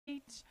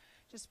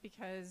just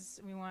because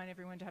we want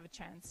everyone to have a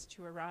chance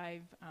to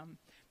arrive.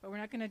 But we're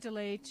not going to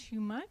delay too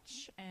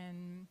much.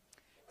 And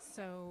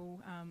so,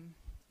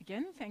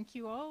 again, thank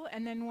you all.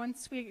 And then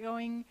once we get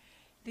going,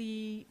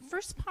 the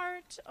first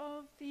part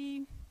of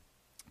the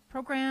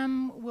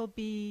program will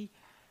be,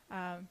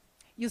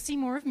 you'll see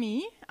more of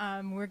me.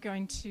 We're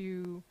going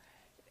to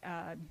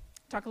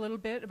talk a little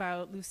bit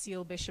about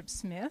Lucille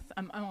Bishop-Smith.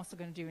 I'm also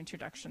going to do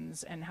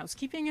introductions and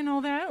housekeeping and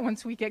all that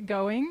once we get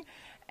going.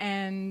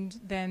 And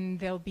then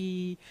there'll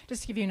be,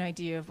 just to give you an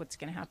idea of what's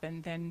going to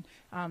happen, then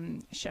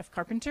Chef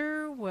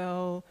Carpenter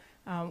will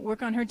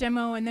work on her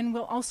demo, and then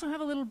we'll also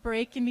have a little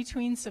break in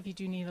between, so if you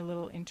do need a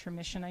little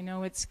intermission. I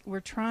know we're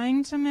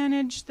trying to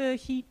manage the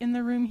heat in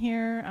the room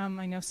here.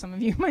 I know some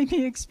of you might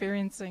be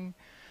experiencing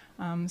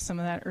some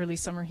of that early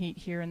summer heat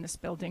here in this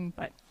building,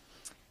 but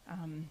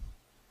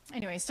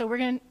anyway, so we're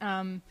going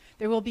to,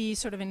 there will be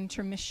sort of an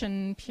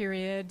intermission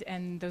period,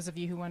 and those of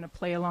you who want to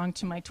play along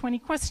to my 20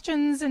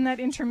 questions in that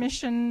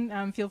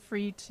intermission, feel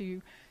free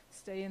to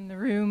stay in the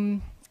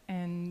room,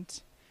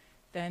 and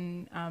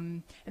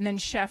then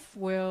Chef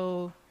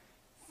will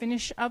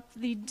finish up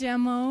the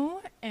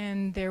demo,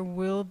 and there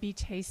will be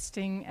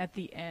tasting at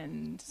the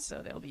end,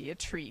 so there'll be a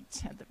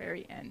treat at the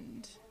very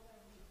end.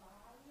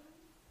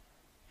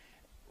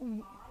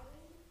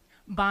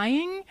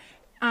 Buying?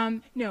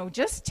 No,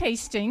 just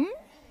tasting.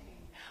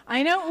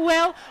 I know.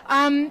 Well,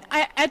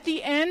 at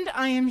the end,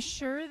 I am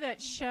sure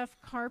that Chef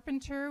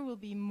Carpenter will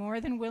be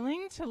more than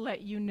willing to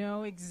let you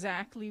know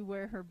exactly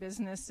where her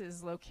business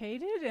is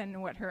located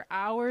and what her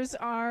hours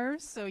are,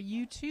 so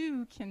you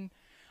too can.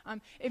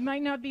 It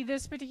might not be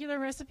this particular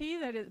recipe,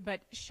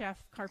 but Chef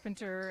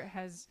Carpenter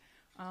has.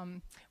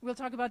 We'll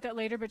talk about that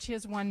later, but she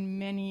has won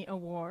many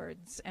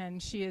awards,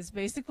 and she is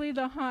basically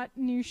the hot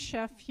new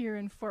chef here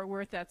in Fort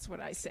Worth. That's what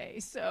I say.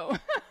 So.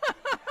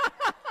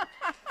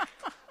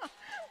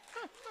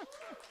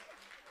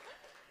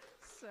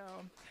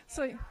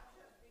 So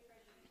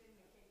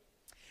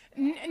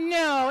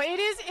no, it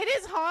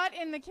is hot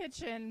in the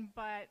kitchen,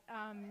 but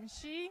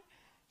she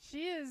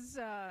is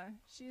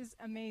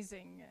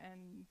amazing,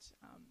 and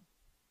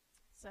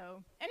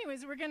so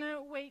anyways, we're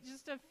gonna wait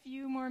just a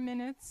few more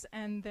minutes,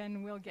 and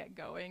then we'll get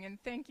going. And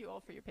thank you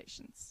all for your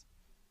patience.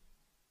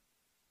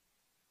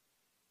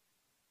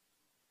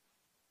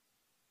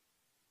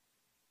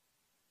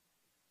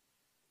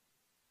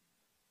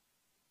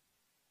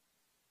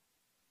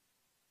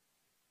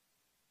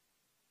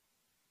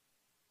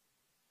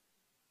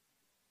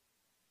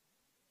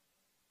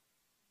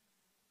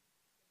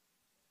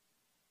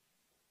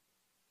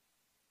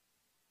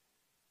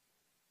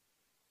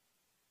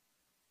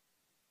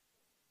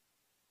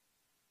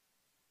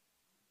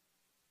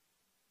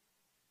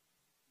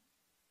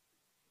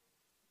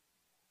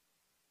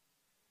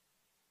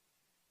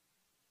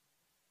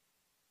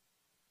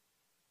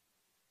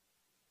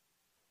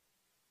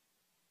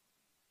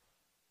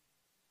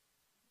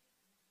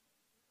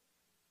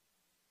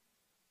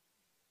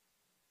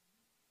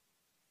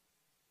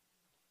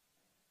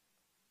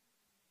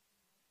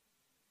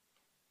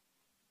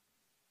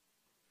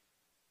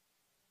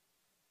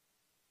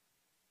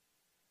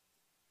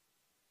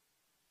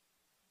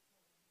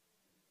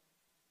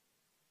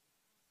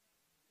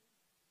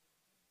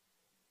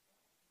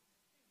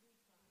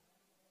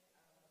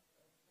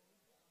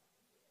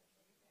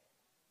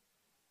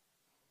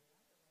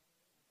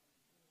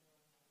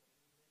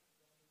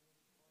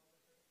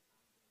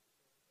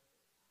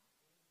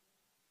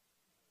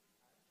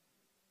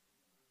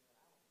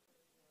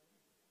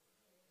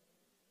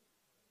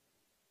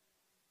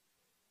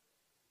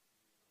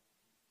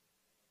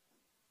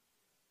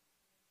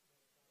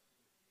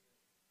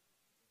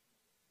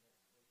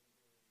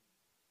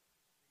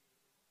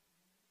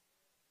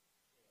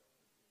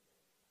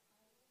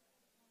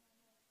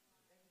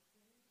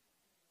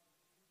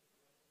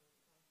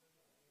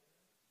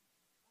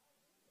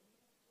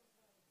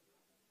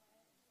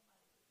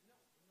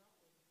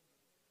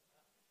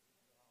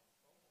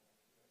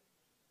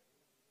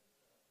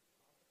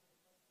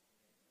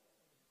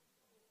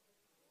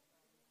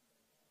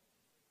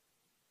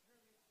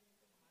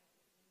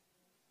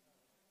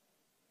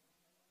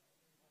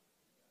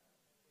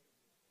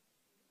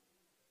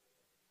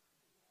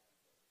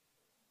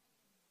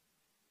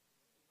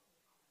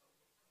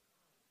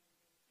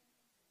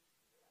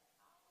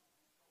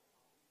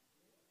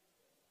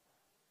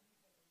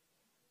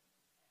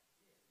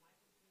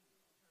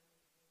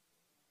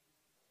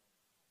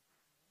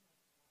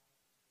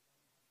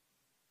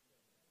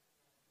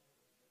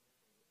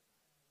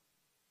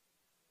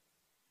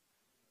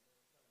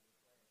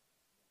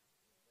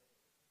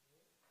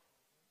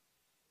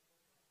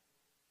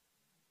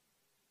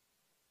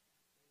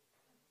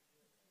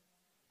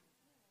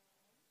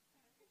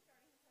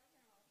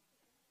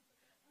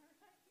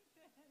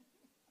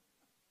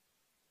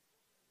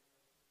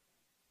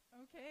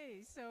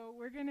 Okay, so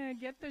we're going to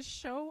get the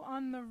show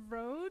on the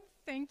road.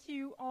 Thank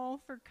you all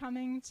for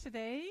coming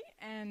today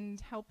and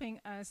helping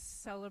us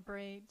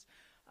celebrate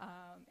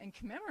and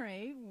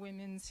commemorate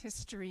Women's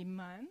History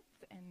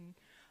Month.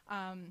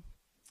 And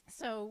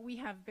so we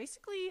have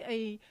basically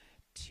a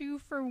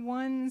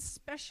 2-for-1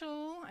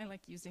 special. I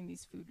like using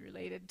these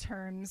food-related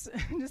terms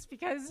just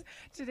because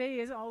today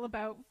is all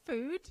about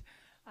food.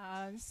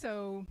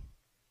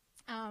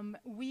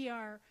 We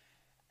are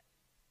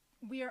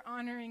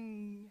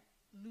honoring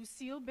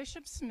Lucille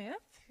Bishop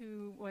Smith,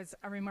 who was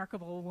a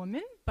remarkable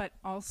woman, but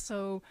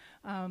also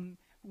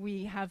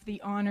we have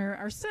the honor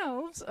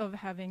ourselves of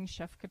having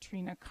Chef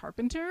Katrina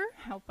Carpenter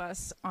help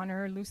us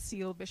honor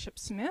Lucille Bishop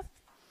Smith.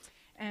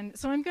 And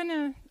so I'm going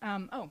to,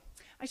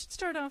 I should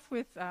start off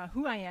with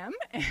who I am.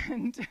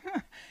 And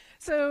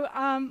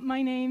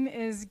my name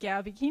is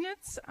Gabby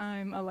Kienitz.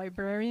 I'm a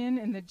librarian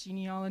in the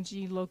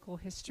Genealogy, Local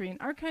History,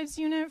 and Archives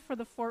Unit for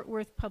the Fort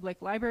Worth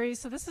Public Library.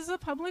 So this is a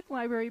public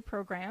library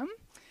program.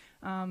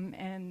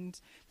 And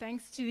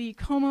thanks to the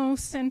Como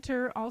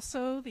Center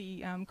also,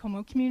 the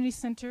Como Community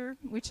Center,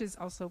 which is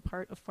also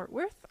part of Fort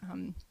Worth,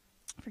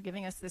 for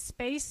giving us this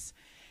space.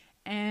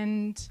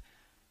 And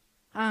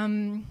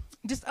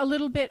just a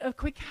little bit of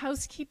quick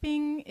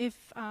housekeeping.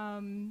 If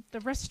the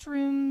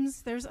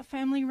restrooms, there's a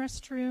family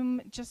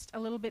restroom just a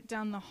little bit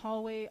down the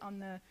hallway on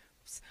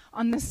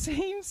the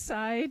same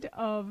side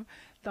of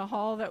the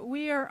hall that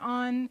we are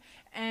on,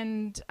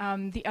 and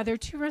the other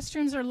 2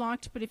 restrooms are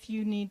locked, but if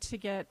you need to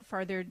get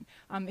farther,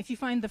 if you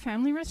find the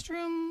family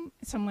restroom,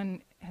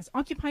 someone has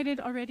occupied it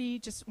already,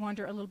 just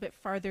wander a little bit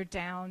farther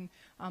down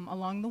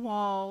along the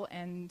wall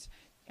and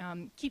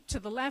keep to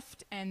the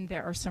left, and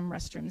there are some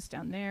restrooms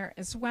down there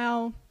as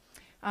well.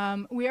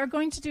 We are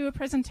going to do a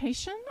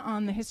presentation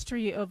on the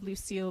history of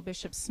Lucille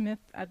Bishop Smith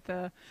at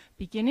the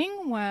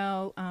beginning,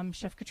 while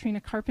Chef Katrina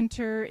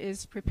Carpenter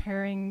is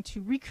preparing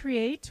to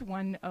recreate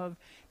one of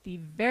the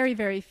very,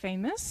 very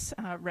famous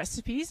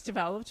recipes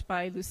developed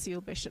by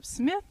Lucille Bishop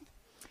Smith.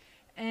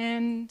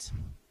 And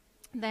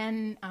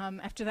then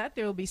after that,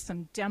 there will be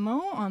some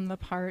demo on the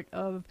part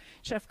of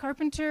Chef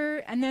Carpenter,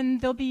 and then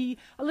there'll be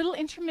a little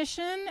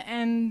intermission,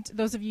 and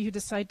those of you who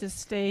decide to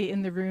stay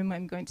in the room,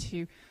 I'm going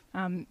to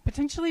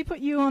potentially put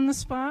you on the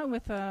spot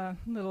with a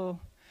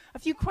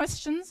few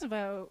questions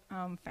about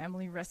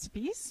family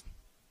recipes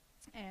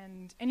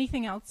and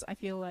anything else I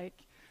feel like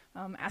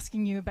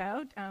asking you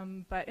about.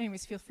 But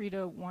anyways, feel free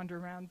to wander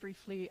around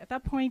briefly at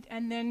that point,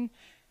 and then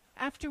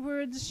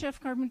afterwards, Chef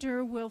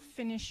Carpenter will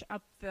finish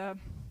up the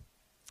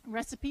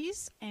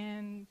recipes,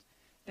 and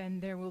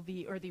then there will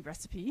be, or the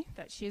recipe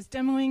that she is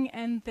demoing,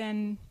 and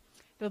then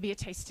there'll be a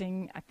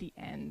tasting at the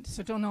end.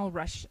 So don't all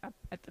rush up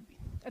at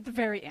the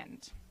very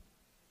end.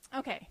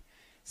 Okay,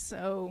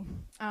 so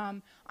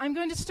I'm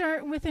going to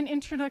start with an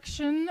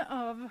introduction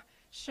of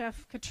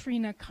Chef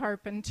Katrina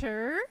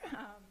Carpenter,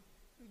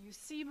 who you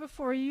see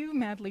before you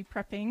madly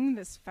prepping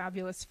this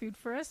fabulous food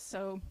for us.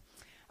 So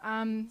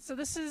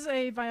this is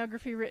a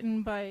biography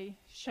written by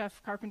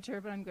Chef Carpenter,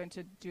 but I'm going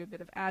to do a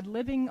bit of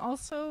ad-libbing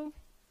also.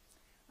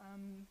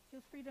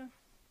 Feel free to.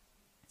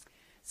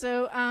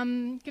 So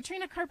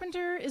Katrina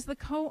Carpenter is the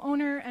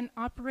co-owner and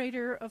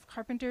operator of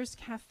Carpenter's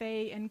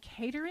Cafe and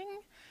Catering.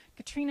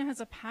 Katrina has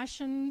a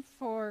passion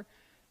for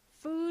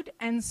food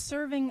and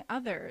serving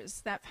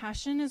others. That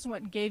passion is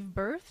what gave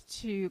birth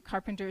to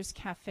Carpenter's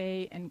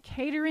Cafe and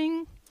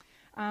Catering.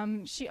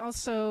 She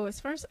also, as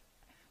far as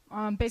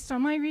based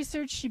on my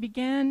research, she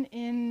began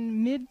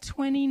in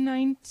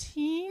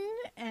mid-2019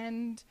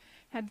 and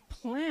had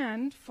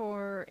planned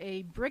for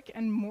a brick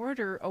and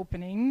mortar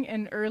opening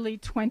in early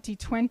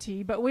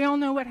 2020, but we all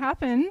know what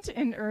happened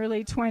in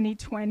early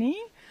 2020.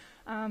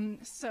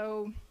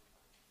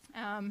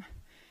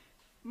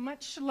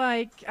 Much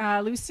like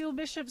Lucille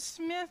Bishop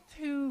Smith,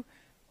 who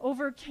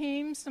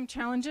overcame some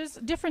challenges,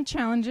 different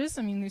challenges.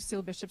 I mean,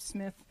 Lucille Bishop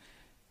Smith,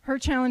 her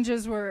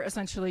challenges were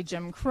essentially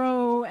Jim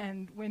Crow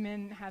and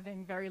women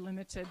having very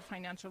limited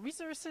financial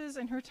resources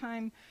in her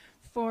time.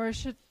 For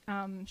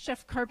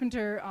Chef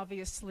Carpenter,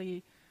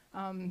 obviously,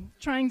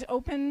 trying to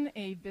open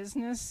a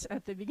business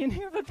at the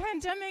beginning of a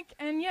pandemic,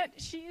 and yet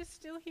she is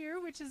still here,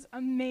 which is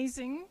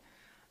amazing.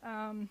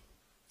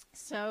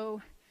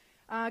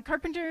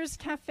 Carpenter's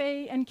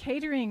Cafe and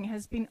Catering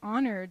has been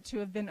honored to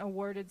have been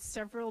awarded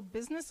several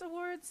business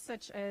awards,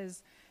 such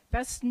as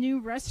Best New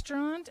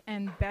Restaurant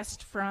and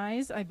Best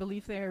Fries. I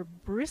believe they're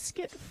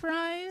brisket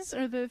fries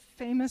are the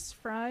famous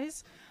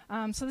fries.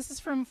 So this is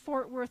from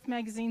Fort Worth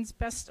Magazine's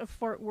Best of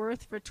Fort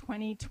Worth for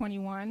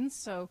 2021.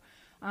 So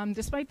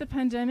despite the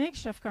pandemic,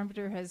 Chef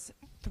Carpenter has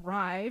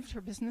thrived.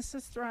 Her business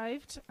has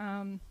thrived.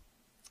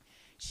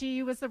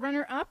 She was the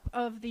runner-up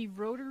of the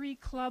Rotary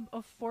Club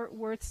of Fort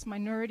Worth's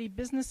Minority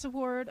Business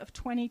Award of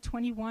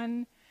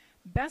 2021,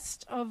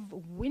 Best of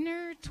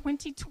Winter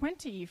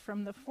 2020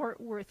 from the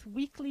Fort Worth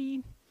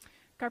Weekly.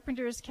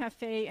 Carpenter's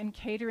Cafe and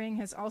Catering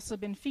has also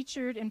been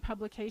featured in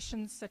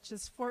publications such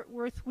as Fort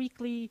Worth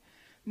Weekly,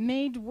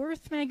 Made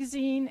Worth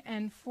Magazine,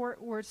 and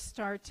Fort Worth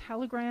Star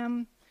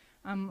Telegram.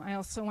 I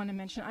also want to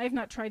mention, I have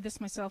not tried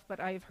this myself, but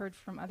I've heard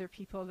from other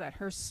people that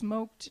her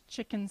smoked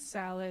chicken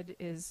salad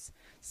is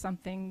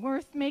something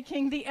worth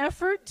making the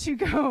effort to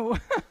go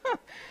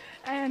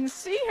and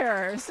see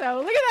her. So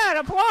look at that,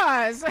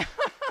 applause.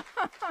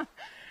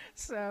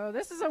 So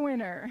this is a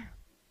winner.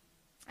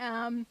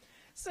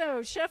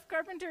 So Chef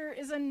Carpenter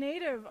is a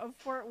native of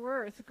Fort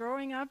Worth,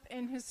 growing up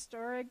in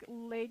historic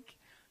Lake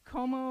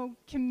Como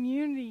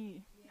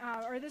community,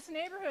 or this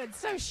neighborhood.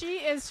 So she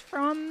is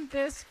from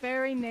this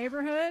very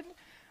neighborhood.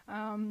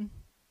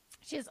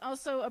 She is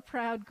also a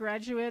proud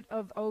graduate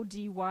of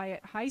O.D.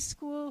 Wyatt High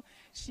School.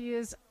 She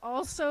is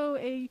also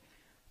a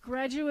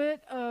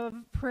graduate of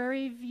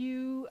Prairie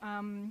View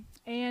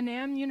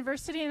A&M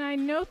University, and I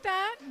note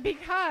that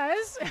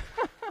because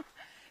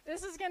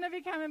this is going to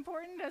become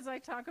important as I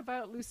talk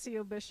about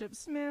Lucille Bishop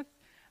Smith.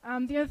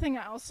 The other thing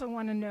I also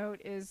want to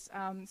note is,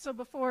 so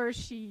before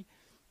she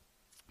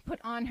put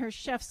on her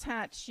chef's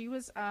hat, she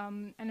was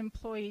an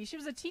employee. She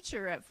was a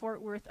teacher at Fort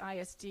Worth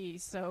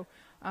ISD. So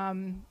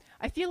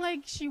I feel like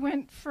she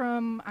went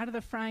from out of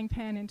the frying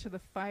pan into the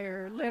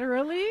fire,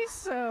 literally.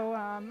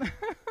 So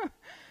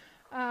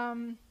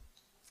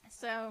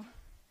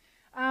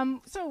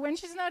so when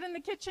she's not in the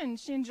kitchen,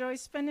 she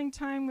enjoys spending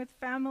time with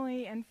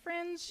family and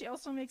friends. She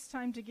also makes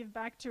time to give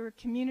back to her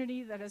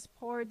community that has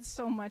poured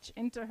so much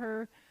into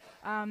her.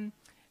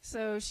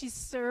 So she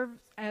served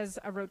as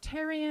a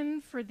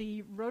Rotarian for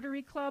the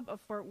Rotary Club of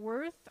Fort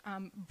Worth,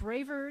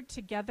 Braver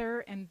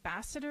Together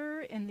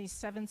Ambassador in the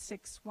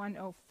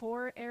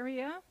 76104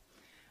 area.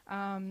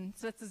 So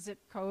that's a zip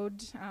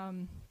code.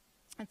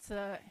 It's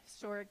a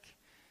historic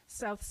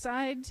South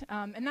Side,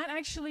 and that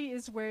actually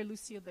is where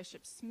Lucille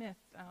Bishop Smith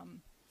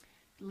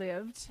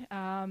lived.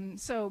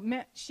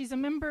 She's a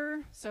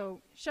member,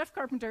 so Chef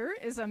Carpenter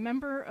is a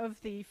member of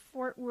the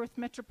Fort Worth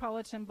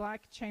Metropolitan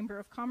Black Chamber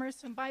of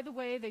Commerce, and by the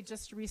way, they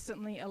just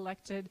recently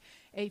elected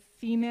a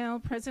female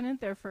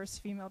president, their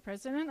first female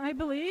president, I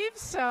believe,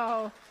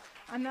 so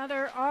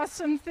another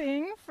awesome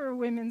thing for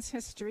women's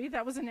history.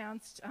 That was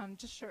announced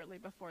just shortly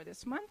before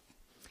this month.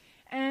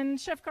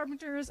 And Chef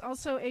Carpenter is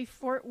also a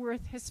Fort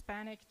Worth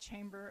Hispanic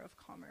Chamber of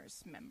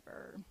Commerce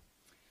member.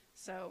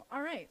 So,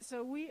 all right,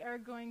 so we are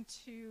going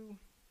to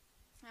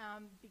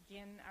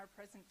begin our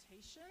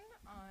presentation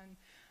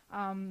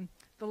on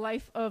the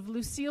life of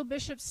Lucille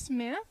Bishop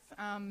Smith.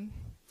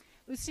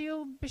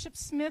 Lucille Bishop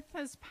Smith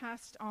has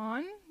passed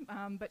on,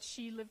 but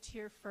she lived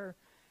here for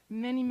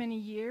many, many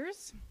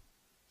years.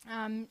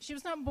 She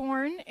was not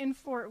born in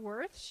Fort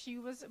Worth. She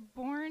was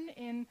born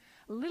in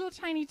a little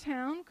tiny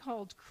town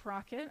called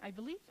Crockett. I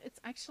believe it's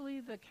actually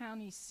the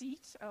county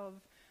seat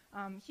of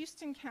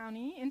Houston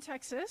County in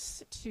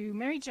Texas, to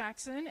Mary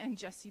Jackson and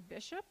Jesse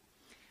Bishop.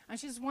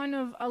 She's one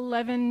of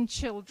 11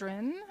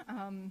 children.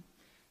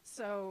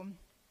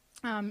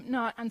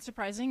 Not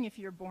unsurprising if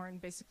you're born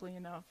basically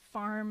in a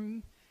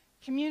farm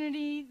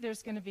community.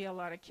 There's going to be a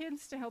lot of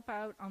kids to help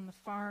out on the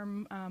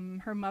farm.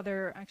 Her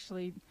mother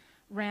actually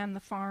ran the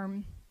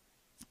farm.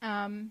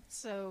 And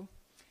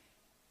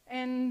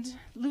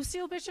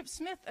Lucille Bishop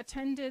Smith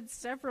attended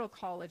several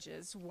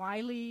colleges: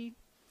 Wiley,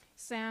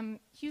 Sam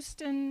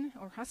Houston,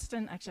 or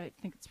Huston, actually I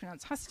think it's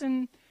pronounced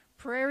Huston,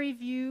 Prairie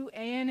View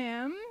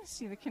A&M,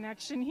 see the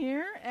connection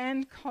here,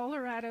 and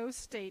Colorado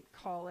State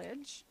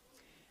College.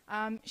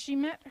 She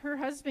met her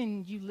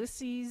husband,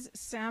 Ulysses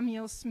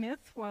Samuel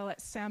Smith, while at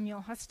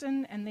Samuel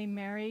Huston, and they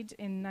married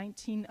in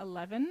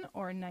 1911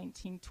 or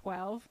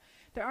 1912.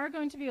 There are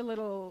going to be a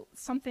little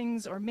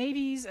somethings or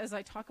maybes as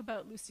I talk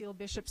about Lucille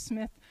Bishop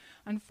Smith.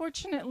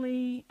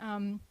 Unfortunately,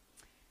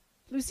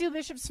 Lucille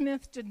Bishop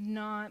Smith did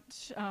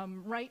not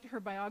write her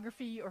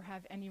biography or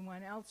have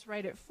anyone else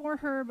write it for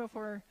her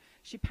before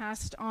she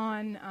passed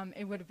on.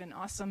 It would have been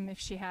awesome if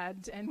she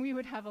had, and we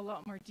would have a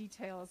lot more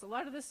details. A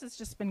lot of this has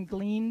just been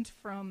gleaned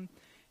from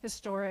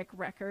historic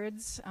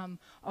records.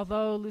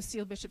 Although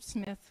Lucille Bishop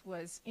Smith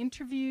was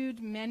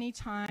interviewed many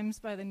times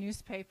by the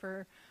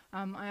newspaper,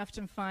 I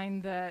often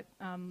find that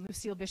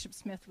Lucille Bishop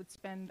Smith would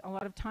spend a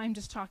lot of time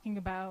just talking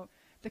about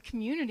the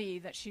community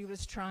that she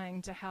was trying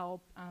to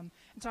help, and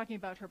talking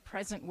about her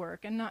present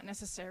work and not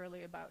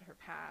necessarily about her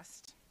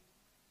past.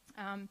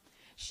 And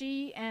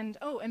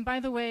by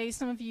the way,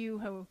 some of you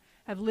who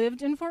have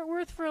lived in Fort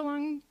Worth for a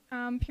long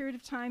period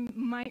of time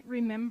might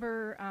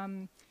remember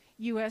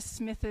U.S.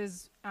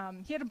 Smith's,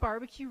 he had a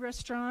barbecue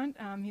restaurant.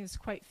 He was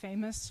quite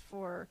famous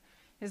for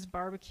his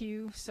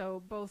barbecue.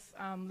 So both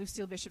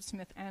Lucille Bishop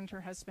Smith and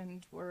her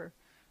husband were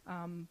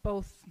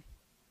both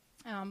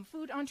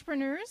food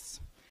entrepreneurs.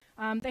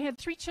 They had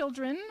 3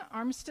 children: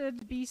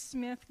 Armstead B.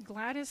 Smith,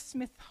 Gladys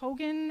Smith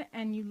Hogan,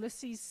 and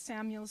Ulysses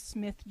Samuel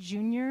Smith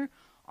Jr.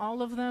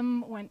 All of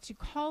them went to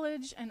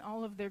college, and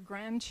all of their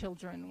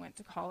grandchildren went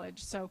to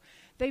college. So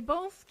they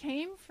both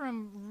came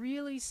from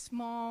really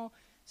small,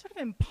 sort of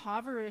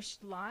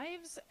impoverished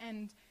lives,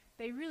 and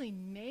they really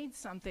made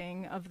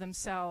something of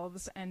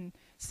themselves and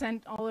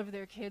sent all of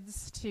their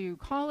kids to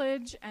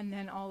college, and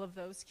then all of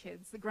those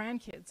kids, the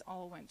grandkids,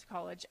 all went to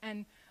college.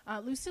 And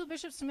Lucille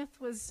Bishop Smith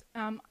was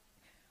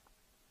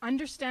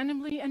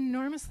understandably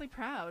enormously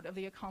proud of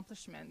the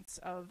accomplishments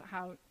of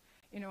how,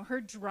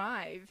 her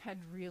drive had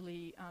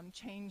really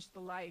changed the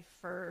life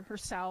for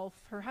herself,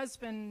 her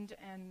husband,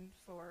 and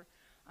for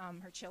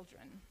her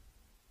children.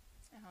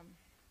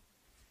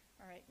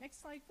 All right,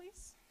 next slide,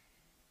 please.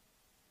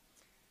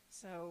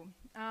 So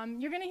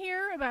you're going to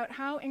hear about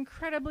how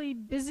incredibly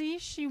busy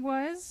she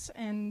was,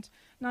 and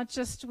not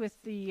just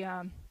with the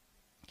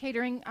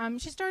catering.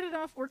 She started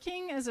off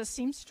working as a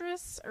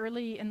seamstress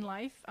early in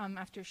life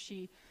after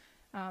she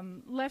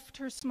left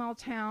her small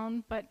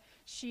town, but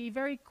she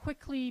very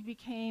quickly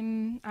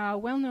became a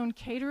well-known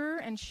caterer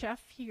and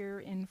chef here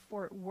in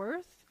Fort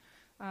Worth.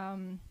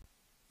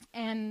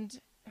 And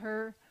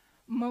her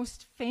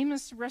most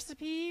famous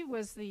recipe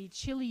was the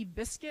chili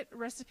biscuit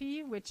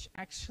recipe, which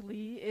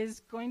actually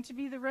is going to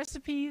be the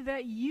recipe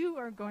that you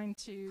are going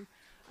to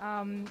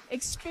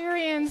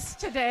experience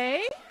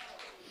today.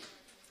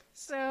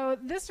 So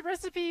this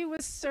recipe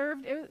was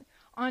served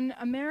on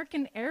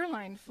American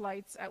airline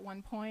flights at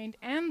one point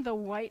and the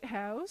White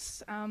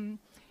House.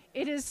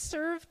 It is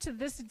served to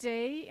this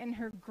day in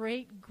her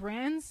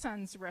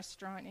great-grandson's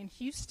restaurant in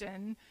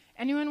Houston.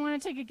 Anyone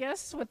want to take a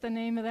guess what the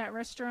name of that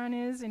restaurant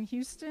is in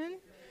Houston?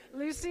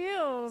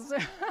 Lucille's.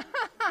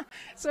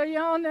 So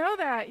y'all know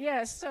that,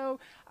 yes. So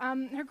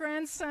her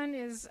grandson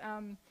is,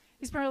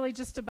 he's probably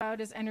just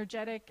about as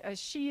energetic as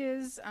she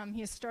is. He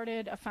has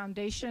started a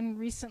foundation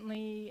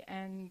recently,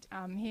 and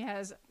he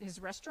has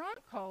his restaurant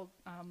called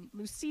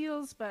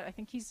Lucille's, but I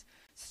think he's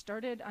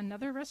started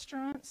another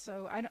restaurant,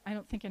 so I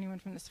don't think anyone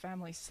from this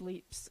family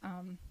sleeps.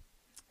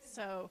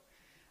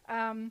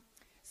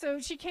 So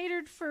she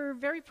catered for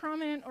very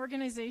prominent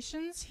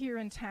organizations here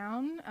in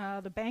town,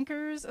 the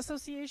Bankers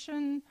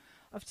Association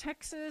of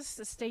Texas,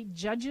 the State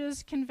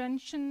Judges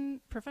Convention,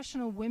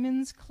 Professional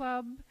Women's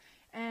Club,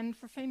 and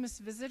for famous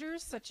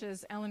visitors such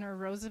as Eleanor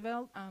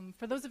Roosevelt.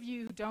 For those of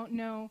you who don't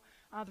know,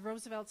 the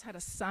Roosevelts had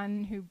a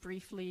son who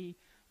briefly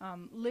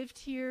lived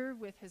here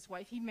with his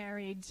wife. He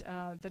married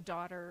the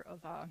daughter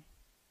of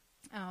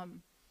I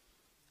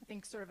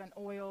think sort of an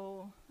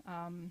oil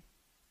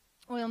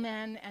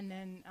man, and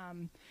then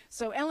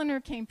so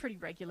Eleanor came pretty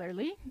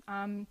regularly.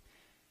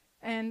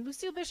 And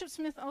Lucille Bishop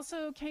Smith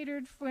also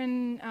catered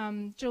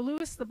when Joe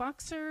Louis, the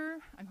boxer,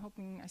 I'm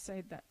hoping I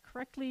said that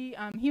correctly,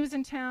 he was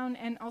in town,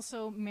 and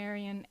also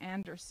Marian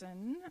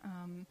Anderson,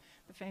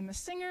 the famous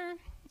singer,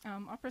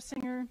 opera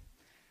singer.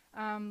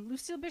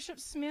 Lucille Bishop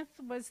Smith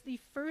was the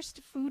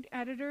first food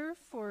editor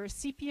for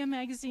Sepia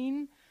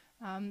magazine.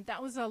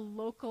 That was a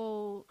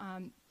local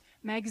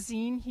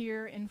magazine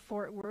here in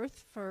Fort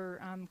Worth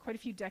for quite a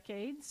few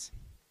decades.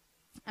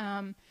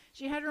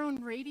 She had her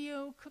own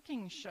radio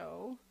cooking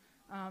show.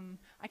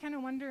 I kind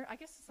of wonder, I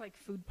guess it's like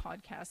food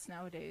podcasts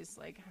nowadays,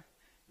 like,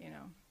 you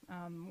know,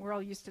 we're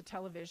all used to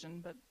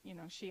television, but, you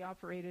know, she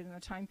operated in a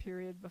time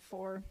period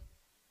before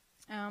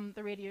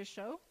the radio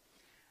show.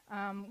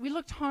 We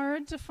looked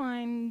hard to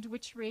find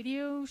which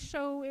radio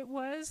show it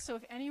was, so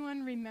if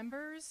anyone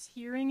remembers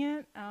hearing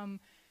it,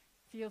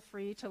 feel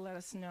free to let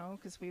us know,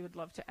 because we would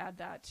love to add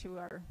that to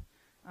our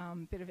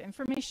bit of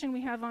information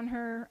we have on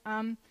her.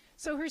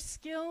 So her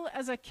skill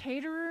as a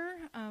caterer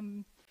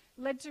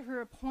led to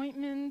her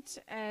appointment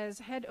as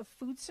head of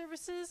food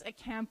services at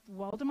Camp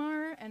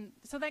Waldemar, and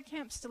so that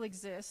camp still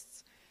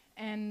exists.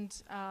 And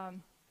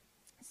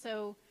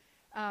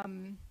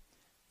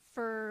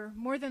for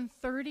more than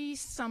 30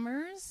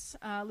 summers,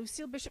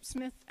 Lucille Bishop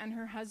Smith and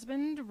her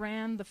husband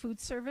ran the food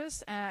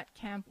service at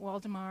Camp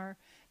Waldemar.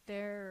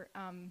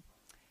 Fairly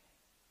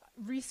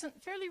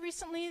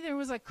recently, there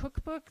was a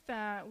cookbook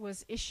that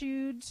was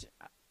issued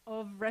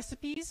of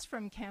recipes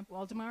from Camp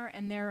Waldemar,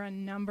 and there are a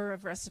number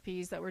of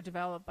recipes that were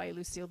developed by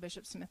Lucille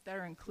Bishop Smith that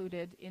are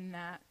included in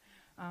that.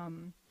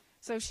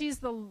 So she's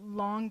the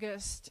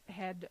longest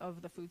head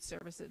of the food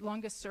services,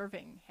 longest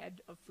serving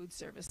head of food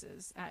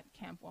services at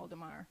Camp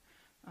Waldemar.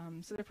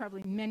 So there are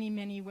probably many,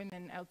 many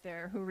women out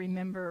there who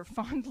remember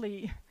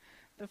fondly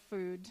the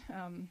food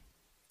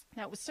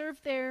that was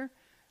served there.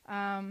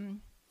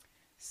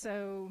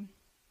 So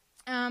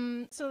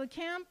the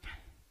camp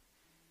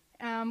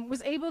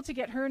was able to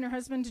get her and her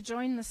husband to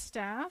join the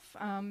staff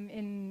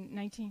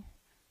in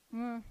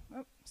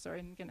sorry,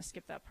 I'm going to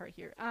skip that part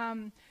here.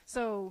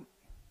 So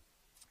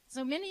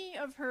many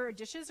of her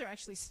dishes are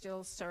actually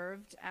still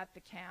served at the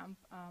camp.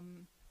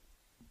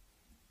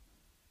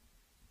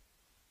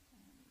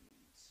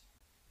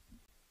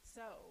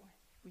 So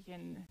we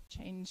can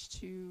change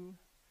to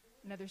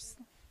another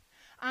slide.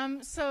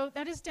 So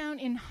that is down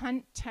in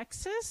Hunt,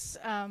 Texas.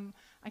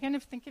 I kind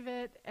of think of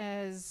it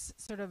as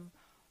sort of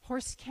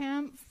horse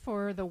camp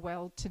for the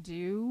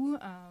well-to-do.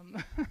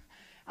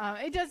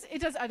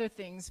 It does other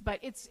things, but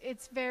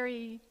it's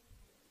very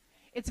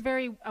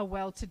a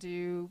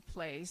well-to-do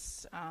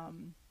place.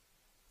 And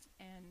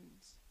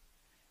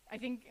I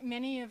think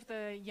many of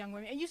the young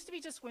women, it used to be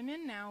just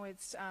women, now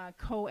it's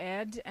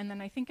co-ed, and then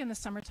I think in the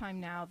summertime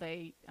now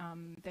they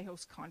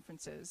host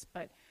conferences.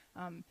 But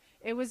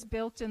it was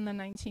built in the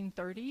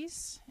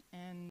 1930s,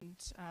 and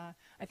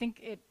I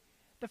think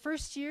the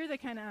first year they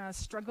kind of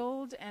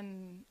struggled,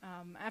 and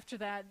after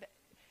that,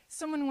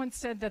 someone once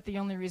said that the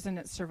only reason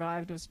it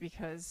survived was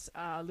because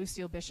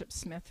Lucille Bishop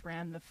Smith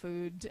ran the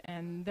food,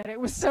 and that it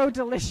was so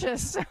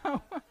delicious.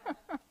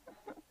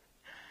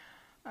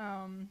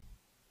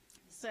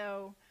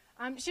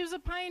 She was a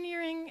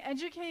pioneering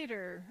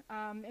educator.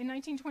 In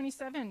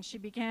 1927, she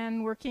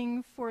began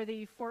working for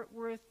the Fort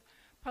Worth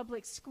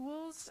Public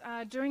Schools.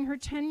 During her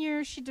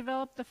tenure, she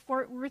developed the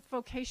Fort Worth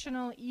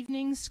Vocational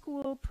Evening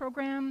School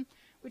program,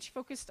 which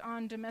focused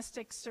on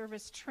domestic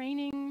service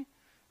training.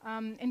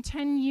 In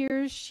 10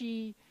 years,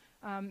 she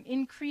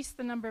increased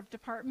the number of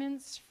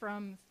departments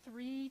from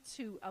 3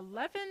 to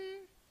 11,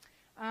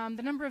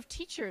 the number of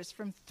teachers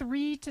from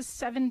 3 to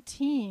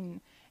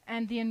 17,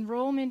 and the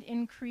enrollment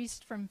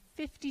increased from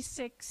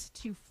 56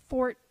 to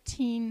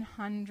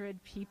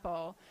 1,400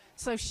 people.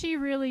 So she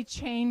really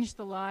changed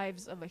the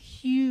lives of a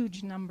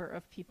huge number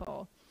of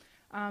people.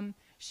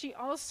 She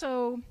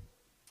also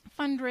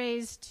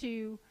fundraised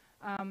to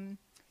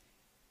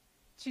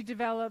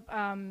develop,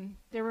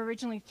 there were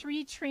originally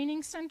 3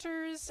 training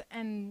centers,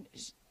 and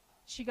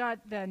she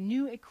got the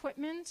new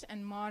equipment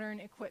and modern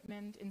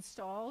equipment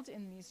installed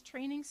in these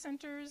training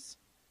centers.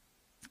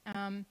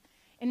 In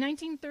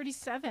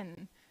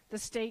 1937, the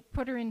state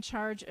put her in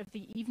charge of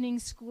the evening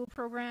school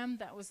program.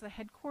 That was the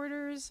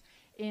headquarters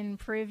in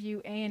Prairie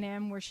View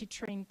A&M, where she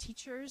trained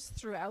teachers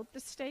throughout the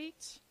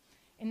state.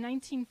 In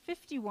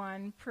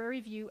 1951,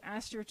 Prairie View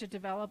asked her to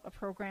develop a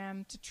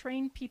program to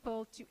train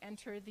people to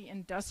enter the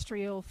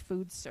industrial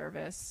food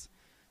service.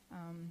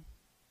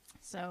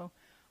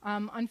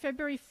 On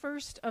February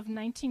 1st of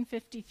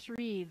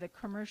 1953, the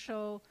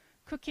commercial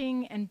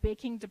cooking and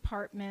baking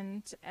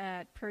department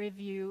at Prairie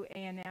View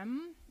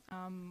A&M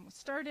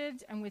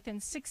started, and within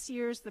 6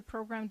 years, the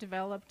program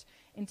developed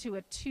into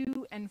a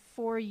 2- and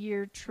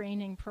 4-year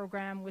training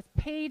program with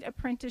paid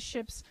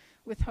apprenticeships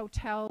with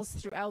hotels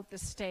throughout the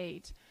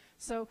state.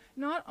 So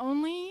not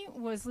only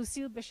was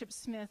Lucille Bishop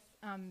Smith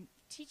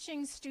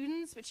teaching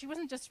students, but she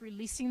wasn't just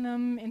releasing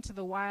them into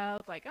the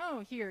wild, like,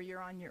 oh, here,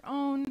 you're on your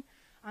own.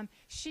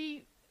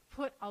 She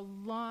put a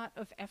lot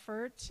of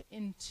effort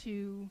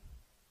into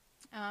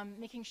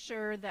making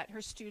sure that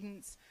her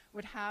students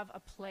would have a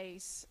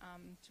place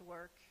to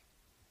work.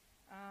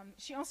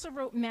 She also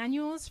wrote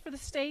manuals for the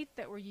state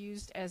that were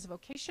used as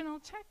vocational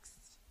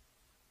texts.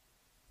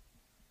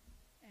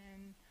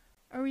 And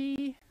are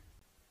we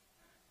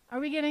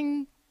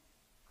getting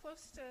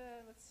close to,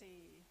 let's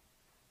see.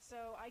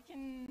 So I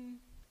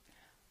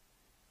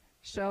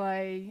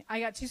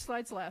got 2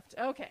 slides left.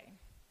 Okay.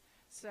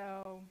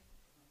 So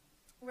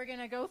we're going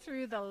to go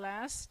through the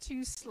last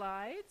 2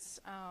 slides.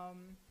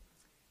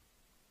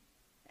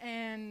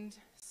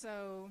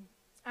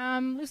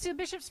 Lucille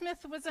Bishop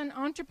Smith was an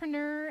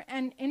entrepreneur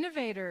and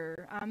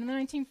innovator in the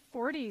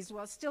 1940s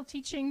while still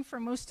teaching for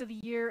most of the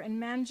year and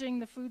managing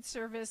the food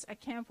service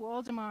at Camp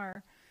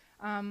Waldemar.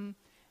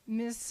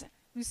 Miss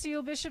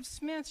Lucille Bishop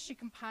Smith, she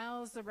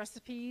compiles the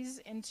recipes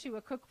into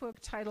a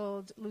cookbook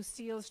titled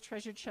Lucille's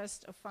Treasure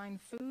Chest of Fine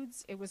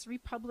Foods. It was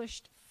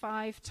republished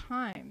 5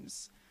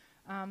 times.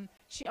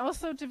 She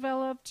also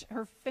developed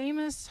her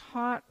famous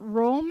hot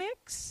roll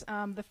mix,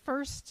 the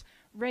first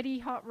ready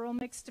hot roll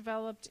mix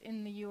developed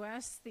in the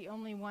U.S. The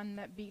only one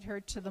that beat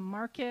her to the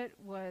market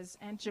was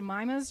Aunt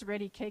Jemima's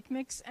ready cake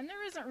mix. And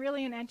there isn't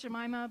really an Aunt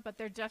Jemima, but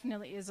there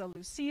definitely is a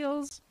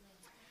Lucille's.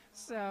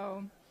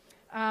 So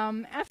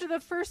after the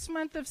first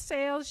month of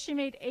sales, she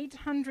made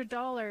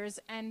 $800,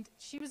 and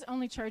she was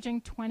only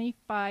charging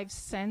 25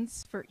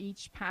 cents for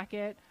each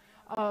packet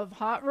of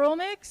hot roll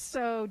mix.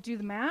 So do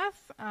the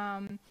math.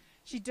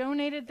 She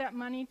donated that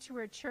money to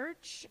her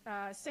church,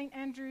 St.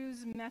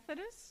 Andrew's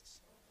Methodist.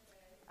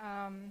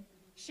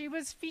 She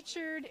was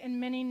featured in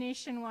many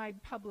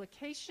nationwide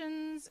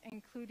publications,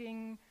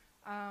 including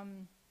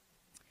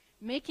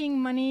Making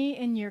Money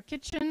in Your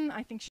Kitchen.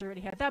 I think she already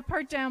had that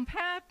part down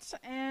pat.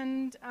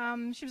 And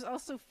she was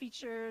also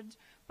featured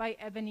by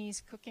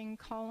Ebony's Cooking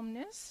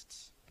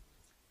columnist.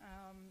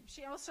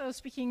 She also,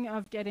 speaking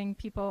of getting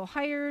people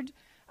hired,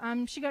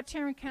 she got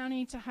Tarrant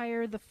County to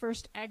hire the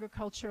first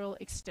agricultural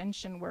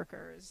extension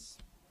workers.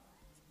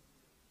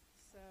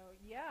 So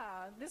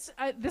yeah,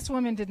 this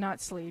woman did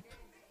not sleep.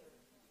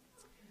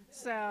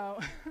 So,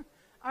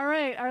 all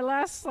right, our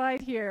last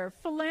slide here,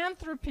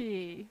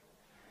 philanthropy.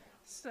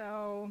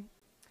 So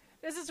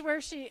this is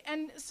where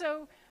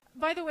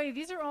by the way,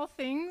 these are all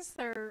things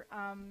that are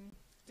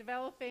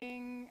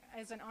developing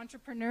as an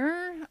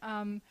entrepreneur.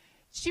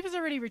 She was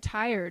already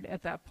retired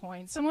at that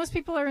point. So most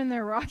people are in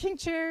their rocking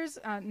chairs,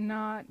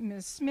 not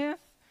Ms. Smith.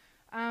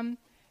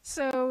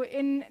 So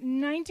in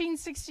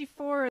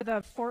 1964,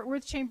 the Fort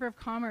Worth Chamber of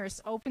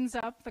Commerce opens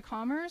up the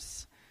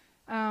commerce.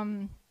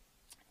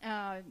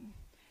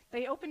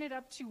 They open it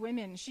up to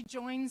women. She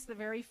joins the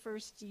very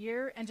first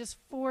year, and just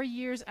 4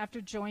 years after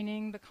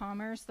joining the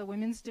commerce, the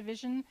women's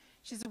division,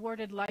 she's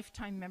awarded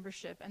lifetime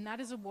membership. And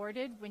that is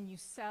awarded when you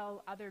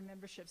sell other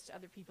memberships to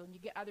other people and you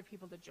get other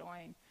people to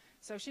join.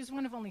 So she's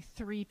one of only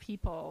 3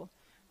 people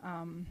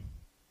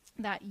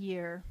that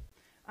year.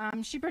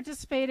 She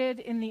participated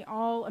in the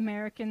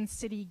All-American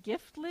City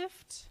Gift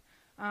Lift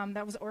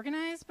that was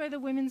organized by the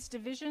women's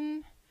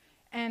division.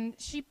 And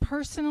she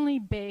personally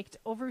baked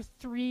over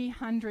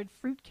 300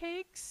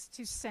 fruitcakes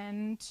to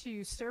send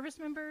to service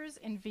members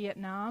in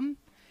Vietnam.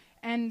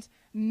 And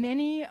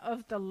many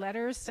of the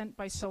letters sent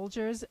by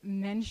soldiers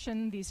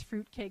mention these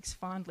fruitcakes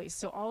fondly.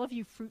 So all of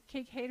you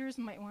fruitcake haters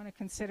might want to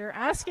consider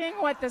asking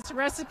what this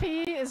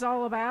recipe is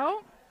all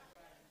about.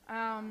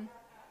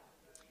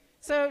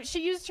 So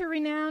she used her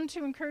renown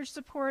to encourage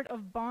support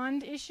of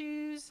bond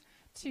issues,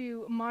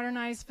 to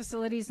modernize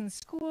facilities and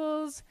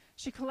schools.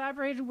 She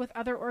collaborated with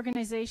other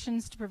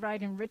organizations to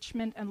provide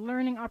enrichment and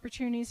learning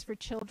opportunities for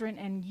children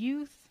and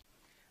youth.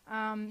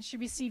 She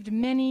received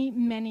many,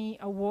 many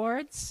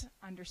awards,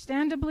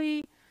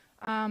 understandably.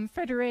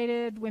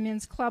 Federated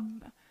Women's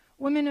Club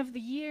Women of the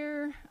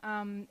Year.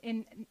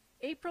 In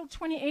April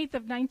 28th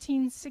of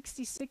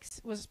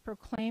 1966 was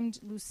proclaimed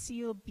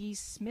Lucille B.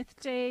 Smith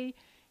Day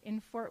in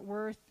Fort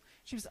Worth.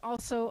 She was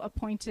also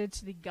appointed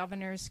to the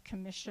Governor's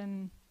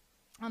Commission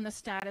on the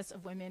Status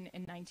of Women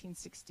in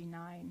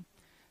 1969.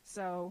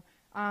 So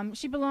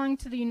she belonged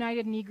to the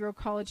United Negro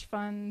College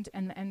Fund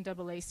and the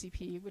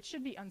NAACP, which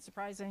should be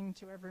unsurprising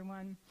to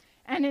everyone.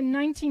 And in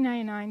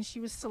 1999,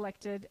 she was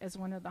selected as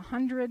one of the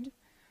 100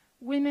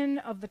 women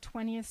of the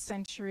 20th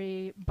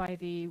century by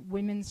the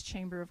Women's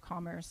Chamber of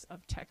Commerce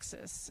of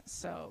Texas.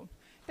 So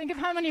think of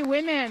how many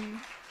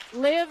women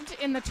lived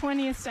in the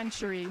 20th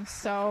century.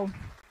 So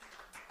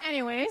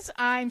anyways,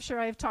 I'm sure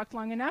I've talked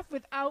long enough.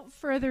 Without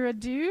further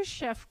ado,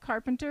 Chef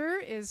Carpenter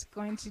is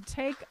going to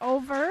take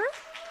over.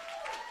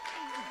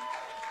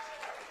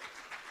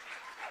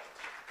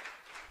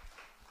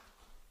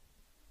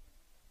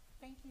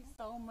 Thank you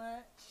so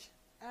much.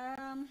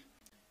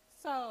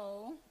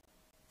 So,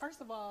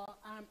 first of all,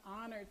 I'm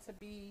honored to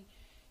be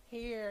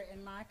here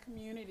in my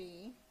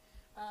community.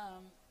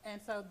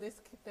 And so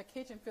the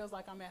kitchen feels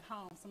like I'm at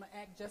home. So I'm gonna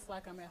act just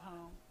like I'm at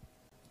home.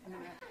 I'm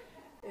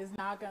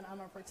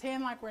gonna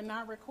pretend like we're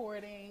not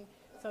recording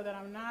so that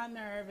I'm not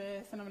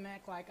nervous, and I'm gonna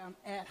act like I'm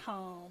at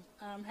home.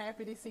 I'm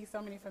happy to see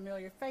so many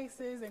familiar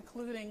faces,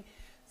 including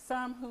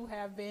some who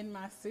have been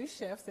my sous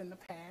chefs in the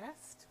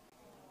past.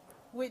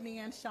 Whitney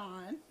and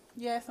Sean.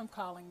 Yes, I'm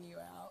calling you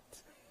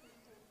out.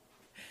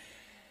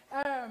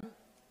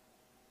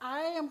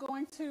 I am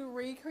going to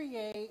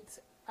recreate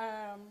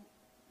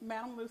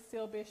Madame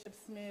Lucille Bishop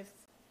Smith's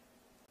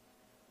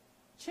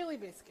chili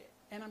biscuit.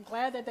 And I'm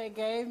glad that they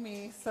gave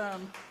me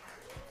some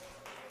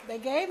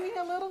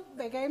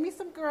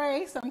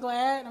grace.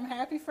 I'm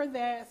happy for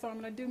that. So I'm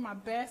going to do my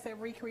best at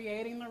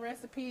recreating the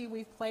recipe.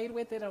 We've played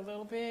with it a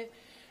little bit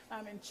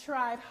and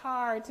tried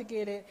hard to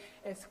get it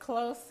as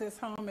close as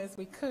home as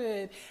we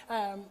could.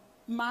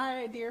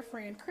 My dear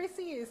friend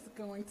Chrissy is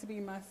going to be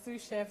my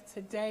sous chef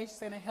today. She's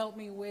going to help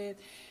me with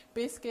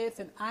biscuits,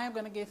 and I am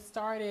going to get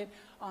started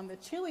on the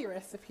chili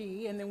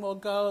recipe, and then we'll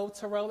go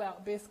to roll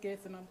out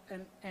biscuits and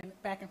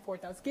back and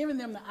forth. I was giving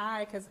them the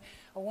eye because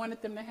I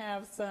wanted them to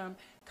have some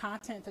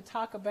content to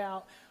talk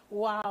about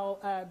while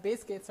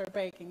biscuits are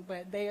baking,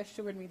 but they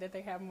assured me that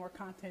they have more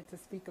content to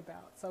speak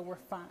about, so we're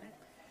fine.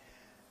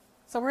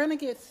 So we're going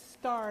to get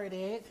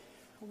started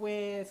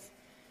with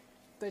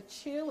the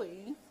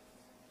chili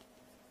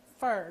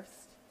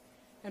first,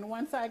 and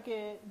once I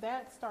get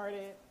that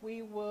started,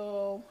 we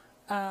will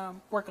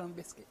work on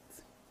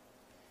biscuits.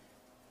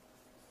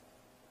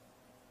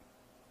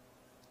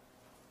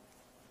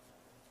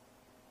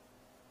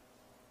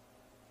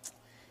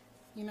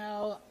 You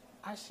know,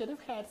 I should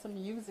have had some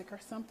music or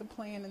something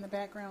playing in the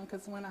background,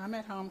 because when I'm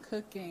at home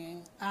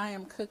cooking, I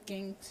am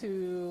cooking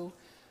to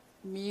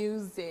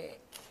music.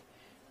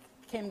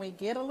 Can we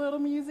get a little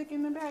music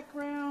in the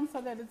background so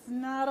that it's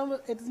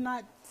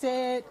not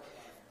dead?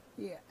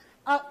 Yeah.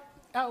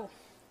 Oh.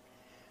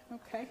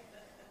 Okay.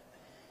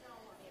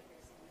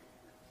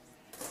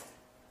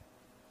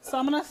 So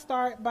I'm going to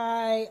start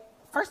by,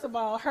 first of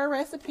all, her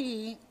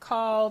recipe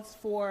calls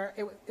for,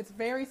 it's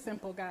very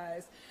simple,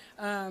 guys.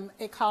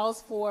 It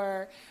calls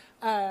for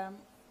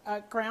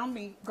ground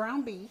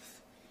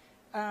beef,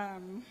 a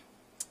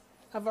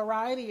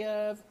variety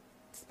of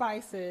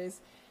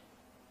spices,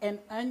 and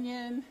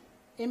onion,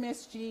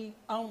 MSG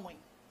only.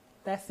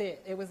 That's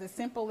it. It was as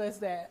simple as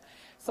that.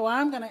 So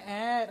I'm going to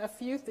add a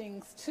few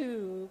things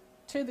to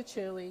the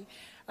chili,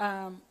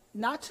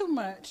 not too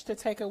much to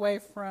take away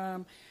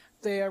from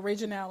the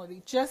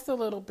originality, just a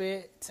little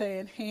bit to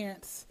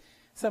enhance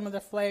some of the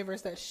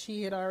flavors that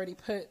she had already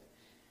put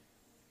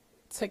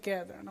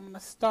together. And I'm going to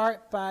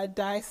start by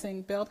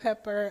dicing bell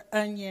pepper,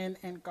 onion,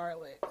 and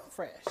garlic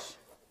fresh.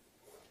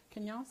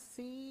 Can y'all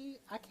see?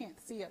 I can't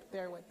see up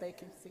there what they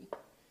can see.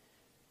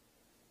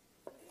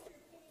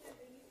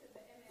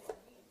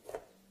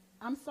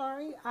 I'm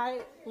sorry.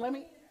 Let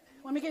me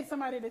get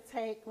someone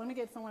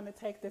to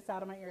take this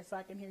out of my ear so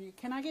I can hear you.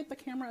 Can I get the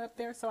camera up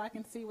there so I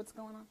can see what's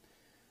going on?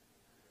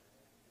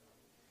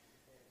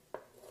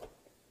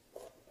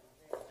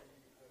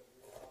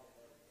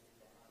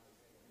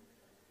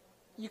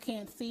 You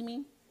can't see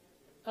me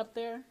up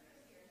there?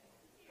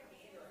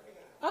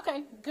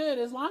 Okay, good.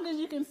 As long as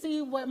you can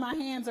see what my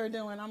hands are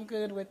doing, I'm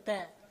good with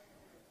that.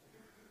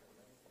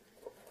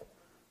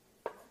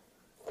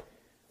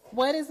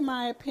 What is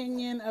my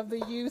opinion of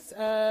the use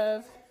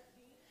of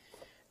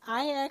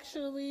I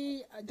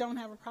actually don't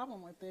have a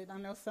problem with it. I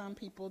know some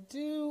people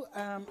do.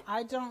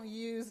 I don't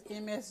use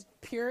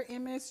pure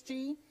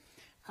MSG.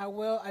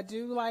 I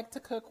do like to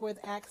cook with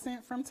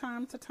accent from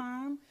time to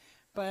time,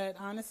 but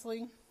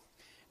honestly,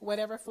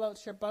 whatever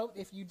floats your boat.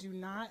 If you do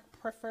not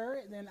prefer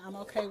it, then I'm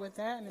okay with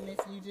that, and if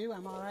you do,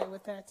 I'm all right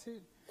with that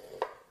too.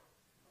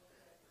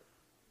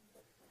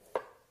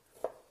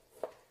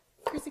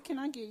 Chrissy, can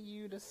I get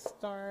you to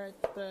start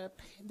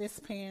this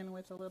pan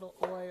with a little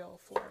oil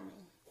for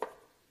me?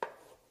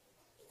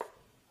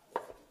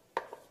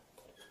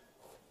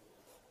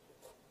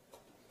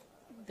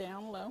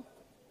 Down low.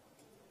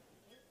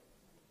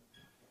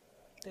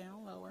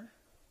 Down lower.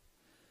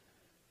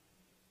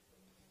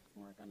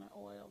 We're going to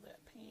oil that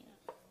pan.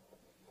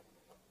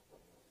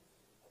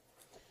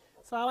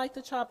 So I like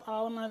to chop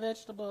all of my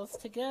vegetables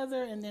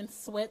together and then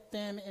sweat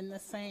them in the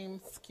same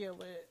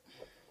skillet.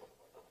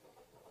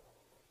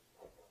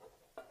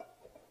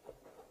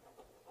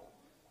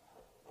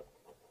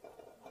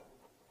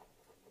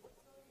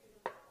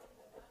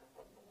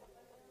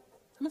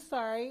 I'm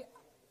sorry.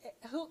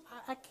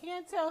 I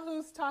can't tell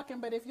who's talking,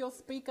 but if you'll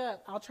speak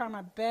up, I'll try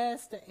my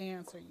best to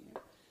answer you.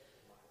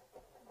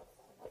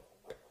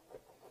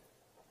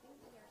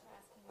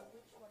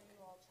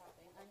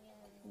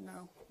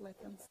 No,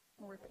 let them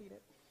repeat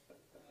it.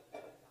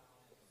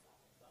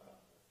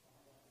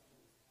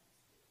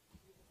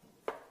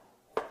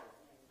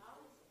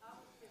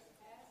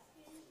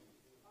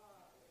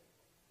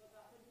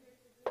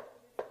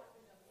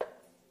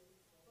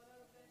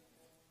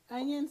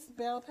 Onions,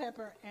 bell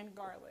pepper, and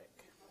garlic.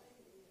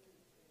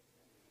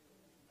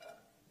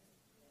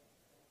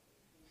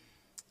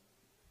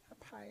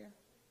 Up higher.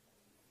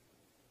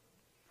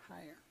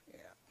 Higher, yeah.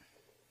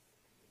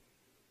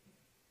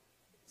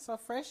 So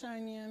fresh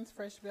onions,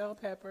 fresh bell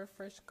pepper,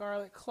 fresh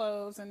garlic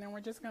cloves, and then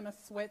we're just going to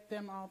sweat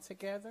them all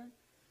together.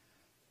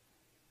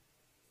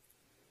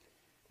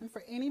 And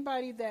for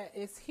anybody that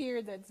is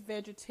here that's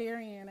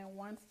vegetarian and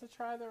wants to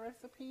try the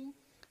recipe,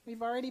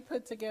 we've already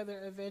put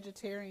together a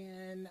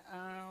vegetarian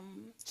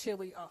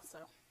chili also.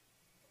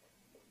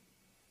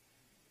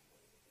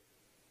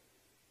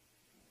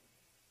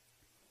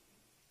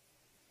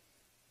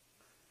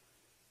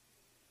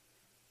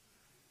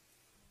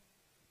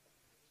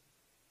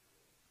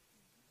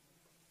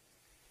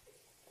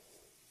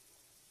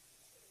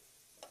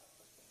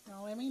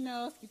 Now let me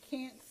know if you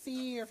can't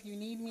see or if you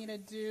need me to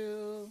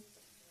do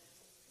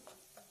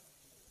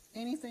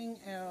anything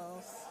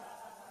else.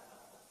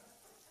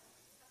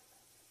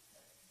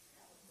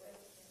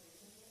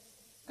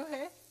 Go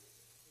ahead.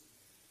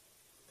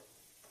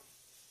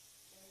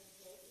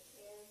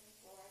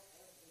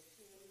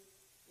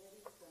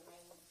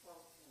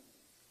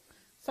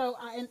 So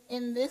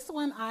in this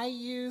one, I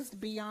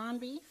used Beyond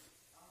Beef.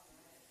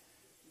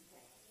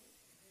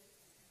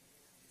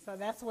 So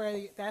that's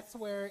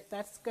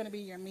going to be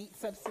your meat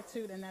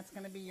substitute, and that's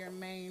going to be your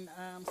main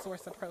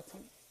source of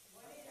protein.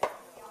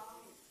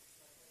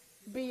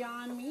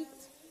 Beyond Meat.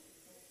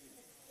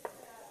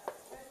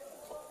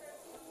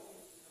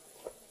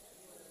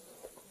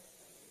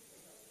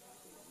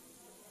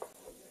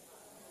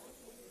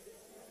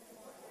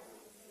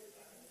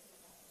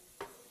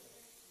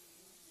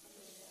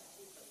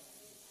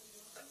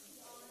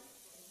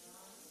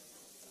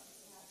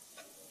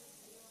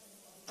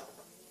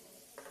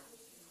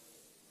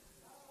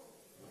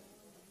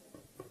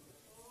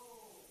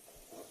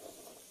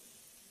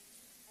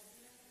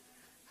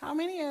 How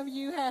many of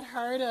you had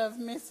heard of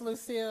Miss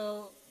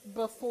Lucille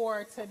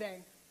before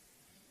today?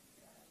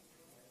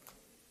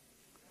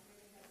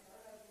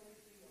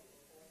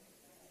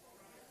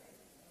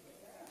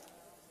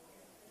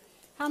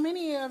 How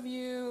many of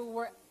you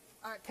were,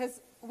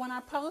 because when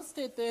I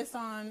posted this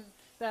that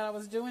I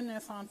was doing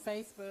this on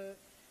Facebook,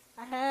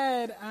 I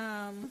had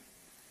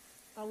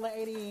a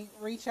lady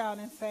reach out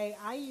and say,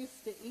 I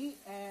used to eat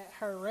at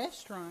her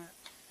restaurant.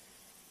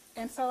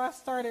 And so I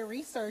started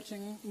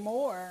researching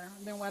more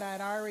than what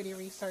I'd already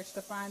researched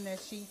to find that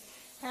she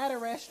had a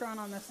restaurant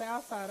on the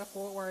south side of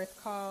Fort Worth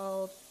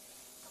called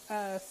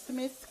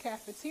Smith's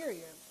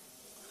Cafeteria.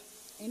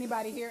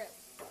 Anybody here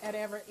had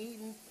ever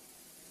eaten?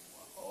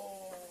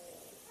 Oh.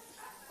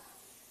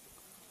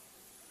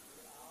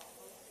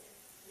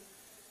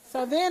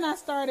 So then I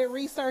started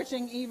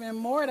researching even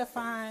more to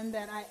find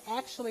that I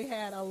actually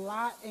had a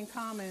lot in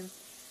common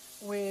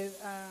with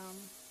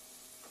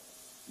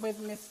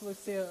Miss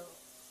Lucille.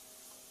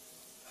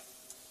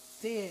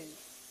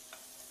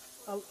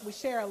 We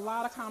share a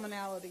lot of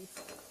commonalities.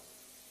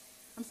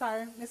 I'm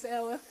sorry, Miss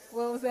Ella,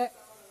 what was that?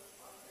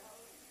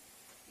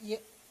 Yeah,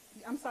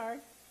 I'm sorry.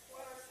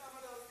 What are some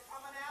of those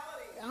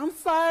commonalities? I'm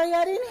sorry,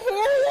 I didn't hear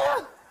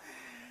you.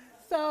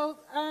 So,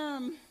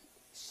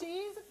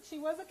 she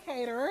was a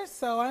caterer,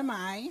 so am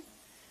I.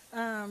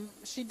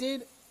 She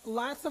did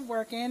lots of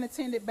work and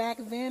attended, back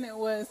then it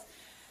was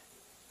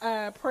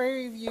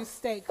Prairie View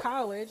State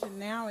College, and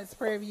now it's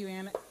Prairie View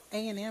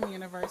A&M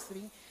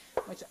University,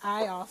 which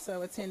I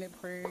also attended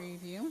Prairie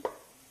View.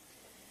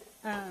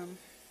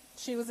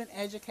 She was an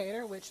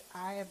educator, which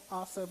I have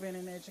also been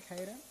an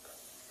educator.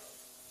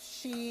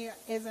 She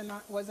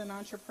was an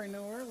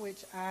entrepreneur,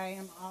 which I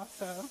am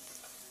also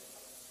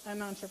an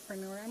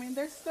entrepreneur. I mean,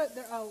 there's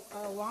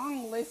a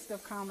long list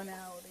of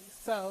commonalities.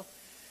 So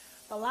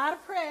a lot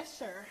of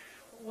pressure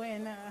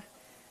when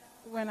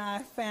I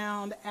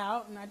found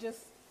out, and I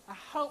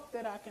hope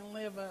that I can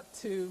live up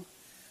to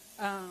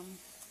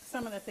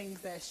some of the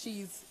things that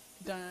she's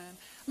done.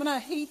 I'm going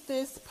to heat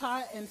this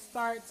pot and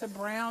start to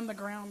brown the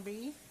ground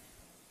beef.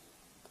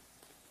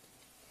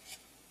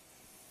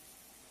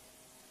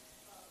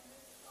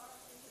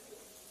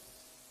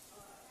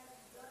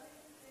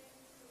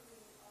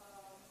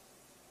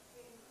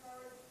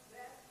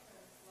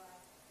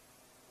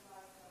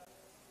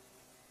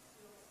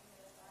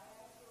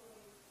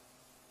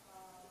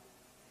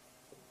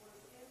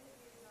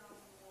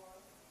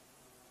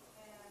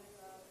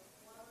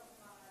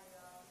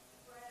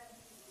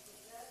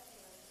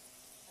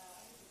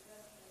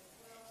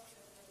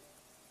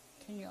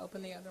 Can you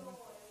open the other one?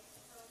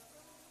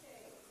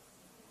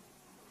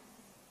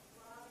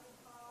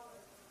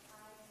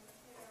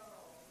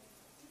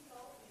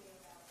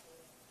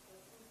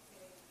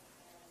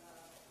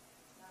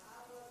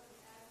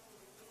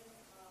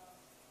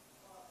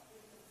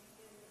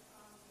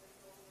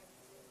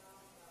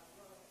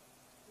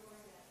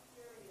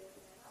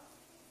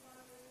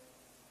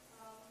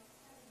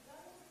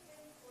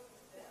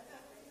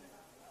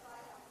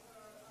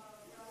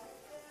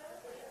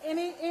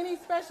 Any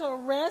special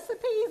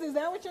recipes? Is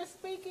that what you're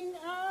speaking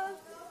of?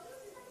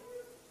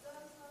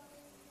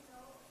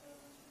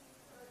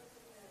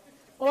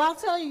 Well, I'll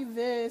tell you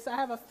this. I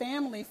have a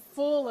family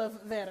full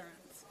of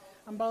veterans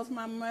on both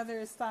my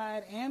mother's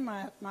side and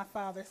my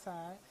father's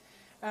side.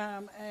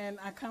 And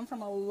I come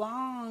from a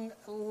long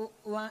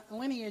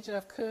lineage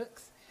of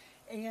cooks.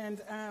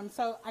 And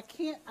so I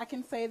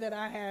can say that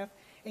I have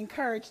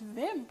encouraged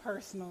them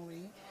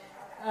personally.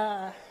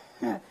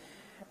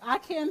 I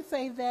can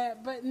say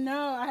that, but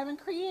no, I haven't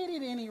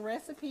created any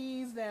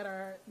recipes that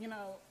are,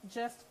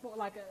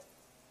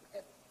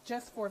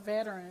 just for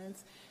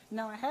veterans.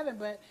 No, I haven't,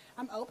 but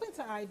I'm open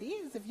to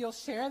ideas if you'll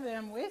share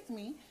them with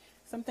me.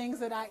 Some things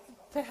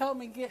to help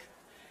me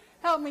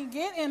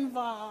get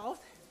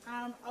involved.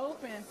 I'm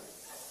open.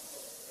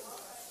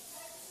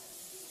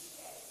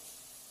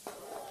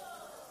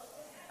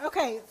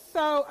 Okay,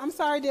 so I'm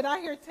sorry, did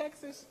I hear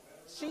Texas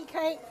sheet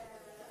cake?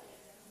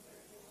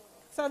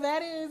 So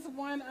that is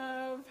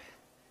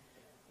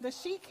the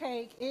sheet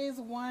cake is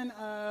one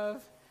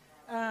of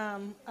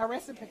a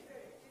recipe.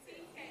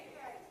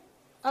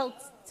 Oh,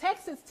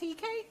 Texas tea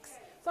cakes?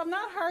 So I've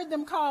not heard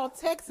them called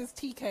Texas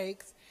tea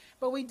cakes,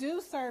 but we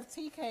do serve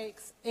tea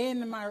cakes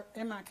in my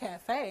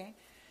cafe.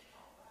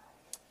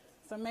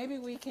 So maybe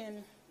we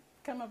can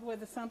come up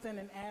with something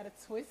and add a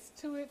twist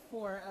to it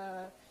for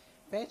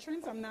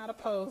veterans. I'm not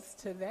opposed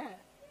to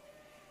that.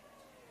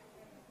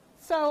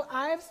 So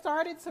I've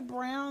started to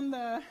brown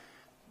the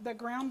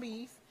ground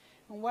beef,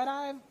 and what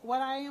I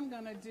am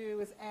going to do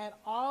is add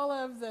all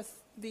of I'm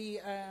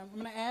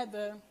going to add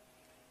the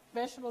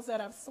vegetables that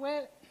I've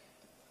sweat,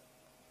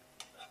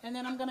 and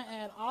then I'm going to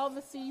add all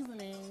the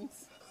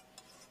seasonings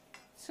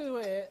to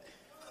it.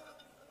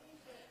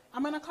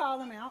 I'm going to call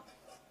them out.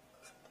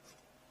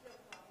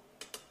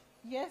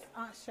 Yes,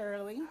 Aunt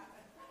Shirley.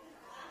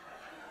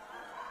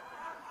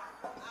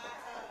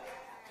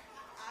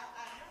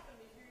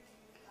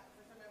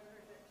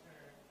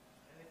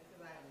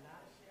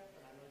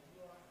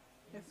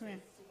 Yes,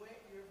 ma'am.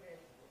 Sweat your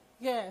vegetables.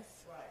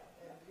 Yes. Right.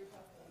 And you're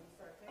talking when you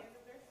start saying the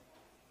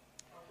vegetables?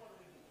 Or what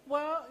do we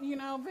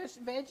do? Well,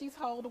 veggies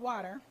hold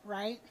water,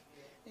 right?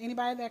 Yeah.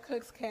 Anybody that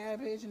cooks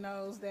cabbage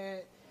knows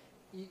that,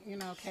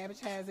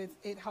 cabbage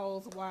it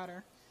holds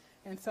water.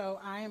 And so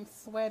I am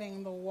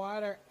sweating the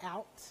water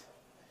out,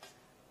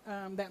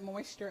 that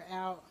moisture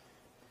out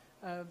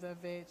of the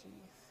veggies.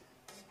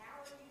 And how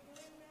are you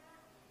doing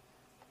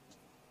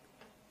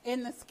that?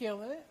 In the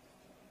skillet.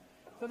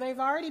 So they've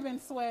already been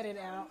sweated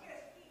out.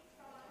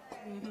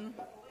 Mm-hmm.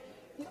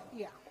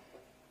 Yeah.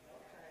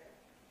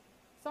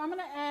 So I'm going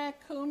to add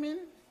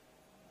cumin,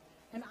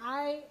 and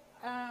I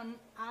am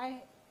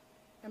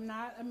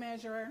not a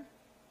measurer.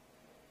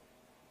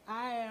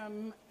 I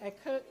am a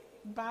cook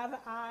by the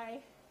eye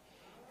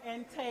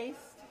and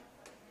taste.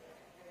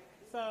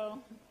 So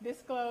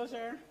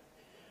disclosure: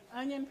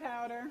 onion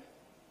powder.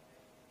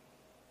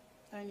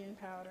 Can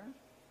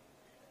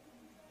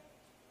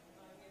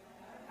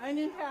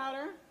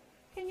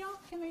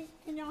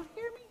y'all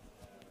hear me?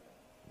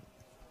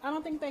 I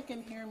don't think they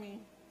can hear me.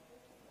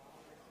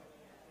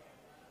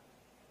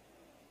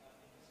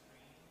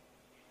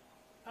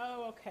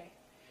 Oh, okay.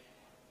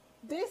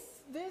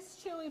 This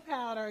chili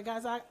powder,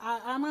 guys,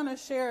 I'm gonna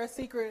share a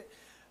secret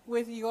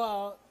with you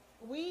all.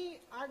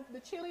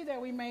 The chili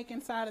that we make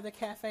inside of the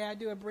cafe, I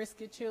do a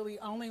brisket chili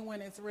only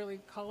when it's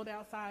really cold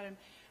outside, and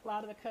a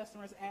lot of the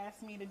customers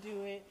ask me to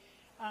do it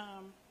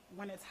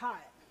when it's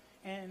hot.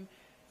 And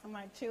I'm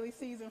like, chili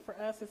season for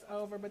us is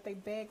over, but they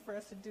beg for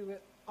us to do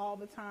it all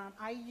the time.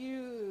 I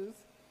use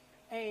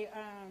a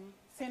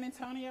San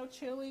Antonio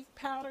chili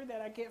powder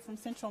that I get from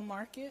Central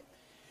Market.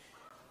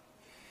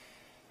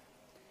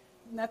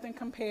 Nothing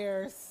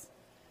compares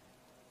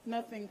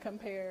Nothing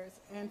compares.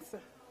 And so,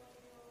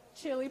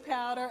 chili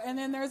powder. And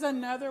then there's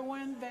another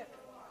one that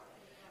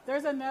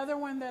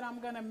I'm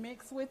going to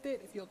mix with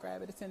it. If you'll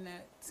grab it, it's in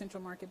that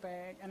Central Market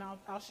bag, and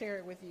I'll share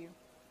it with you.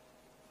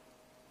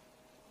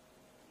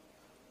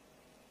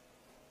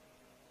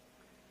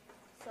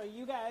 So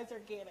you guys are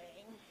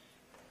getting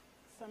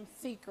some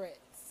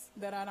secrets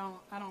that I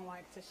don't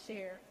like to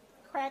share.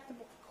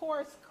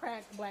 Coarse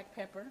cracked black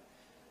pepper.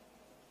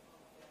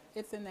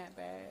 It's in that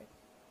bag.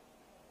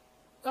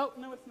 Oh,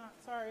 no, it's not.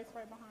 Sorry, it's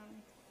right behind me.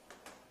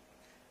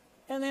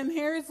 And then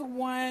here's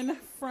one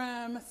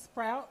from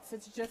Sprouts.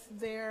 It's just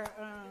their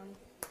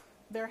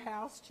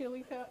house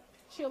chili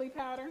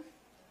powder.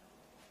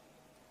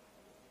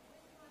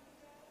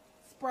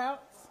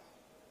 Sprouts.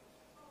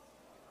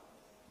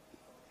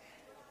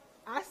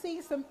 I see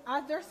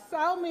there's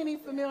so many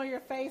familiar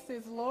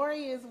faces.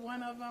 Lori is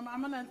one of them.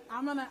 I'm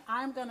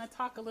gonna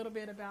talk a little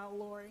bit about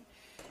Lori,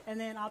 and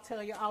then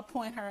I'll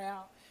point her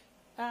out.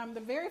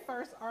 The very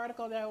first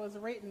article that was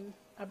written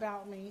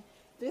about me,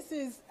 this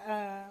is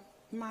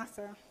Mace.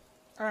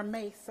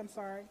 I'm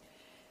sorry.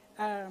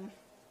 The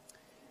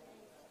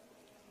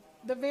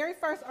very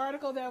first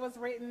article that was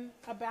written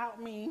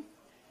about me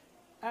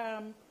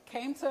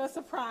came to a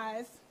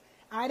surprise.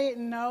 I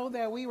didn't know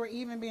that we were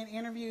even being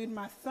interviewed.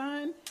 My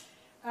son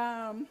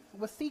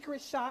was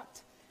secret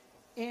shopped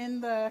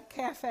in the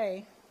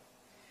cafe,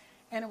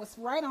 and it was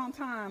right on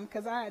time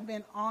because I had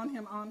been on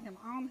him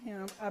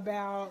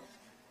about,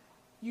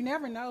 you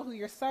never know who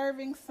you're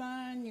serving,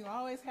 son. You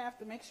always have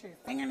to make sure your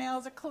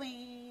fingernails are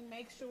clean,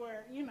 make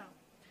sure,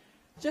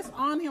 just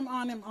on him.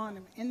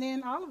 And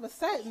then all of a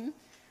sudden,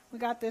 we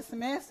got this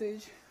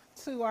message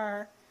to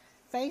our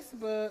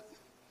Facebook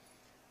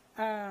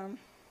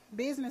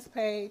business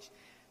page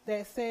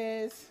that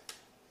says,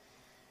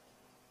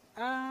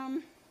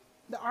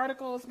 the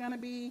article is going to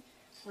be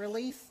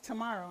released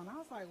tomorrow. And I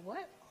was like,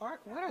 what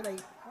are they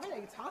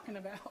talking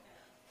about?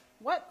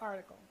 What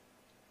article?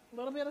 A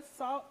little bit of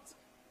salt.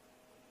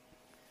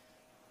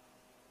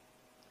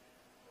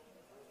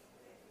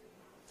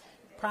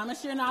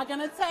 Promise you're not going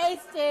to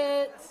taste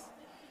it.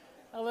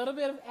 A little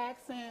bit of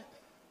accent.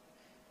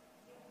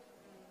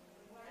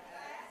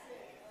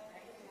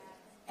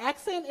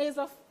 Accent it's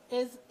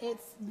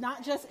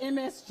not just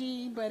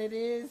MSG, but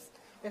it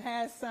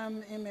has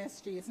some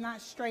MSG. It's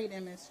not straight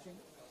MSG.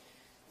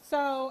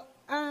 So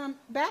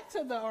back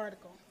to the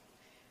article.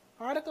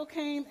 Article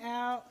came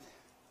out,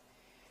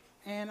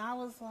 and I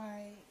was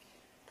like,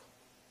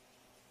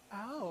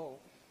 oh,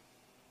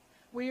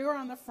 we were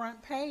on the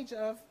front page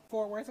of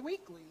Fort Worth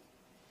Weekly.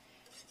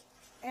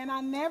 And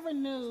I never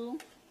knew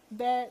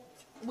that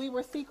we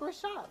were secret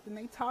shopped. And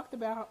they talked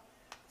about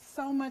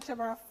so much of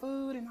our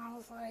food, and I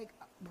was like,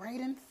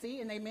 Braden,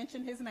 see? And they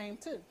mentioned his name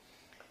too.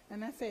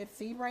 And I said,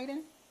 see,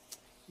 Braden?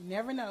 You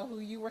never know who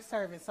you were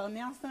serving. So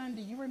now, son,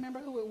 do you remember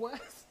who it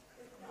was?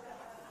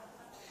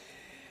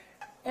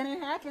 And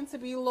it happened to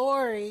be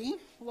Lori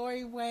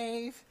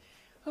Wave,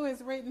 who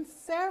has written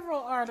several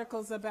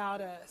articles about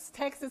us.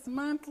 Texas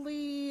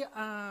Monthly,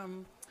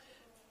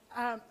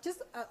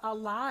 just a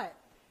lot.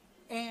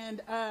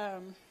 And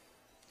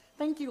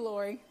thank you,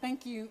 Lori.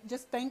 Thank you.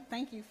 Just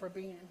thank you for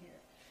being here.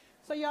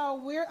 So,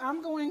 y'all,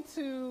 I'm going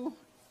to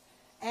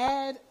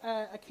add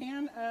a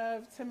can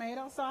of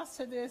tomato sauce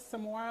to this,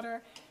 some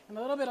water, and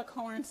a little bit of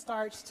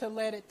cornstarch to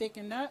let it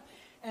thicken up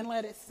and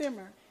let it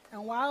simmer.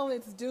 And while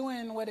it's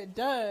doing what it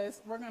does,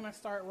 we're going to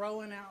start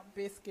rolling out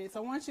biscuits. I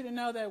want you to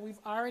know that we've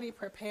already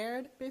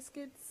prepared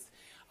biscuits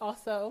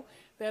also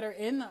that are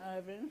in the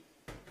oven.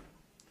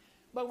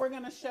 But we're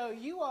going to show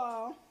you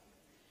all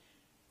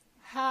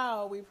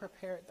how we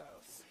prepared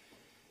those.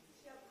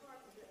 Chef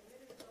Carpenter, a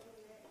minute ago when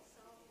you had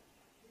salt,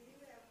 do you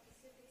have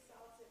specific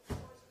salts at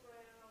coarse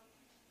ground,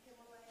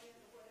 Himalayan,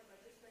 or whatever?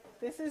 Just regular?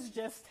 This is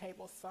just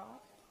table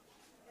salt.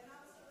 And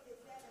also, is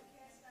that a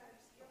cast iron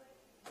skillet?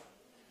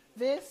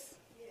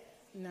 This? Yes.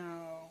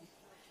 No,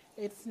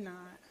 it's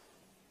not.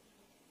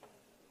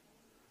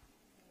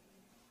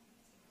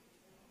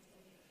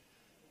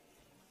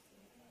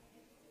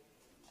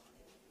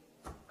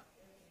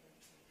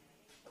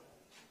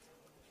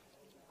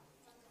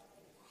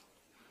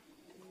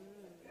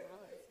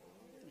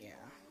 Yeah.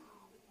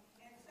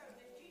 And so,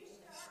 did you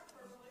start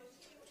from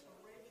Lucille's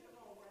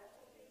original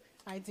recipe?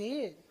 I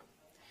did.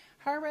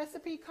 Her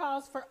recipe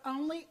calls for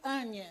only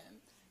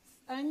onion,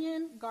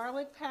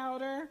 garlic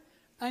powder,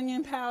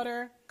 onion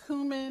powder,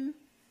 cumin.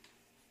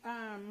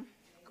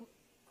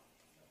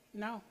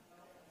 No,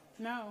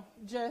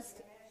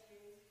 just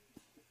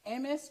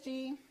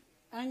MSG,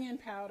 onion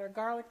powder,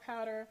 garlic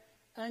powder,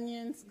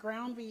 onions,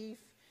 ground beef,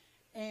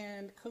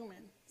 and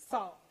cumin,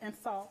 salt.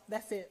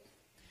 That's it.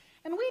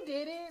 And we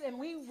did it, and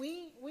we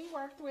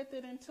worked with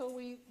it until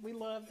we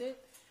loved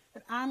it.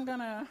 But I'm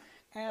gonna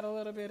add a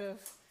little bit of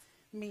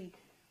me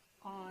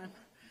on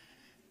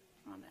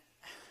that.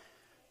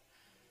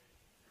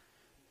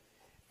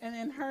 And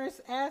then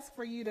hers asks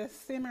for you to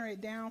simmer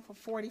it down for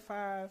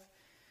 45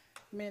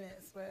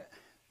 minutes, but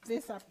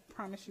this I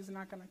promise you is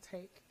not going to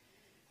take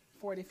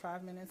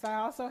 45 minutes. I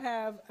also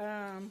have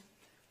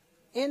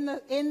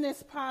In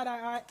this pot,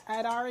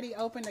 I'd already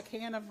opened a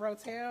can of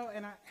Rotel,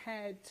 and I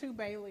had 2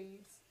 bay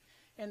leaves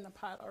in the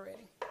pot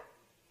already.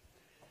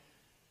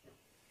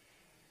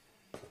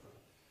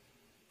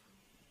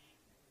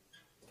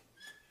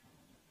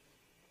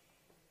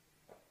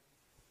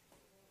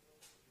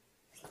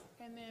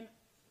 And then,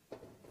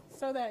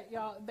 so that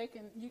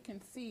you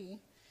can see,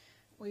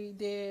 we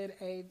did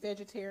a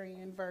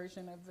vegetarian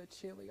version of the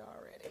chili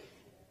already.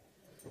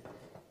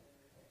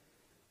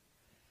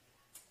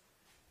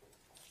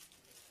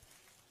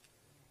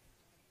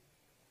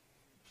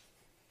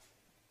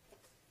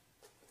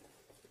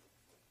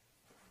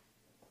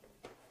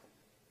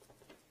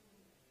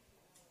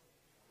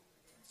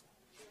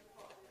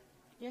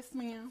 Yes,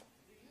 ma'am.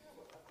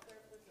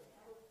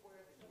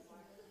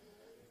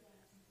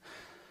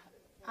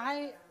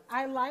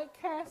 I like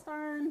cast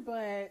iron,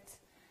 but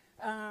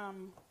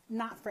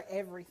not for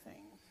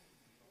everything.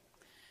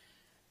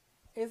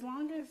 As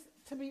long as,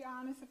 to be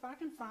honest, if I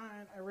can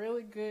find a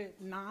really good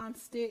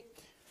non-stick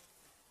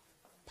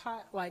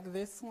pot like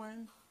this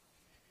one,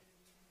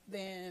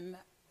 then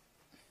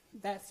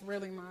that's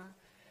really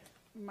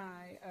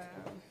my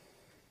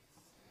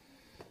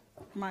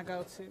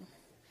go-to.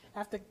 I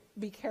have to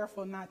be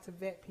careful not to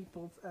vet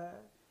people's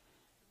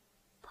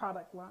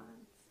product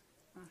lines.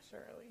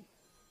 Shirley.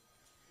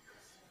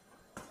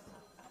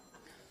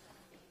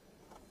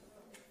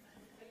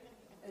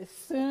 As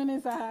soon as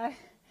it's all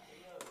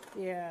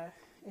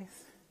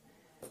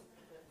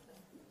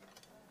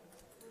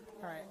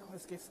right.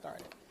 Let's get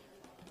started.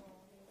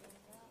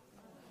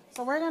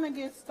 So we're gonna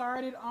get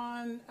started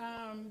on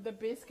the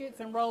biscuits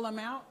and roll them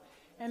out,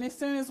 and as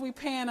soon as we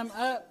pan them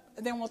up,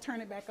 then we'll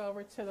turn it back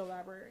over to the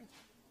library.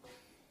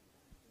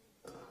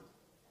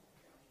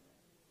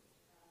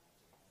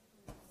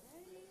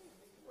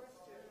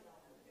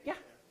 Yeah.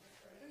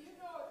 Do you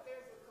know if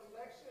there's a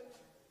collection,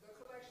 the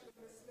collection of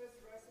Miss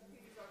Smith's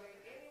recipes, are they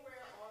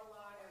anywhere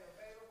online and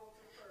available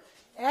to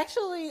purchase?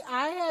 Actually,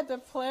 I had the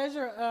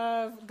pleasure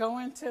of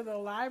going to the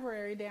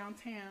library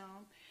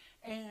downtown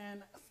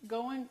and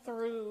going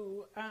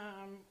through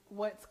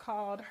what's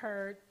called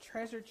her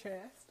treasure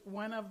chest.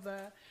 One of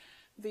her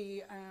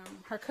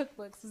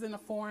cookbooks is in the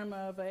form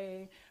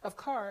of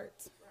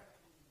cards.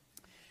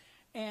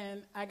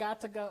 And I got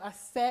to go, I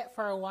sat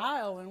for a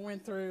while and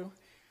went through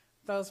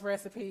those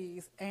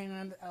recipes,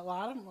 and a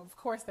lot of them, of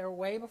course, they're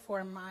way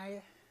before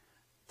my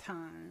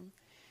time.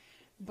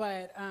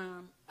 But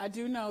I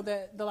do know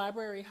that the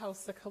library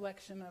hosts a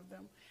collection of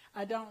them.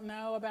 I don't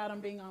know about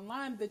them being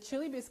online. The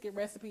chili biscuit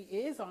recipe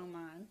is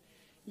online.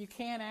 You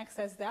can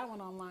access that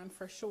one online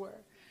for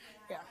sure.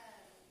 Yeah.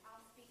 I'll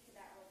speak to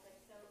that real quick.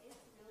 So it's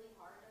really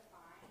hard to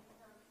find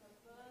her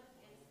cookbook.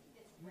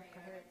 It's rare. Go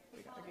ahead.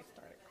 We got to get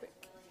started quick.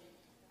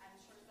 I'm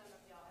sure some of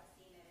y'all have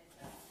seen it.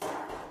 It's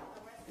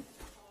the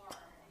recipe's hard.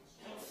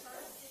 And she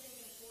first did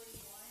it in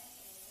 41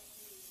 and went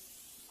through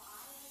 5,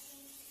 I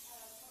think,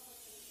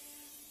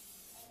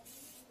 publications. And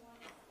each one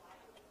is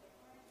slightly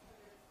different.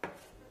 So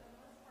for the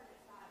most part,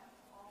 it's not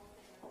all the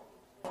same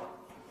recipes.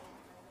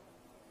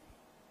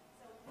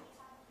 So we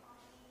have a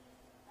copy.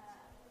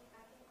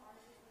 I think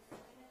ours is the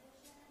 2nd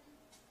edition.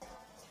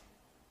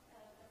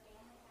 The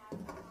family has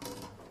a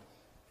copy.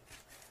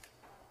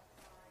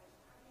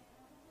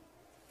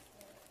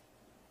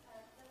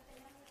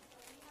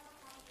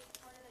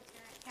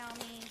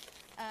 County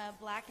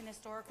Black and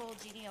Historical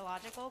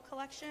Genealogical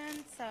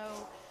Collection.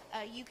 So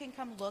you can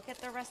come look at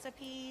the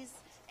recipes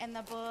in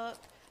the book.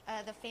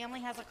 The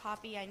family has a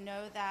copy. I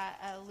know that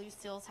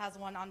Lucille's has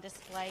one on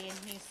display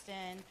in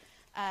Houston.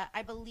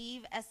 I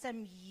believe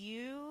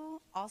SMU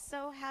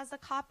also has a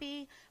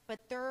copy, but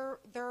they're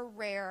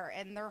rare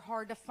and they're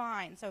hard to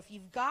find. So if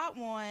you've got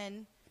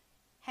one,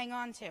 hang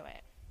on to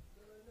it.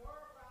 The Lenore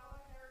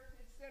Valley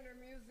Heritage Center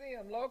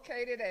Museum,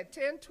 located at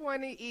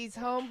 1020 East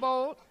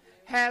Humboldt,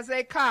 has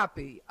a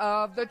copy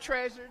of the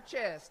treasure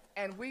chest,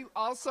 and we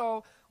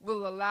also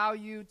will allow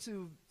you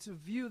to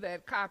view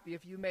that copy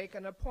if you make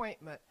an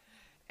appointment.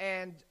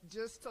 And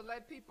just to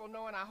let people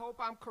know, and I hope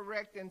I'm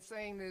correct in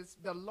saying this,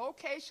 the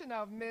location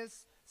of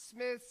Miss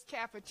Smith's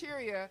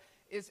cafeteria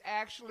is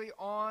actually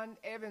on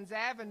Evans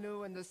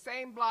Avenue in the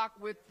same block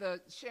with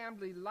the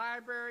Chambly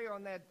Library.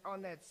 On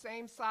that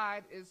same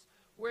side is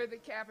where the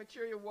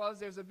cafeteria was.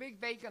 There's a big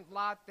vacant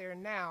lot there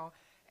now.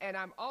 And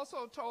I'm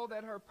also told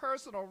that her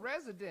personal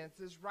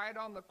residence is right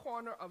on the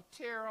corner of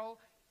Terrell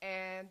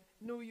and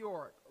New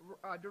York,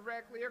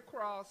 directly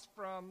across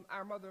from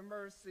our Mother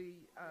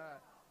Mercy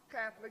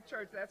Catholic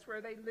Church. That's where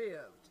they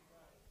lived.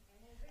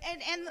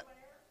 And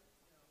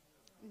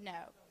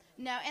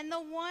no, and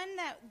the one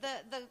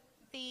that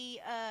the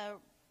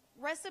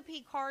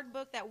recipe card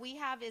book that we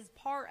have is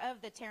part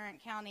of the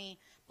Tarrant County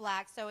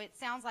Black, so it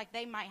sounds like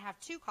they might have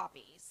 2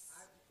 copies.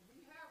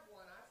 We have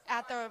one. I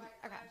At the saw it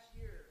okay. last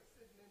year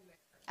sitting in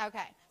there.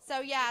 Okay,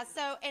 so yeah,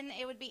 and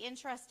it would be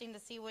interesting to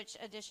see which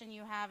edition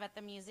you have at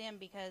the museum,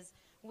 because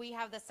we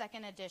have the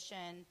 2nd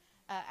edition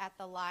at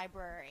the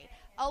library.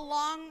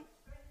 Along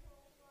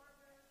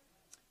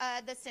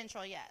the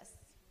Central, yes.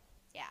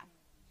 Yeah.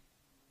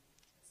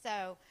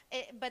 So,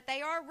 but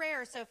they are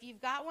rare. So if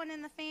you've got one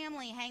in the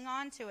family, hang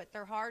on to it.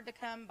 They're hard to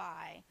come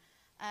by.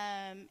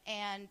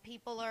 And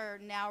people are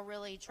now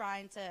really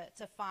trying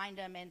to find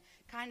them and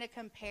kind of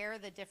compare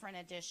the different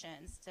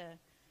editions.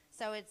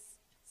 So it's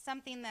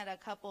something that a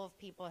couple of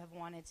people have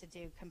wanted to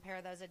do,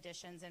 compare those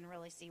editions and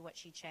really see what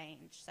she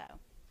changed. So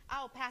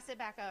I'll pass it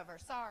back over.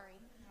 Sorry.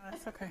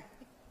 That's okay.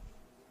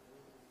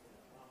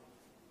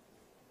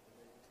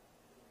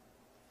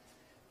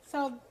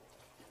 So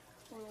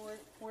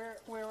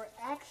we're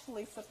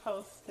actually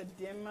supposed to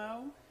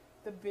demo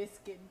the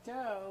biscuit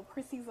dough.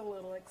 Chrissy's a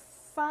little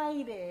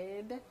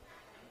excited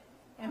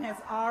and has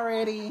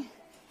already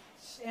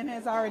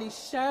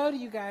showed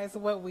you guys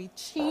what we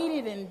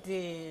cheated and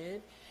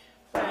did.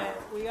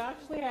 But we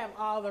actually have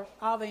all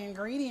the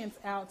ingredients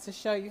out to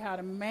show you how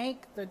to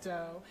make the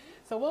dough.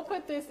 So we'll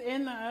put this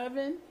in the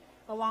oven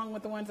along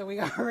with the ones that we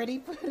already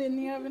put in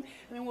the oven,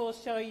 and then we'll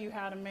show you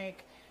how to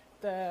make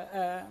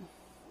the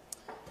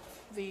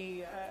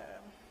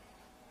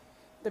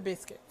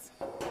biscuits.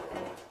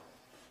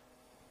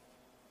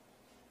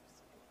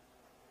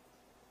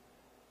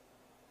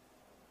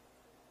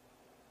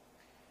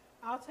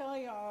 I'll tell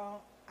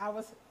y'all,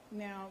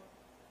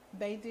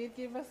 they did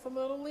give us a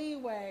little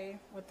leeway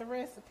with the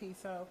recipe,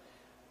 so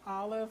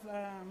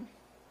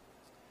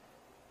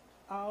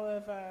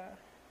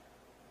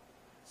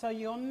so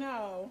you'll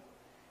know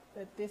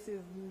that this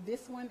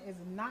one is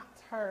not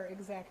her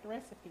exact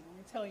recipe. Let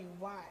me tell you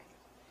why.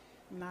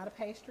 I'm not a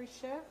pastry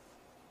chef,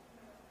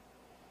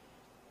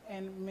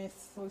 and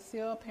Miss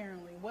Lucille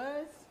apparently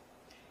was,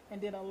 and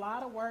did a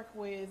lot of work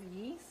with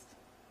yeast,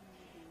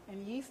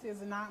 and yeast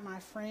is not my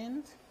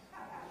friend,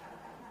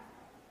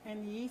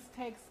 and yeast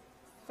takes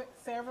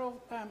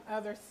several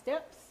other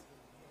steps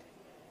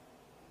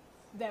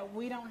that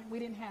we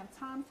didn't have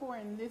time for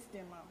in this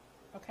demo,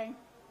 okay?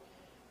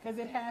 Because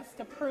it has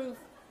to proof.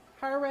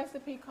 Her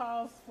recipe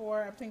calls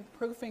for, I think,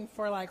 proofing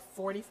for like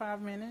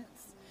 45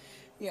 minutes.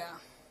 Yeah.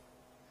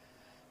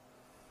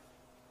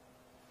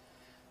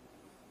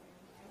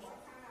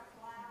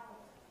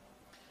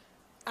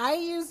 I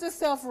used a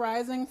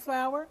self-rising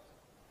flour.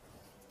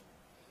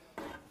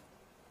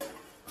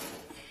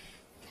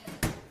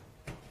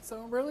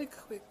 So really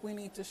quick, we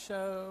need to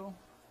show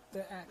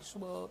the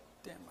actual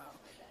demo.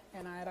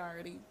 And I had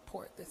already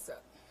poured this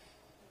up.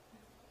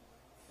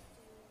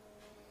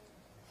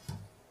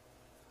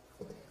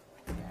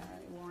 Yeah,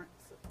 you weren't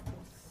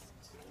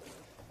supposed to.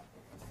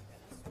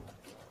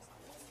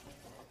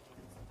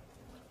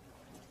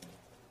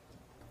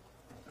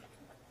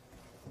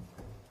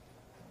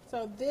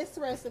 So this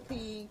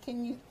recipe,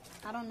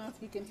 I don't know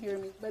if you can hear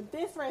me, but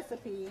this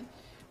recipe,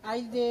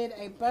 I did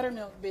a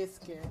buttermilk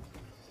biscuit.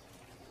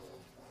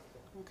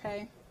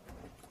 Okay.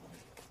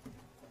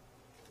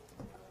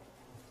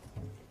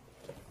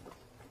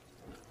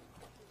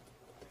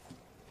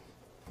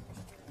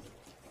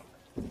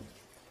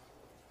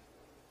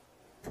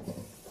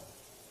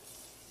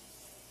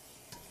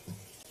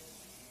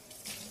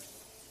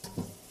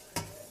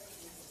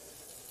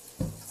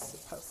 It's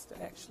supposed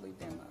to actually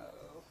demo.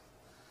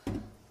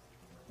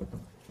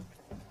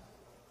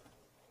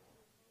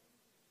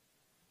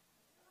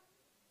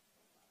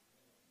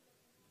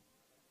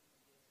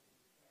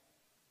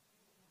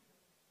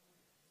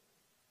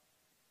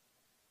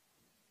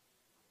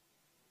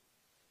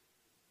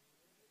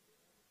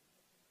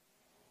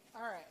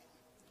 All right.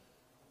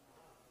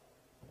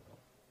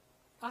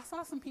 I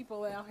saw some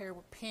people out here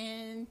with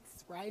pens,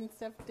 writing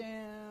stuff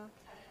down.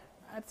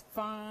 That's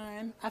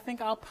fine. I think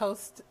I'll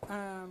post,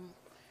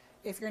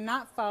 if you're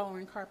not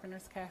following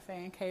Carpenter's Cafe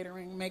and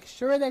Catering, make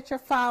sure that you're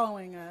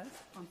following us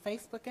on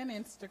Facebook and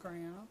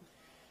Instagram.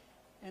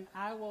 And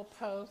I will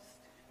post,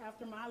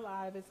 after my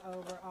live is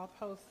over, I'll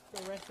post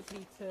the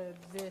recipe to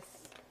this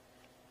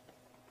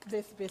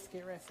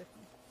biscuit recipe.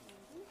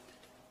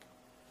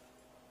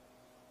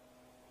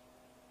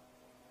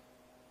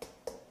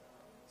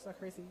 So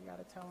Chrissy, you got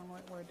to tell them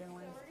what we're doing. So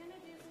we're going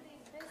to do for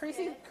these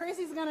biscuits.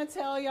 Chrissy's going to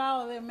tell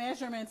y'all the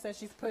measurements that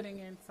she's putting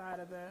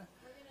inside of the.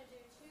 We're going to do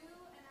 2.5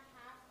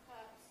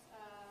 cups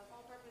of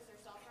all-purpose or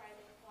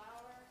self-rising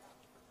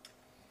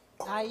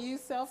flour. I use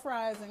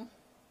self-rising,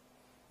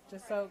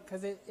 just so,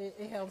 because it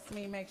helps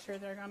me make sure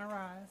they're going to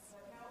rise.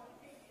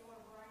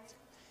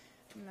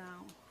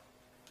 No.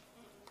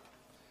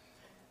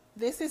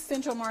 This is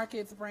Central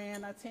Market's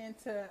brand. I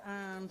tend to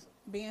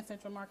be in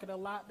Central Market a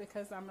lot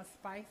because I'm a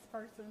spice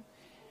person.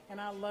 And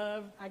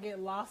I get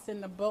lost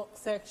in the bulk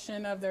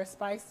section of their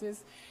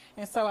spices.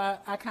 And so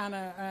I kind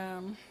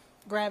of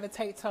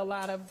gravitate to a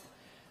lot of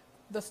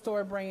the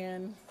store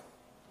brand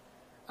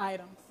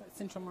items at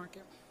Central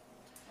Market.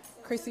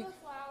 So Chrissy. to the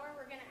flour,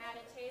 we're going to add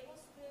a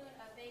tablespoon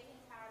of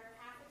baking powder,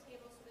 half a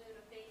tablespoon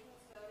of baking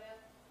soda,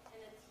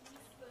 and a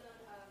teaspoon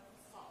of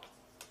salt.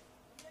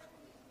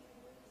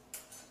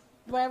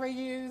 Do I ever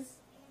use?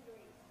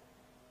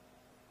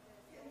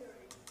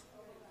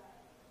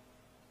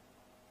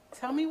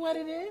 Tell me what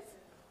it is.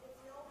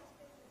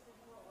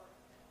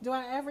 Do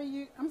I ever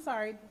use? I'm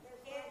sorry.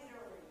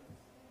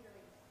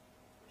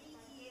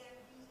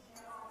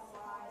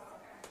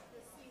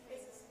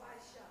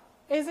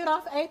 Is it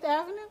off 8th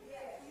Avenue?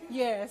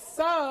 Yes.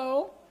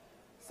 So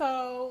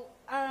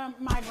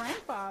my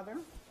grandfather,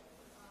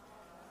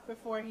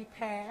 before he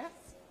passed,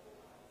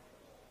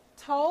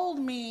 told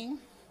me,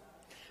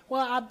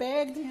 well, I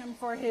begged him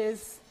for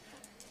his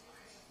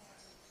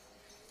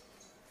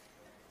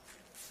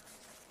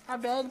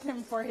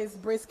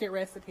brisket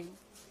recipe,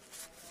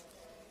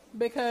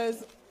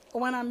 because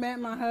when I met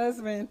my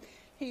husband,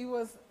 he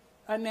was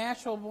a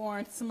natural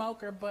born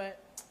smoker, but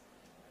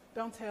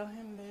don't tell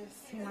him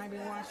this, he might be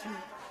watching it.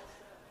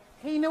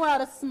 He knew how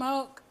to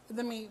smoke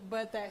the meat,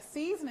 but that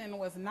seasoning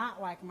was not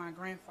like my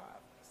grandfather's.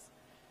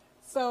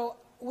 So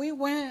we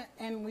went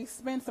and we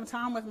spent some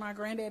time with my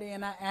granddaddy,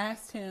 and I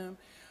asked him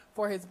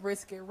for his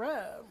brisket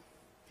rub.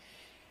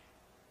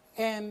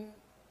 And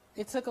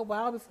it took a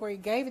while before he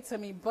gave it to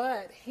me,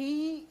 but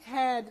he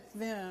had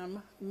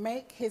them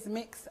make his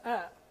mix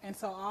up. And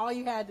so all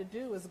you had to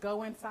do was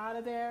go inside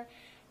of there,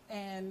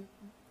 and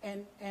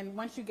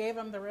once you gave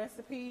them the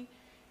recipe,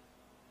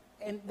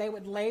 and they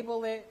would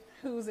label it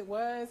whose it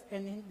was,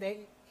 and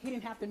he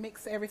didn't have to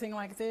mix everything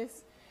like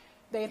this.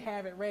 They'd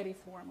have it ready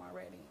for him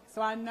already.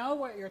 So I know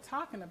what you're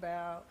talking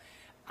about.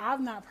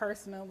 I've not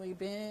personally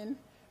been,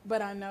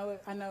 but I know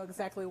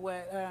exactly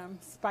what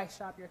spice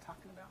shop you're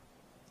talking about.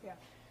 Yeah.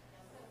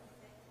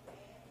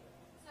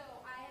 So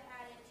I have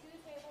added 2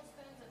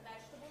 tablespoons of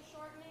vegetable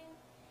shortening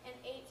and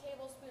 8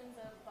 tablespoons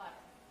of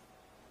butter.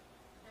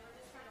 And we're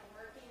just kind of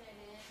working it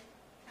in,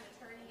 kind of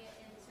turning it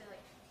into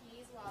like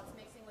peas while it's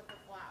mixing with the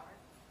flour.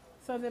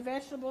 So the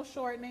vegetable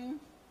shortening,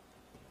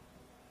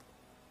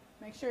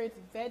 make sure it's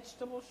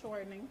vegetable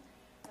shortening.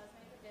 Does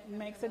make a difference.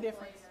 Makes in a the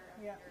difference. flavor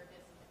of Yeah. your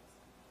biscuits.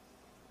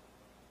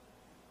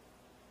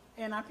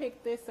 And I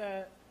picked this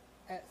at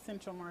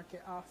Central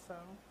Market also.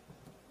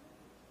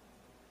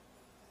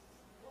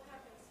 We'll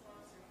have them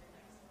sponsor your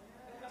next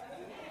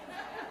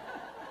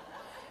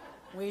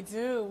one. We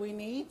do. We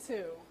need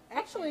to.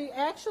 Actually,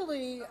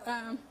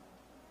 I'm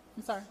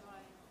sorry.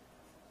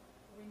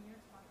 When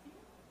you're talking,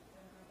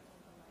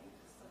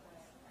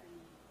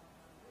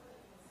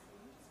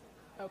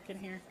 Oh, can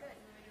hear.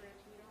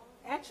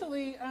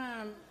 Actually,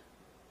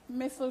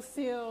 Miss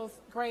Lucille's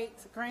great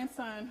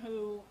grandson,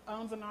 who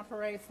owns and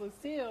operates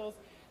Lucille's,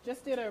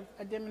 just did a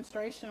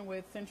demonstration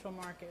with Central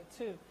Market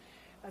too.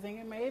 I think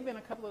it may have been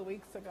a couple of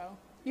weeks ago.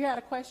 You had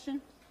a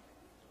question?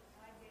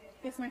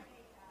 Yes, ma'am.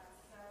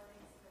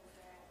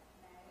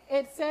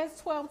 It says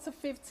 12 to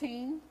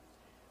 15.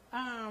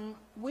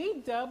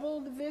 We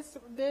doubled this,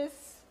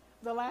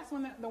 the last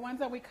one, the ones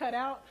that we cut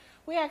out,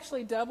 we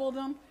actually doubled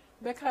them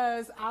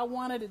because I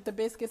wanted the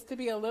biscuits to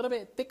be a little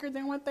bit thicker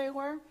than what they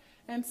were.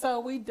 And so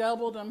we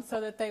doubled them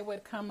so that they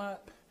would come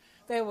up.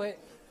 They would.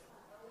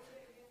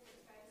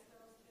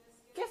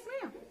 Yes,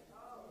 ma'am.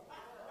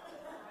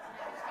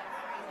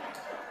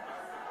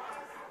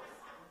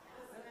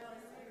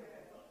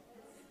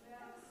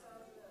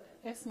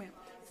 Yes, ma'am.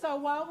 So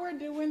while we're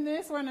doing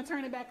this, we're going to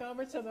turn it back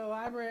over to the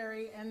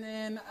library, and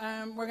then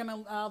we're going to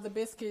allow the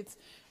biscuits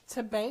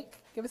to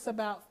bake. Give us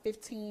about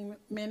 15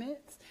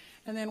 minutes,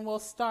 and then we'll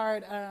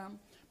start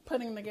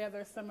putting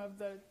together some of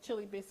the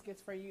chili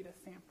biscuits for you to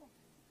sample.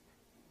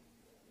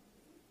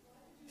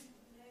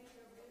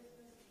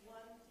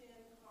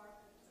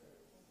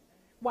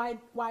 Why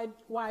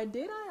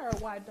did I, or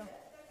why don't?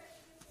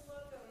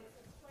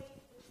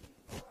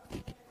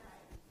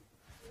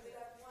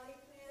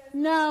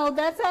 No,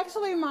 that's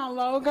actually my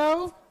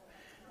logo.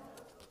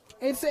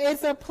 It's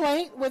a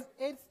plate with,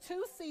 it's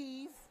 2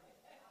 C's.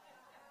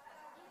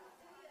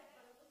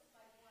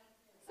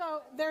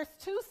 So there's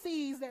 2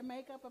 C's that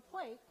make up a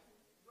plate.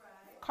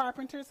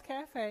 Carpenter's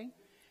Cafe,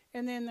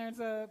 and then there's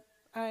a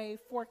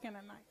fork and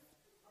a knife.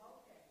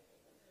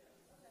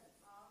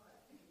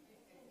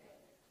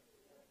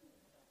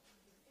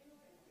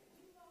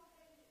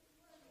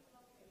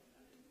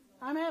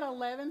 I'm at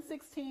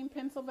 1116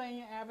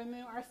 Pennsylvania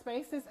Avenue. Our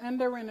space is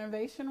under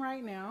renovation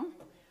right now.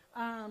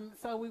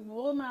 So we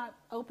will not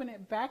open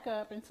it back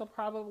up until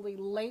probably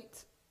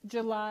late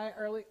July,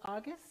 early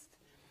August.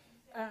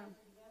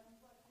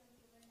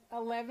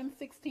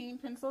 1116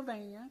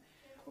 Pennsylvania.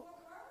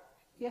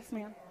 Yes,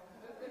 ma'am.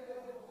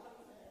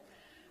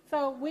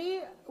 So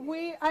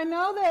I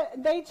know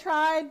that they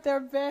tried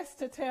their best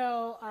to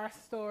tell our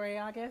story.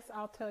 I guess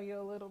I'll tell you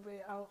a little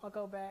bit. I'll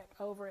go back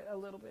over it a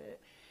little bit.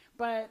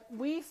 But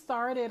we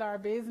started our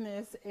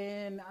business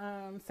in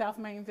South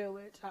Main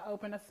Village. I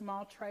opened a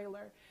small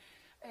trailer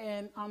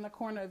and on the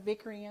corner of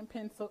Vickery and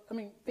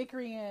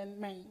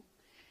Maine.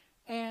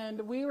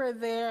 And we were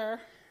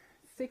there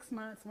 6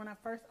 months when I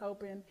first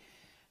opened.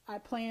 I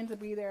planned to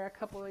be there a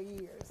couple of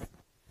years.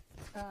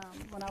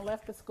 When I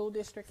left the school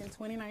district in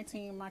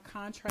 2019, my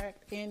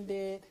contract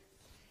ended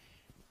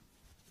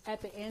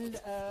at the end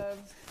of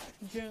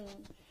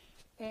June.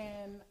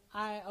 And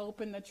I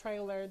opened the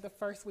trailer the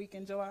first week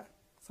in July.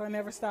 So I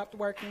never stopped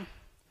working.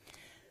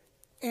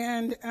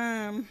 And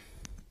I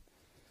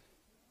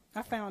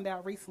found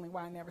out recently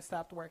why I never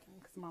stopped working,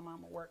 because my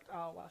mama worked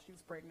all while she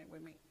was pregnant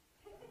with me.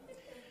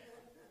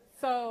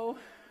 So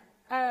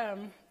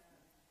I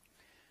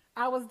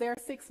was there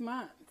 6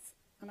 months.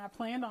 and I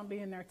planned on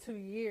being there 2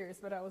 years,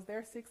 but I was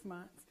there 6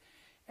 months.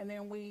 And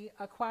then we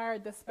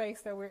acquired the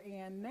space that we're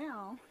in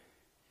now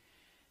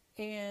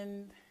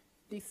in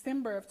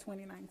December of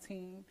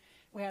 2019.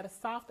 We had a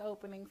soft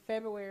opening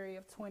February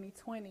of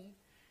 2020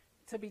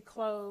 to be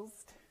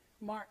closed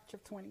March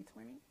of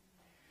 2020.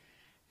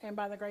 And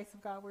by the grace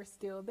of God, we're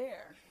still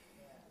there,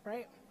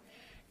 right?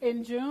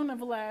 In June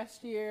of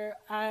last year,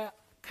 I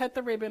cut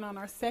the ribbon on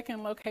our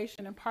second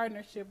location in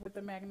partnership with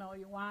the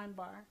Magnolia Wine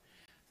Bar.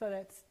 So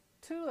that's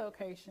 2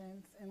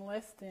 locations in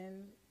less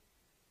than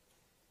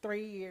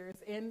 3 years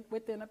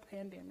within a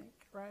pandemic,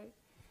 right?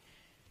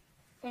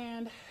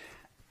 And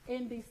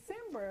in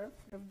December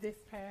of this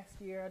past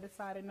year, I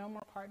decided no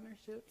more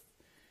partnerships.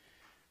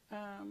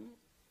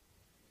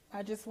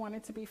 I just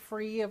wanted to be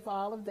free of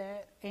all of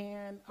that,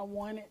 and I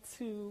wanted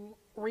to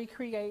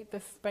recreate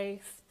the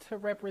space to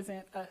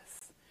represent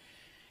us.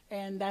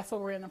 And that's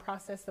what we're in the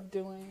process of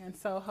doing. And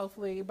so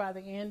hopefully by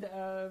the end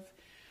of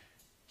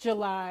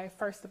July,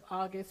 1st of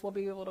August, we'll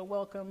be able to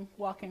welcome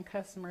walk-in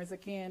customers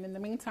again. In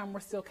the meantime, we're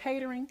still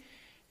catering.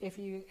 If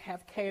you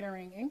have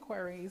catering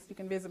inquiries, you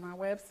can visit my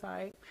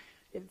website.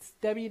 It's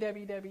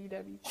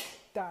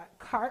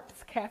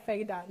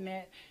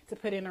www.carpscafe.net to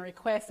put in a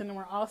request. And then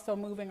we're also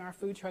moving our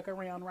food truck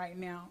around right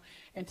now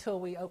until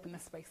we open the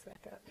space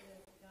back up.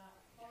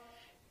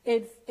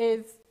 It's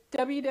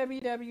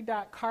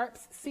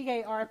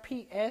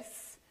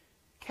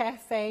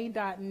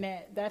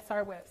www.carpscafe.net. That's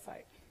our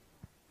website.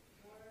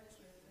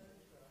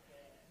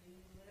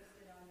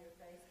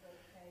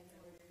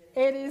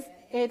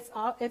 It's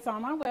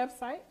on my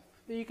website.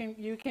 You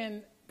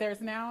can.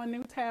 There's now a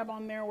new tab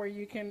on there where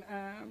you can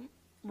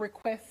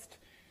request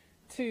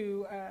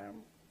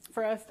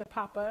for us to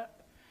pop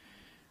up.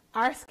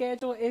 Our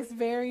schedule is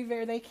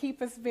they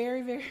keep us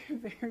very, very,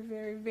 very,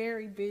 very,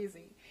 very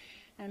busy.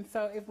 And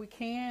so if we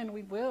can,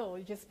 we will.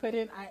 You just put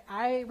in,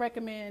 I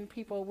recommend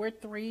people, we're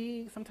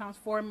 3, sometimes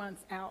 4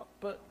 months out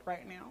booked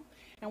right now.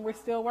 And we're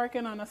still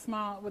working on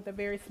with a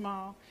very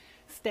small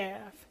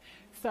staff.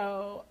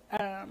 So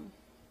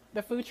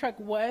the food truck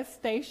was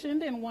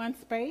stationed in one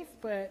space,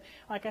 but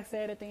like I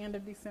said, at the end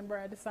of December,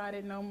 I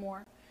decided no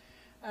more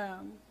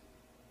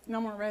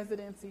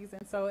residencies.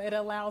 And so it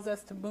allows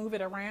us to move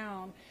it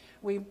around.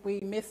 We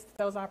missed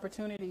those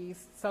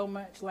opportunities so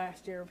much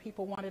last year.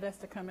 People wanted us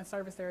to come and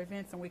service their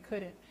events, and we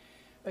couldn't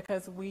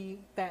because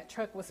that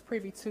truck was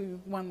privy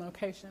to one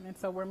location. And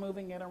so we're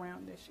moving it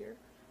around this year.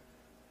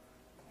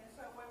 And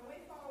so when we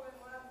fall in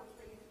love with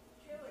these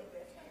chili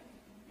biscuits,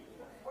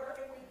 where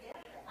do we get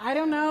them? I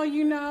don't know,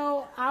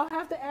 I'll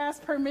have to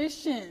ask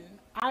permission.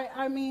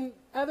 I mean,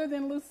 other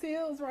than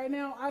Lucille's right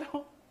now, I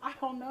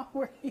don't know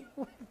where you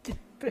would get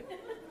them.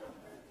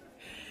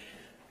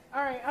 All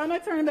right, I'm going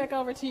to turn it back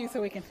over to you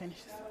so we can finish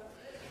this. I have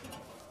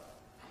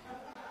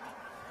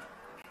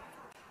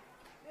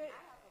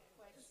a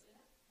question.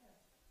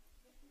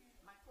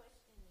 My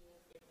question is,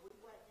 if we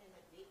wasn't in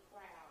a big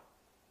crowd,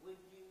 would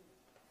you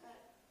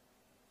cut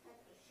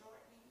the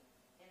shortening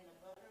and the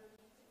buttering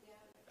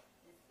together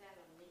instead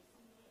of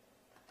mixing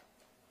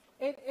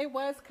it? It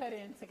was cut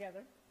in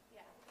together.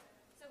 Yeah.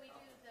 So we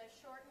do the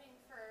shortening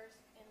first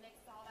and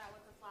mix all that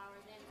with the flour.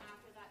 Then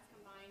after that's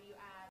combined, you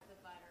add the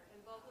butter. And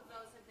both of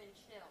those have been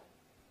chilled.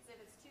 So if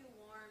it's too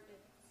warm,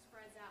 it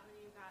spreads out and then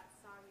you've got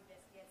soggy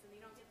biscuits and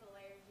you don't get the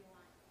layers you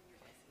want in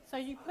your biscuits.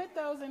 So you put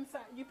those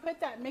inside, you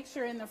put that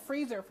mixture in the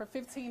freezer for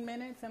 15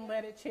 minutes and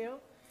let it chill.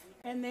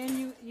 And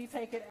then you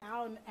take it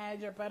out and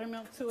add your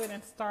buttermilk to it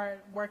and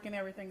start working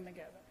everything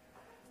together.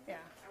 Yeah.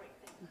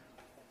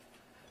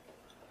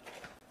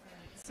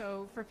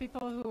 So for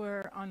people who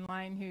are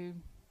online who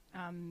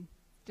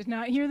did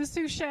not hear the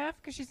sous chef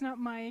because she's not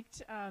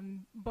mic'd,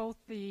 both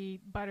the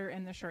butter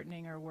and the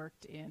shortening are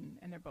worked in,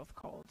 and they're both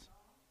cold.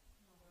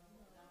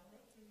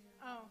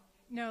 Oh,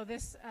 no,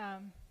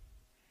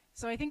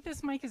 so I think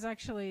this mic is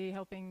actually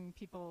helping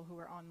people who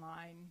are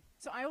online.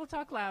 So I will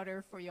talk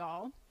louder for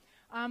y'all.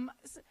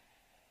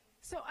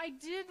 So I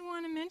did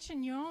want to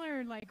mention y'all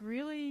are like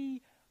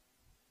really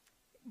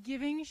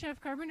giving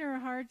Chef Carpenter a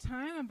hard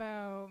time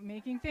about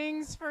making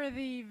things for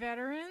the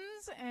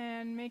veterans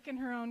and making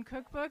her own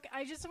cookbook.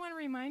 I just want to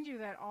remind you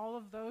that all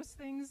of those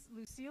things,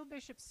 Lucille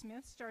Bishop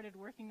Smith started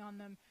working on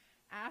them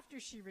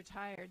after she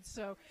retired.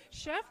 So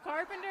Chef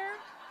Carpenter,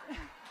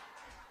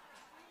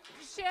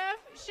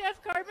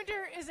 Chef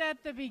Carpenter is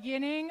at the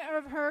beginning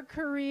of her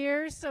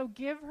career, so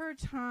give her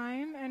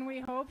time, and we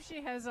hope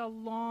she has a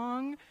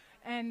long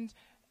and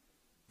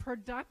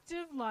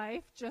productive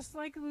life, just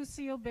like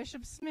Lucille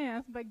Bishop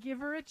Smith, but give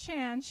her a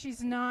chance.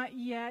 She's not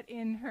yet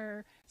in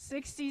her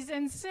 60s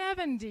and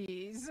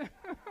 70s.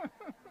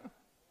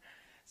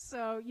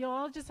 So you'll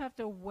all just have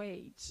to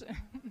wait.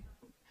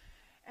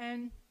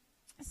 And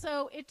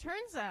so it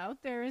turns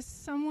out there is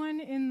someone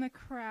in the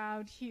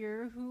crowd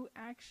here who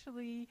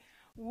actually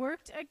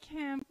worked at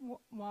Camp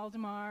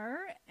Waldemar,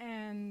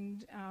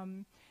 and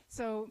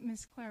so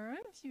Miss Clara,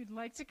 if you'd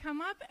like to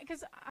come up,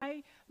 because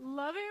I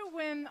love it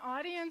when the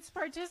audience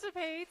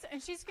participates,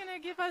 and she's going to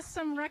give us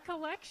some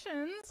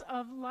recollections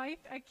of life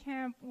at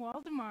Camp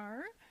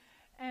Waldemar,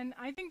 And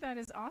I think that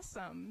is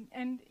awesome.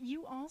 And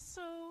you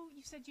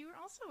said you were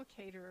also a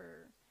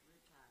caterer.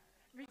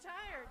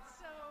 Retired.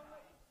 So.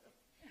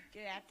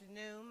 Good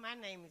afternoon. My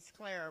name is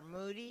Clara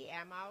Moody.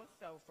 I'm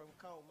also from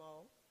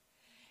Como.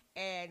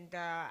 And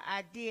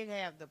I did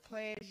have the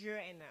pleasure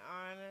and the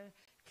honor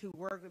to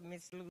work with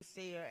Miss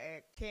Lucille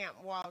at Camp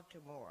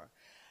Baltimore.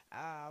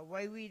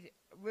 Way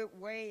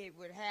it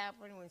would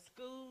happen when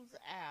school's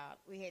out,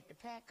 we had to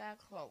pack our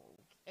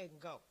clothes and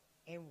go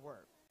and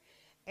work.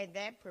 And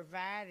that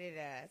provided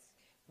us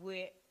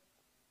with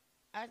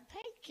a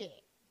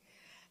paycheck.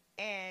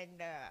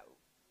 And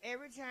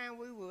every time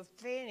we would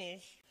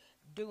finish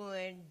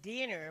doing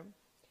dinner,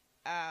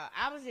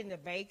 I was in the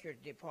baker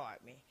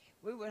department.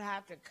 We would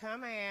have to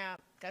come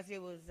out because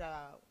it was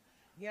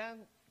young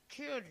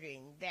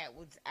children that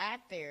was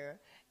out there,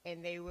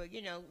 and they were,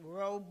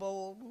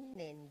 rowboating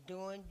and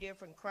doing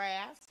different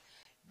crafts.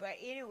 But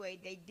anyway,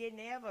 they didn't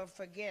ever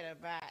forget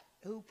about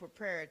who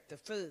prepared the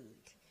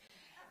food.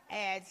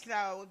 And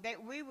so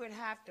we would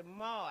have to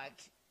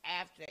march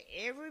after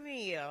every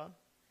meal,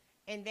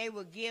 and they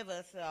would give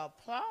us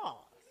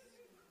applause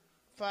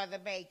for the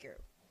baker.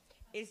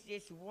 It's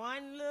just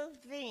one little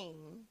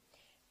thing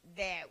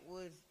that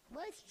was,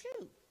 well, it's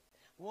true.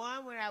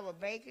 One, when I would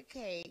bake a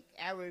cake,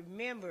 I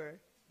remember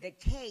the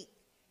cake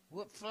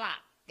would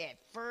flop that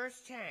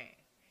first time.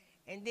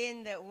 And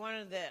then one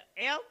of the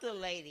elder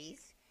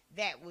ladies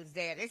that was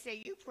there, they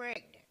said, "You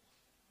pregnant."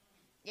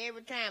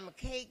 Every time a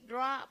cake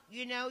dropped,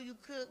 you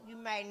cook, you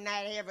might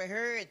not have ever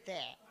heard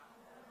that.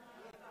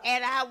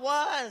 And I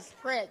was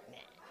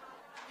pregnant.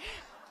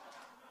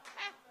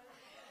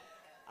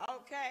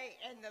 Okay,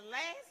 and the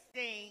last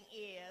thing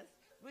is,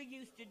 we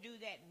used to do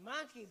that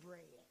monkey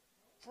bread,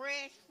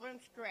 fresh from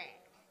scratch.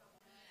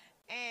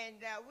 And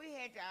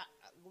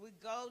we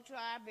go to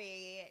our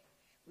bed,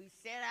 we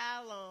set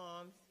our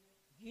alarms,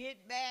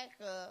 get back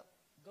up,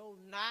 go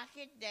knock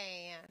it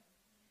down,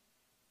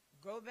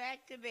 go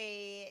back to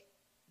bed,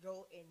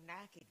 go and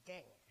knock it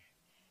down.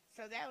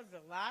 So that was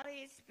a lot of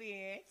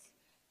experience,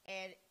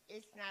 and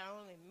it's not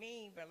only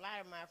me, but a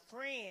lot of my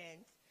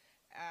friends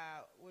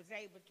was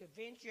able to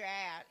venture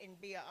out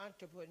and be an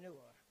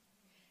entrepreneur.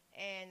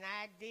 And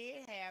I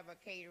did have a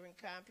catering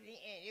company,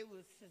 and it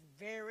was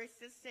very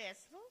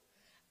successful.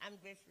 I'm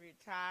just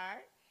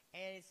retired,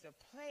 and it's a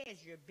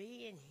pleasure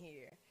being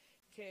here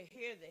to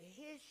hear the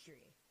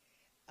history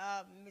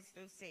of Miss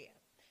Lucille.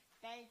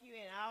 Thank you,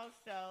 and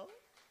also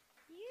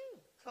you,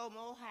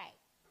 Como High.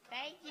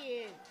 Thank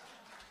you.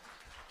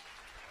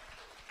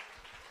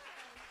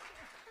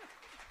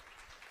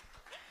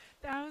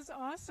 That was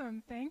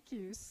awesome. Thank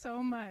you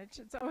so much.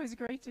 It's always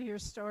great to hear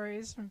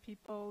stories from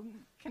people,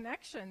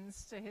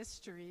 connections to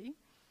history.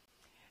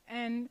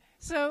 And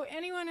so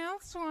anyone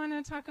else want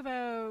to talk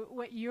about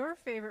what your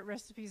favorite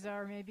recipes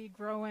are, maybe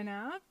growing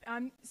up?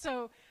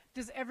 So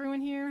does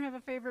everyone here have a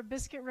favorite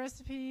biscuit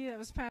recipe that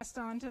was passed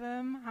on to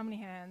them? How many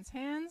hands?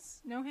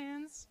 Hands? No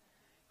hands?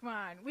 Come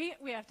on.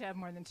 We have to have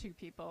more than two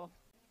people.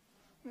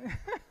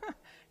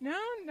 No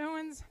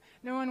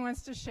one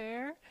wants to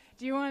share.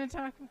 Do you want to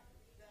talk?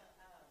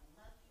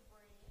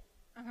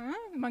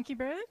 Monkey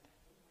bread.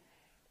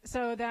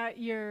 So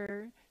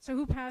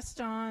who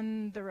passed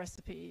on the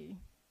recipe?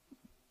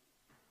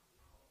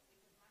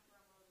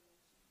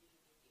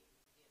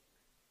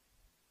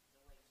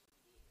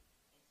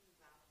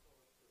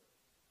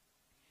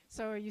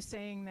 So are you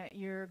saying that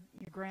your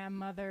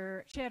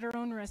grandmother, she had her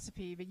own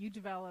recipe, but you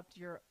developed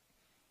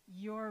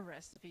your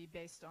recipe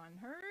based on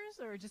hers,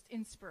 or just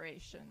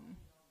inspiration?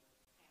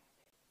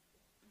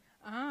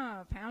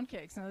 Pound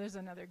cakes. Now there's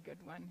another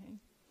good one.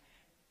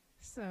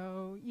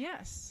 So,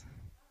 yes.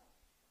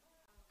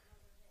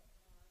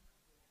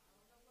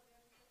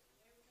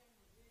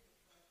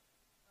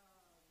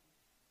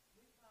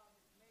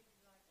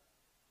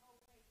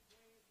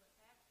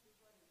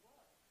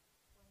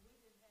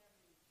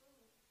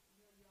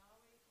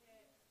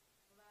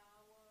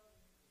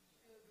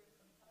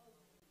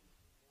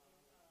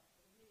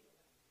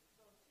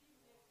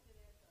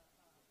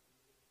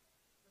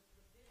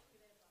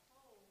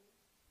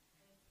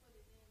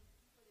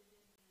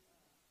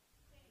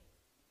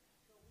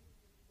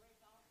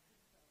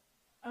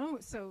 Oh,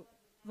 so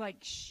like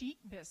sheet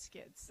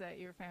biscuits that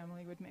your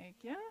family would make,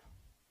 yeah?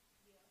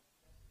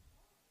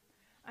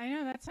 I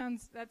know that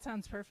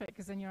sounds perfect,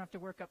 because then you don't have to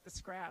work up the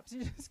scraps.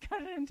 You just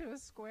cut it into a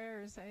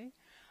squares, hey?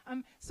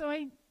 So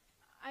I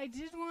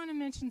did want to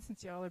mention,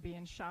 since y'all are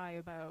being shy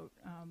about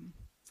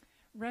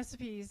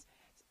recipes,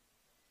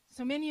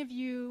 so many of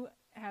you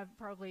have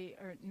probably,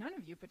 or none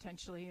of you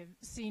potentially, have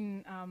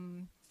seen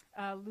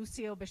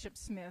Lucille Bishop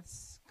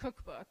Smith's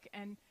cookbook.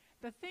 And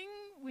the thing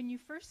when you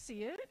first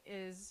see it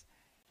is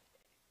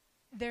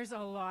there's a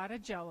lot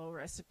of Jell-O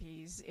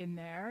recipes in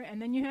there,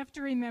 and then you have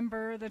to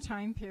remember the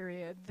time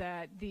period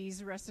that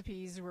these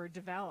recipes were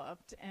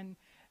developed. And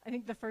I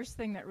think the first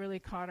thing that really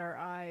caught our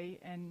eye,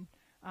 and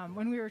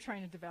when we were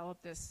trying to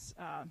develop this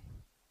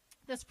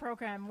this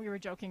program, we were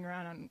joking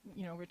around on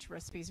which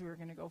recipes we were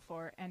going to go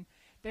for, and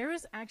there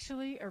is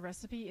actually a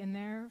recipe in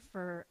there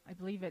for, I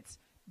believe it's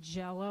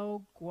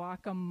Jell-O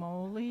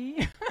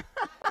guacamole.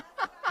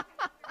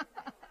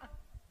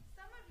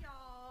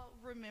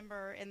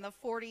 remember in the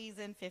 40s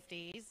and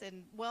 50s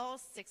and, well,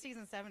 60s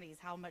and 70s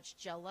how much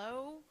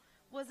Jell-O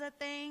was a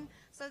thing.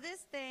 So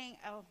this thing,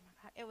 oh, my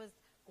God, it was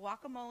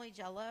guacamole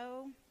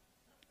Jell-O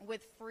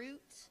with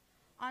fruit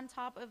on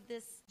top of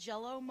this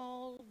Jell-O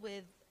mold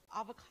with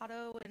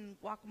avocado and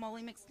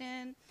guacamole mixed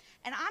in.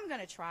 And I'm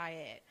going to try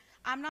it.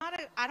 I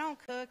don't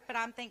cook, but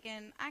I'm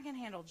thinking I can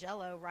handle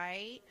Jell-O,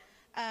 right?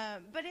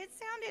 But it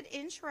sounded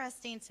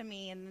interesting to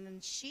me. And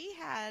then she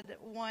had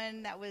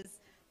one that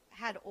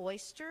had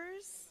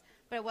oysters,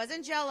 but it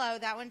wasn't Jell-O.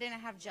 That one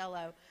didn't have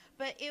Jell-O.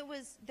 But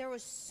there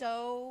was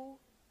so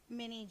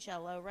many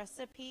Jell-O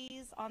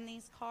recipes on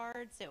these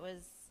cards. I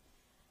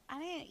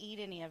didn't eat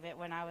any of it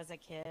when I was a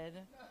kid.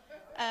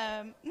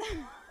 I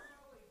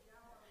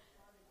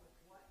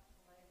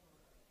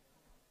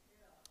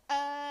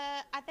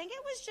think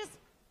it was just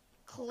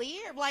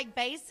clear, like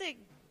basic,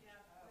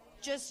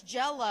 just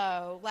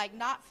Jell-O, like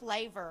not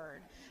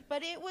flavored.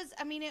 But it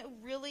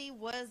really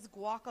was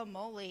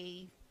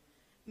guacamole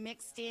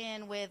mixed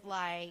in with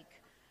like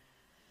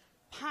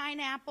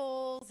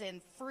pineapples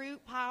and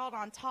fruit piled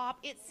on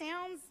top.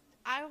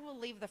 I will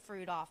leave the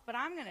fruit off, but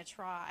I'm going to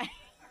try.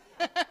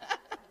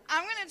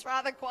 I'm going to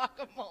try the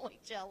guacamole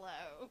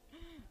Jell-O.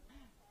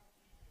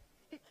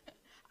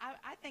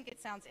 I think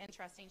it sounds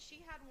interesting.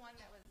 She had one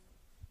that was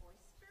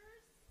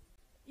oysters.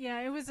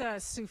 Yeah, it was a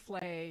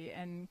souffle,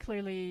 and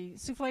clearly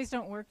souffles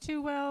don't work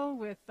too well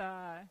with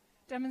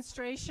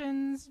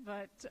demonstrations,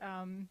 but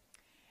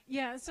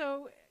yeah,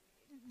 so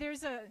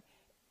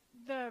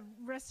the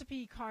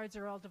recipe cards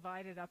are all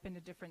divided up into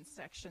different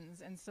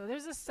sections, and so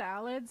there's a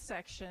salad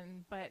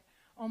section, but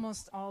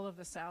almost all of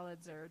the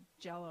salads are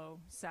Jell-O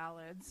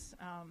salads.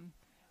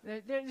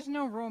 There's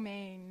no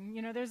romaine.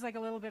 You know, there's like a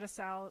little bit of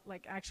salad,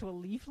 like actual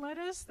leaf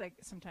lettuce that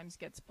sometimes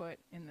gets put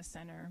in the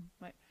center.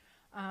 But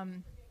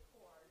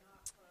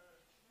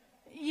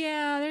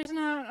yeah, there's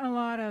not a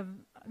lot of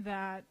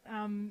that.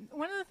 One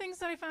of the things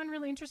that I found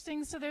really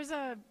interesting, so there's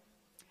a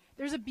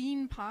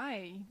bean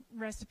pie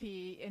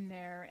recipe in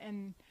there,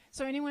 and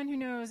so anyone who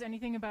knows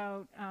anything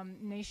about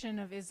Nation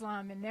of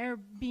Islam and their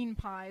bean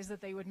pies that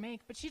they would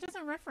make, but she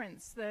doesn't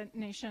reference the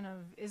Nation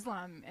of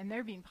Islam and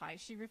their bean pie.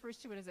 She refers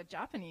to it as a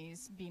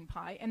Japanese bean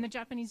pie, and the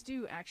Japanese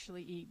do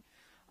actually eat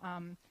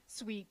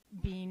sweet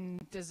bean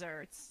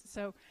desserts.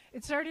 So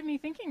it started me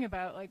thinking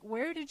about, like,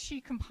 where did she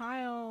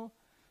compile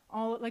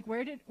all, like,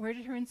 where did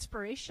her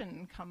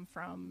inspiration come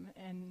from?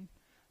 And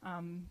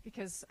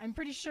because I'm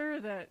pretty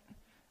sure that,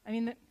 I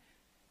mean, that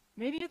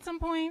maybe at some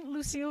point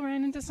Lucille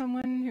ran into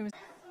someone who was.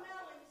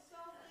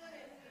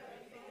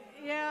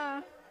 Yeah.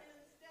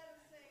 Instead of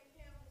saying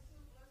Campbell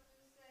soup, let's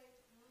just say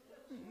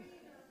Katrina's cooking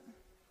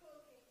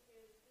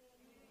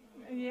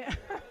is Yeah.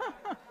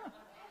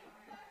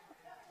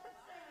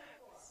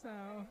 So,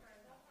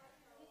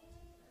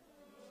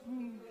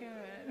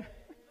 good.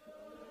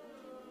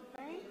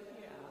 Thank you.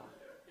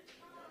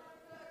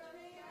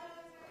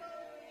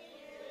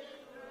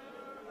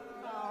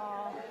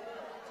 Oh.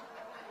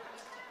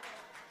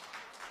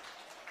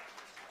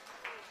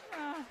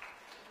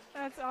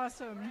 That's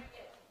awesome.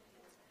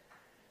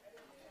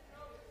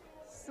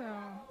 So,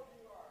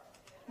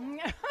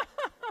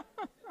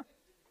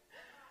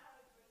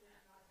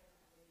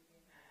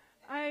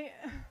 I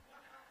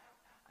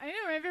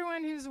know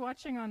everyone who's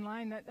watching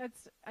online,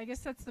 I guess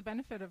that's the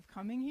benefit of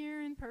coming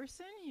here in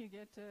person. You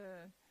get to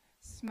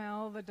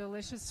smell the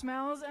delicious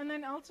smells, and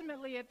then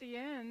ultimately at the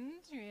end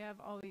we have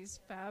all these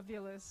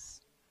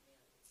fabulous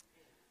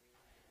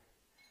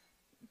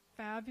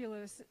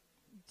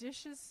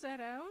dishes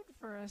set out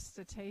for us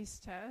to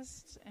taste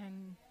test.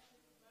 And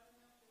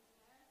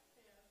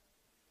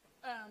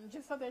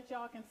just so that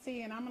y'all can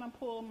see, and I'm going to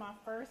pull my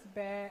first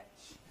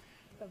batch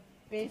of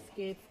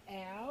biscuits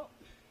out.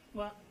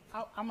 Well,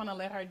 I'm going to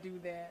let her do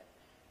that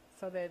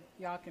so that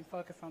y'all can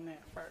focus on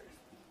that first.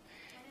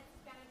 And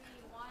it's going to be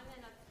 1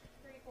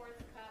 3/4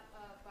 cup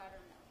of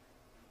buttermilk.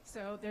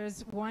 so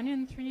there's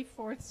 1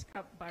 3/4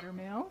 cup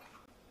buttermilk.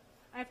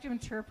 I have to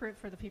interpret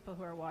for the people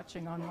who are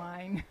watching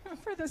online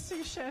for the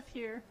sous chef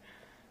here.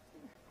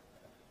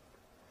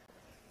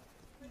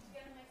 We're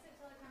going to mix it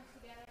till it comes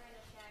together in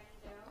a shaggy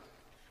dough.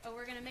 Oh,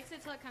 we're going to mix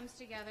it till it comes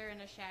together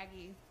in a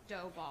shaggy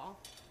dough ball.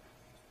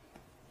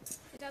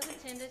 It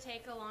doesn't tend to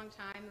take a long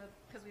time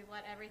because we've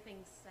let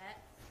everything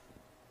set.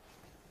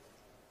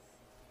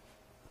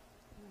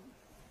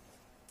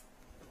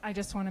 I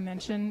just want to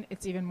mention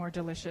it's even more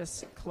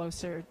delicious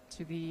closer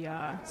to the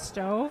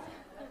stove.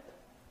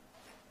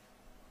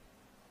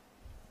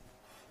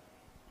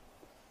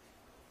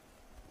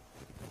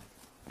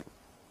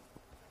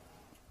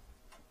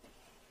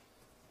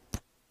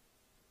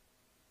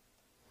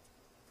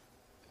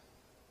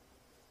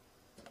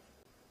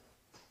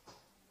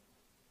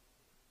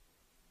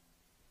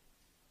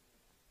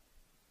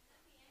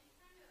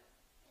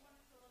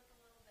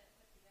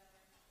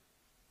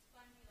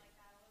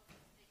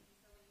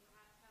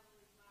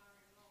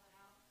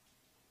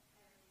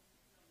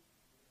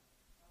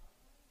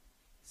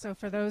 So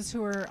for those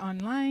who are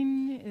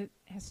online, it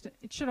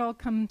should all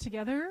come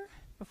together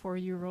before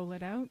you roll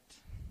it out.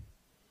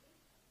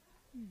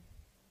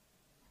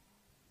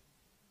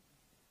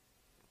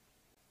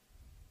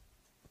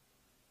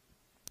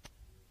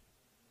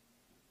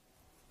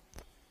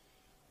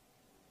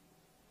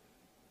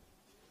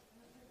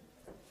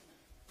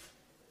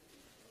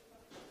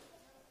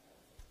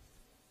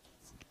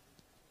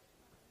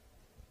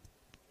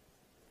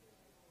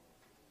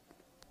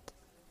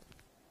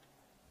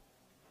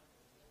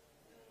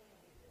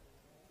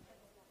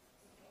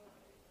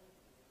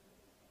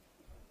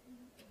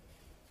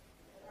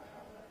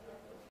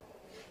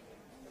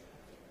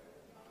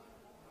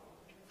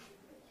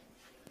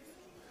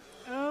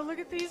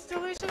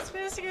 delicious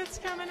biscuits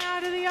coming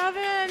out of the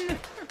oven.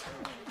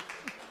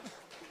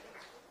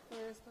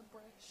 Where's the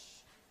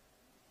brush?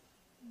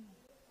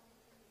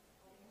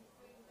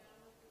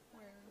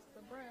 Where's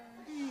the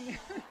brush?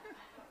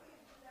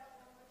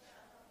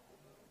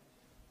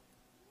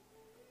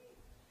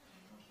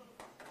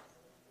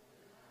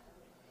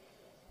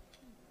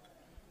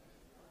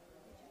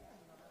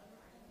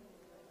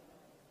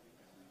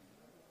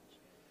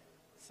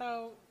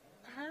 So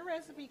her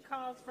recipe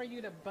calls for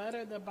you to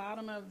butter the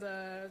bottom of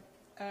the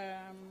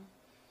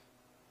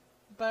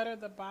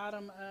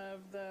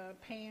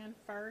pan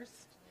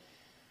first.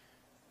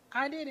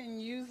 I didn't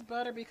use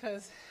butter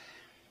because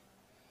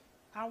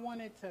I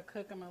wanted to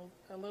cook them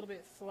a little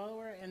bit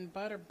slower, and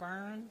butter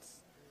burns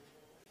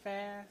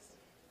fast.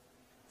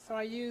 So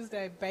I used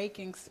a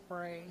baking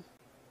spray.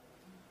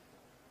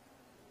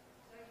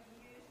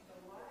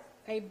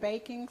 A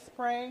baking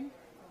spray.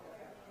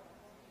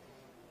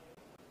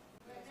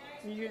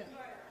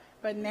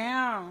 But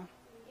now,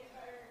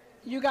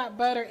 you got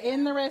butter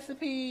in the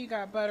recipe, you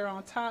got butter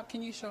on top.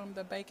 Can you show them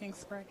the baking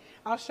spray?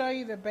 I'll show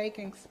you the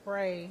baking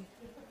spray.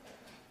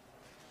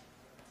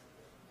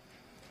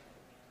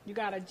 You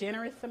got a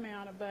generous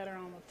amount of butter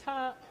on the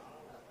top.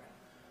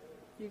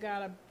 You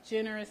got a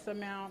generous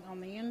amount on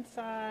the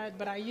inside,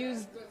 but I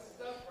used,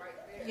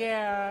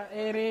 yeah,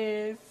 it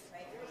is.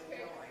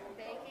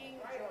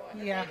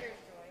 Yeah.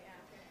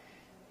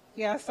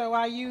 Yeah, so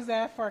I use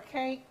that for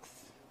cakes.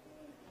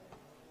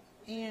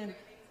 And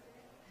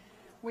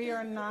we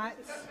are not.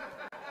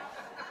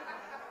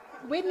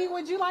 Whitney,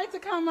 would you like to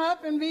come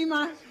up and be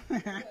my?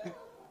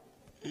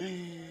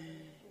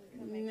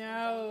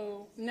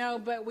 No,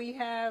 but we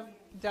have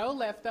dough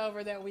left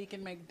over that we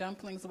can make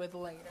dumplings with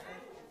later.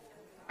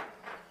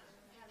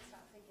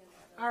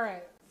 All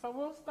right, so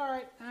we'll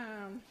start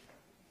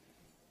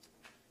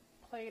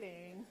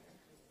plating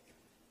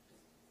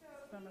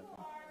some of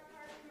them.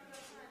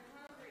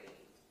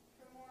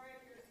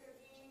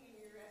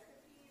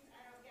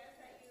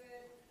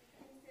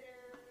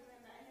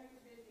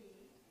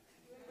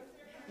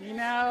 You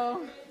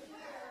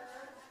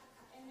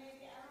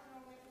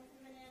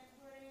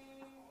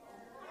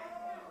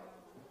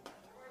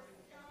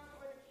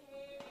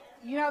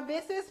know,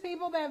 this is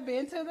people that have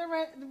been to the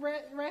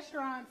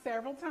restaurant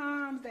several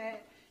times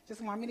that just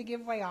want me to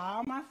give away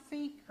all my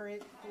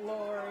secrets,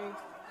 Lori.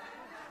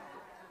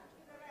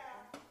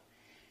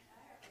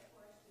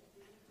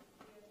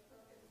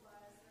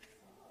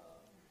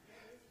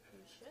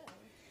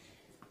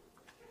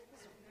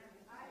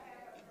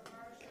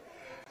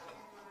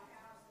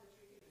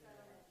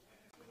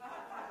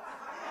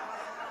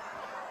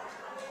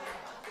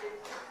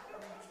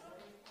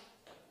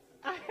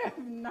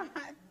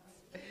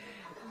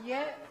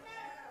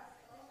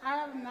 I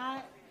have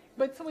not.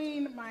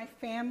 Between my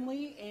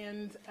family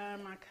and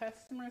my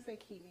customers, they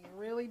keep me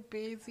really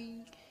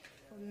busy.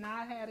 I've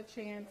not had a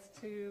chance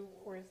to.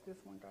 Where's this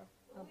one go?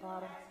 The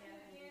bottom.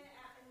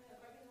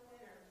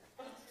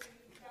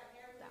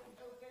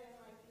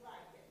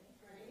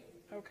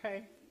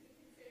 Okay.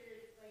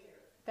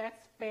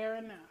 That's fair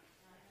enough.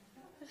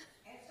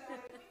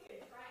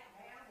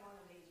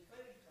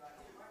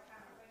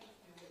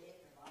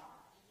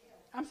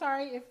 I'm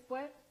sorry, if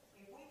what?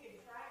 If we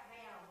could track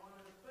down one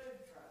of the food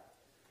trucks.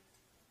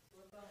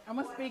 I'm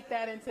going to speak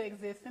that into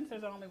existence.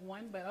 There's only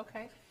one, but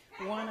okay.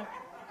 I'm going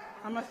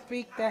to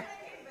speak that.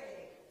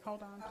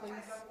 Hold on, please,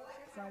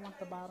 because I want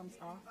the bottoms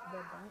off.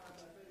 They're burnt.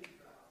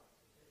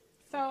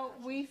 So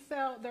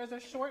there's a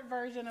short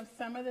version of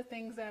some of the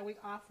things that we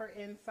offer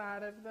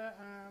inside of the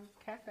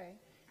cafe.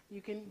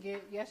 You can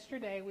get,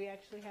 yesterday we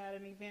actually had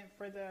an event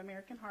for the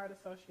American Heart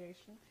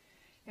Association,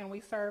 and we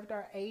served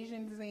our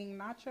Asian zing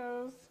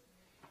nachos.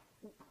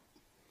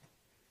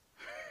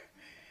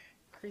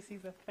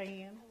 Chrissy's a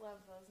fan. I love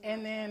those.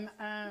 And then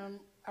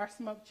our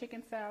smoked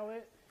chicken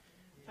salad.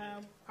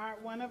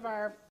 One of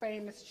our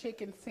famous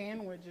chicken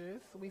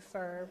sandwiches we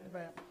served,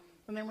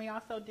 and then we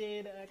also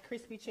did a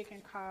crispy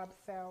chicken Cobb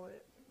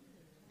salad.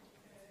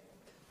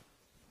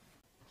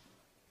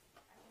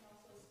 I can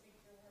also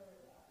speak to her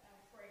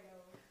Alfredo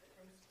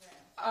from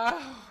scratch.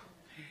 Oh,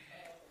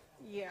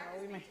 yeah,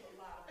 we may.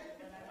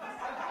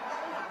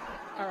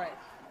 All right.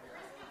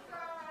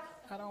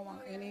 I don't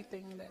want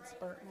anything that's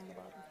burnt on the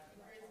bottom.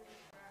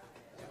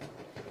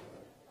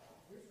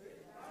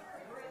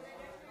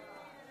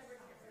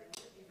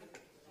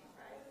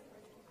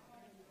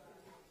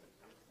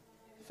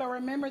 So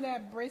remember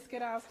that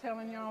brisket I was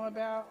telling y'all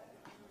about?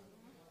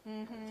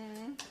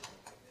 Mm-hmm.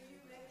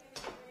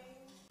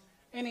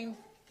 Any?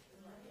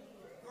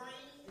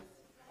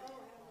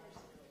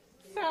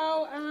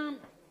 So,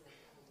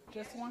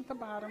 just want the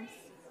bottoms.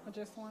 I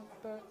just want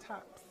the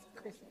tops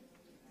crispy.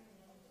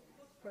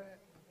 But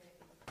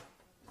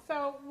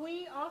so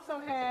we also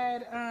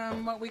had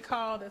what we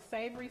called a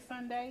savory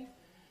Sunday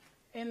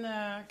in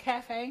the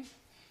cafe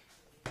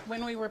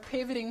when we were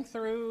pivoting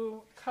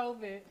through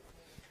COVID.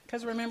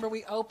 Because remember,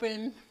 we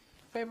opened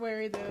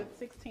February the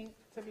 16th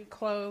to be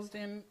closed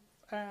in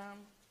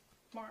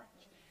March.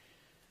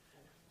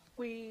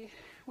 We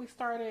we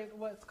started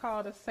what's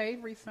called a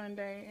Savory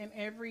Sunday, and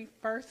every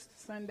first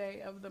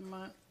Sunday of the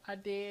month, I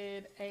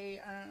did a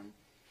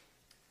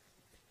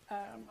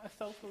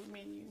soul food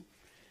menu.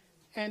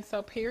 And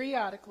so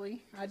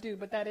periodically, I do,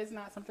 but that is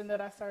not something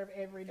that I serve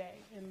every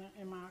day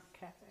in my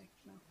cafe.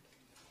 No.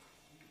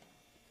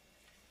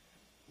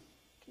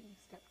 Can you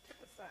step to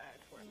the side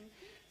for me?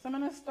 So I'm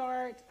going to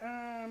start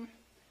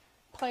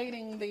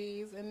plating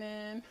these, and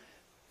then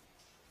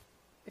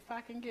if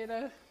I can get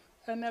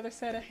another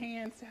set of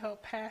hands to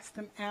help pass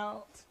them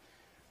out.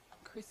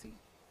 Chrissy,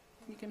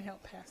 you can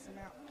help pass them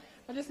out.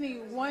 I just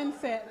need one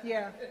set,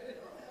 yeah.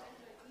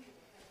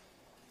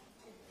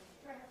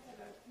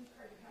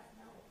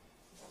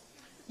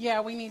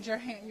 Yeah, we need your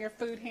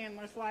food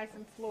handler's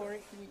license,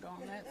 Lori. Can you go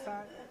on that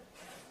side?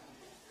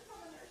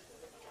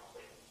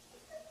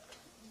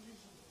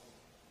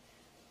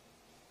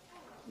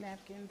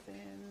 Napkins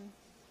and...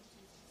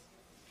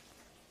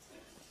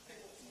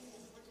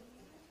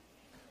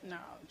 No,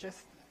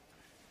 just...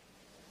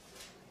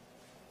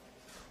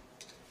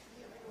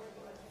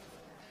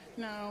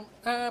 No,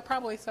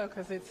 probably so,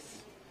 because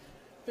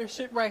there's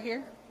shit right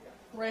here.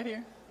 Right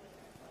here.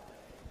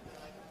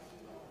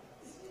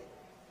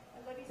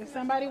 If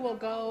somebody will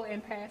go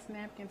and pass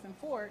napkins and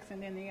forks,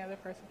 and then the other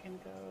person can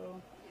go,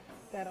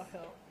 that'll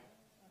help.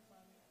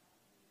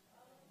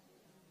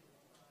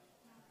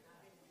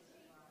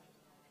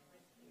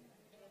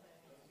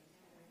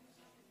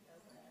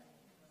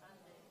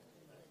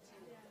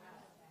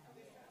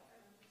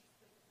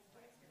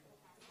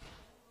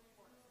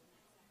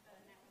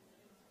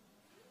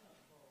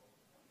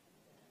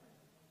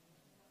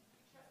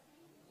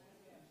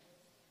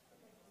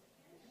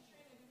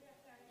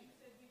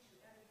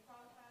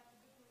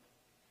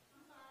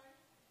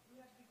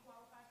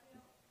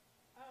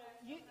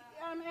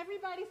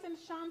 Everybody,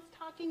 since Sean's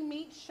talking,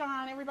 meet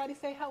Sean. Everybody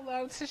say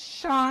hello to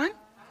Sean.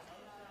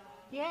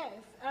 Yes,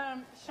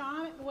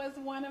 Sean was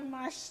one of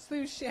my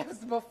sous chefs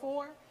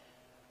before.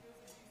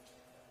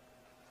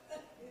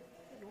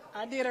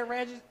 I did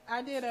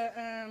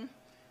a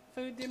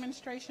food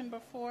demonstration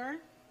before,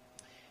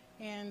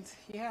 and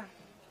yeah,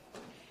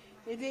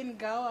 it didn't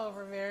go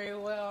over very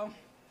well.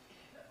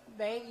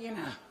 They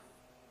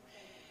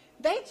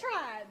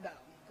tried though.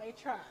 They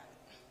tried.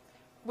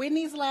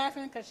 Whitney's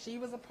laughing because she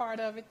was a part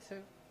of it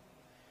too.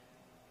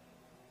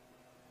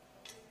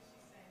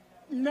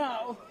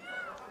 No.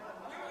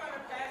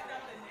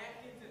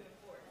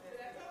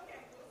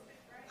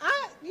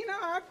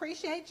 I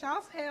appreciate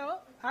y'all's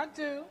help. I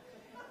do.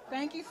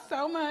 Thank you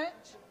so much.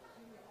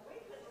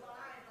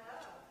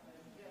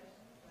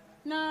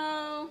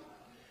 No.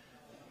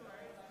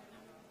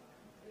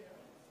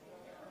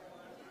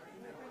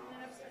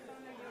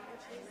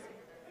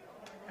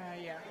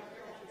 Yeah.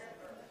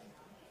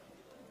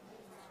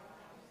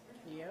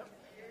 Yep.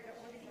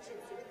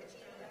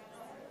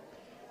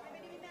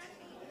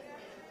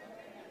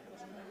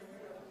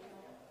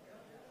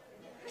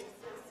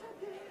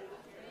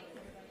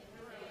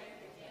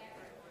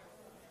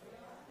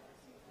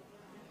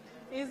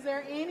 Is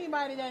there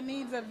anybody that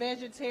needs a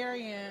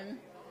vegetarian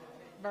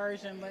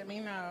version? Let me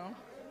know.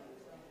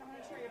 I'm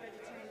going to try a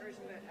vegetarian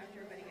version, but after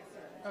everybody gets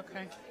served.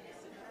 Okay.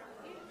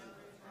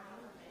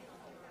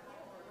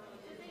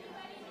 Does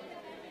anybody need a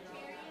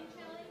vegetarian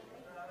chili?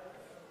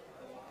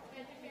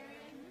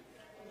 Vegetarian?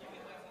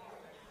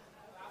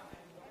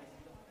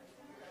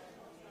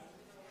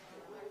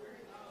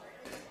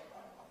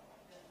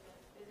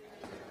 This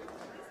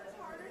is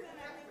harder than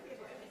I think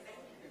it is.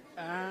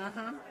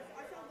 Uh-huh.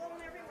 I feel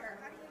going everywhere.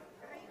 How do you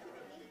keep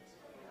it neat?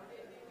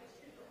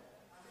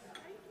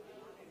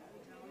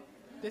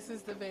 This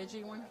is the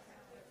veggie one.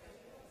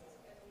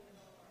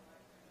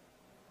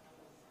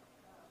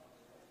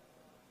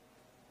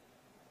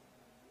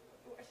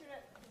 The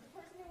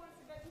person who wants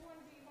the veggie one,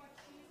 do you want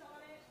cheese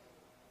on it?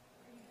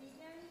 Are you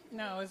vegan?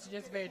 No, it's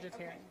just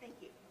vegetarian. Okay, thank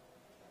you.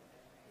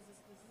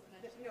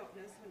 No,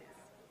 this one is.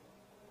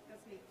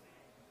 That's me.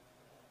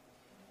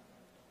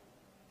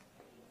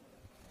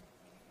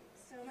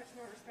 So much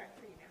more respect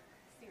for you now.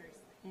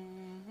 Seriously.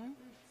 Mm-hmm.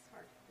 It's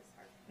hard. It's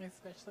hard.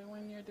 Especially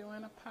when you're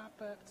doing a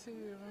pop-up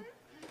too.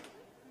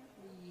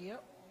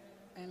 Yep.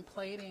 And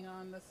plating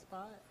on the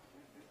spot.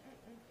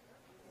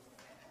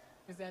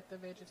 Is that the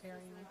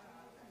vegetarian one?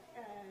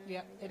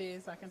 Yep, it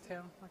is. I can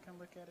tell. I can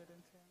look at it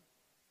and tell.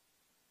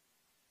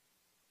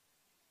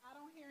 I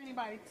don't hear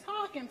anybody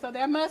talking, so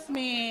that must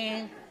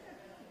mean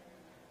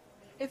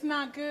it's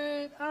not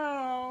good.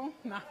 Oh,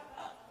 no.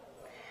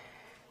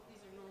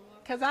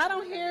 Because I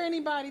don't hear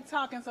anybody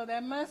talking, so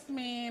that must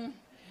mean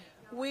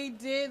we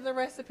did the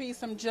recipe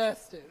some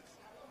justice.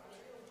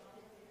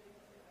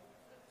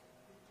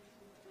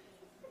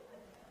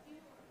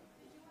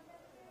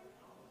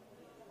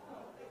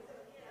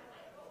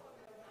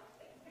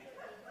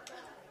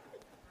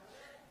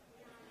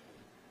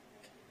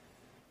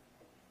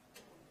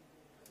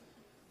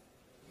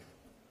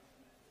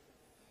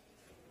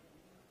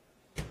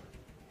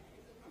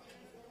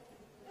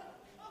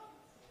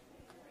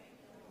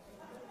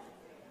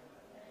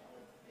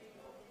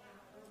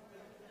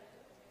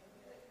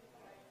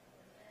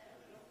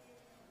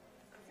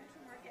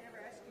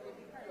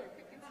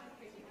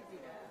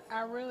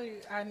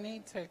 I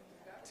need to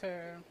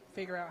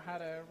figure out how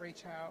to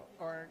reach out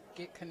or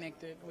get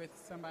connected with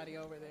somebody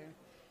over there.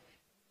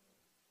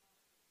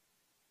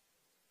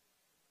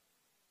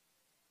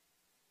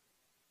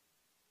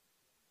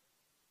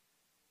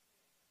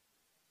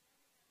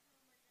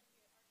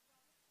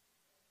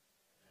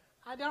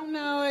 I don't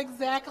know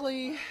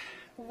exactly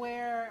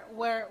where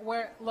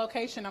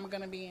location I'm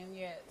going to be in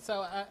yet,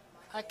 so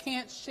I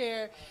can't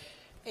share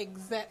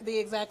the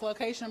exact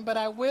location, but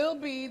I will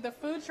be. The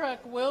food truck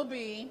will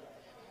be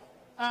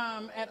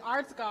at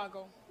Arts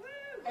Goggle,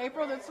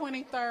 April the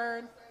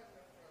 23rd.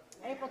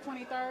 April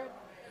 23rd.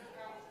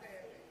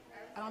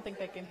 I don't think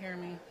they can hear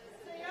me.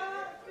 So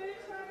y'all, food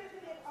truck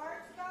is at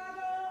Arts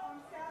Goggle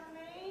on South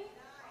Main.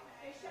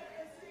 They shut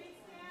the streets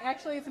down.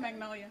 Actually, it's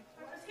Magnolia.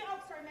 Oh,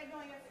 sorry,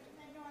 Magnolia.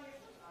 Magnolia.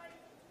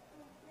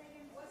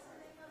 What's the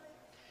name of it?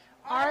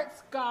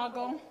 Arts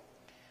Goggle.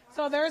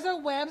 So there's a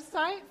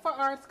website for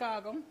Arts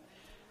Goggle,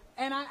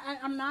 and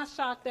I'm not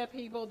shocked that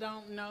people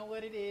don't know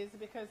what it is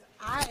because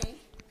I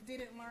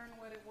didn't learn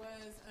what it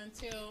was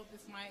until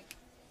this mic.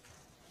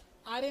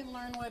 I didn't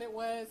learn what it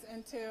was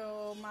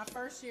until my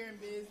first year in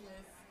business,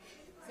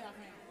 South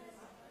Main.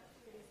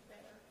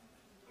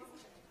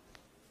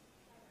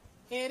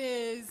 It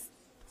is,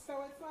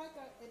 so it's like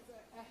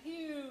a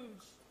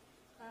huge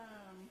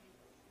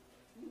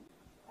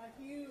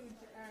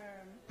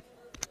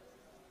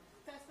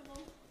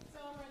festival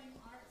celebrating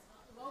arts,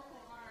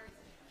 local arts,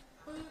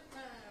 food,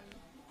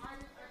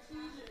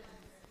 artisans,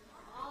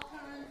 all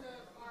kinds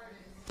of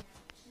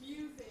artists,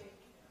 music,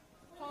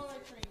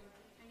 poetry.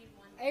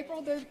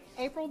 April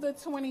the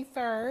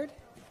 23rd,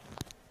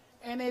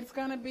 and it's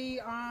going to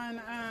be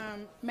on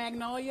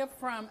Magnolia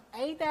from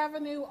 8th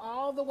Avenue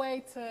all the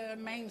way to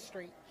Main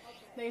Street.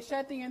 They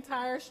shut the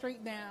entire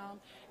street down,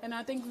 and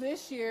I think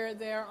this year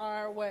there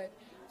are,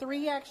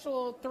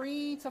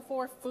 3 to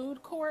 4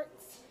 food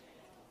courts.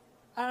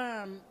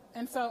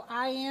 And so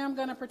I am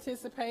going to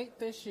participate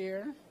this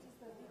year.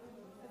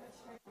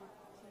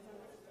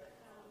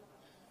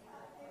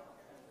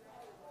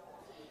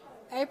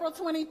 April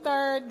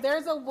 23rd,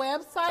 there's a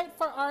website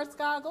for Arts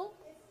Goggle.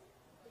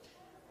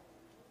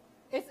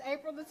 It's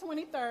April the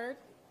 23rd.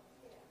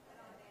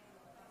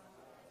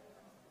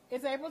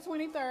 It's April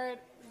 23rd.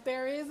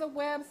 There is a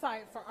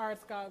website for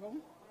Arts Goggle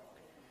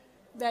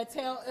that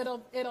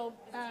it'll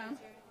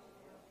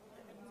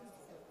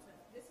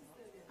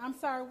I'm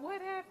sorry,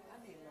 what happened?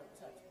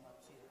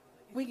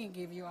 We can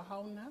give you a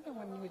whole nother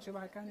one. Would you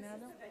like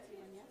another?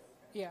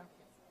 Yeah.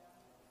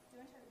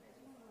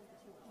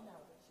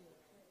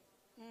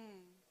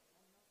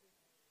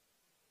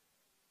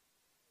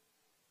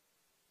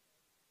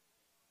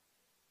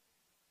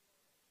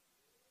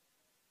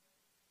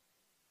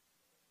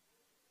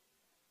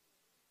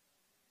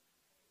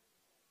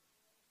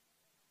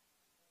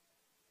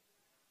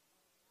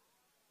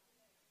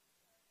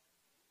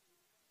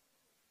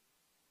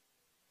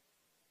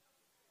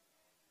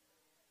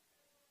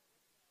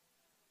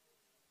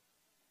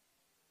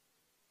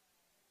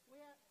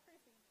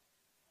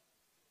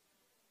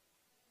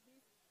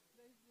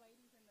 These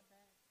ladies in the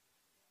back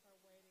are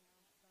waiting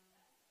on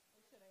some.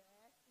 They should have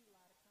asked Eli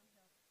to come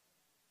help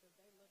because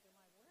they looking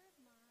like, where's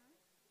mine?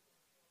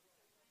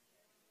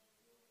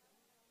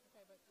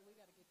 Okay, but we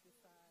got to get this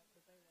side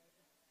because they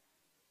waiting.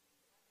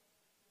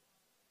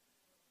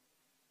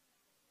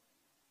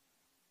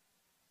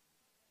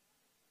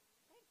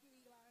 Thank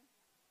you, Eli.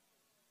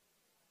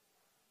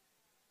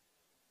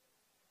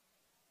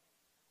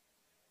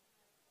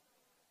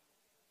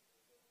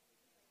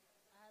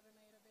 I haven't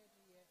made a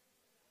veggie yet.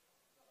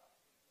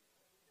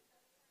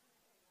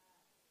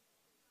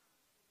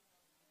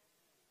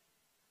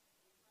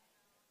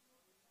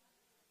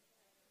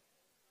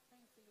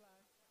 Thanks,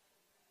 Eli.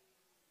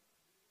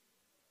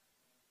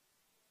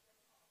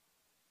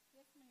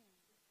 Yes, ma'am.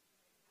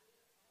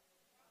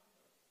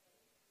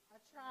 I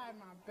tried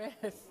my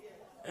best.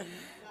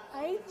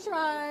 I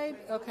tried.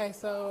 Okay,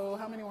 so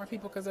how many more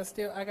people? Because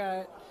I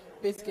got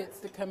biscuits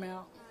to come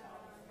out.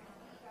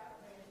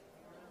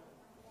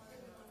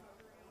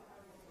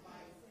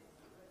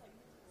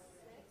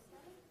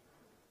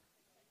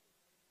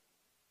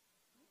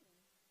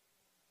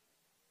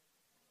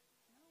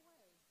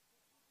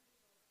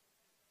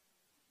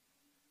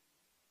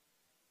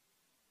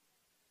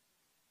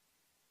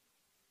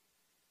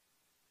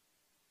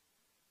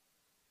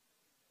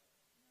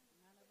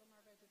 None of them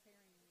are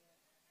vegetarian yet.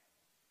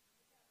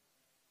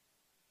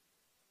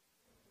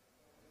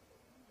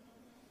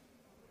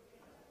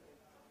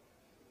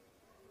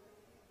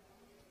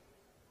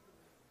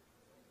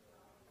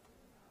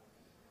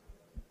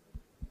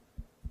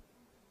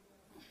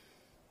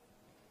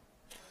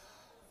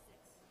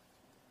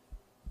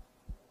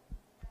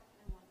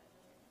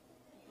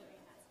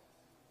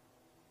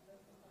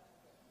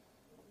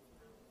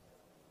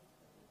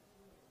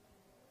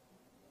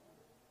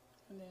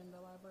 And then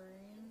the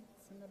librarians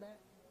in the back.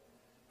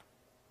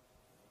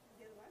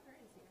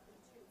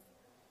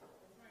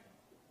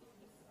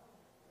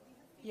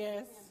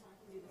 Yes.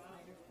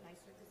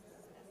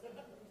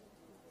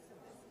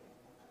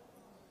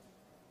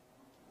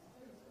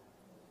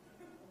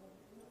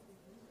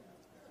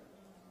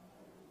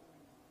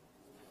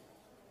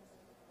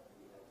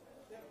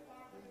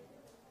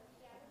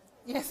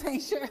 Yes,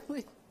 Aunt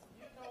Shirley.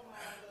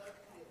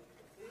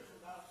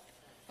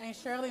 Aunt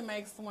Shirley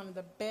makes one of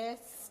the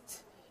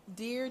best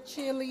deer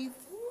chilies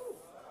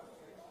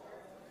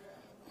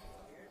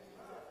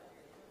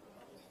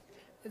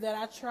that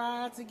I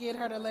tried to get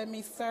her to let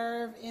me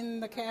serve in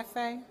the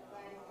cafe.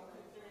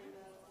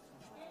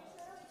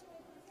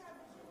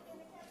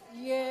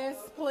 Yes,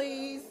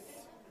 please.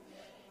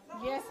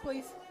 Yes,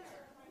 please.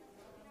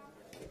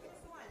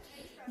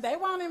 They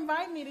won't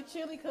invite me to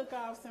chili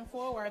cook-offs in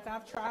Fort Worth.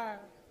 I've tried.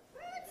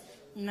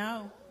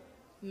 No,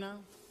 no.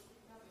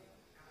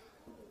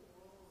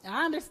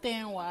 I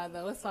understand why,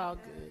 though. It's all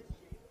good.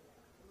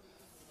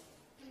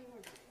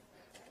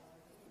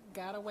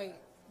 Gotta wait.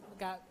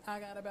 I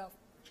got about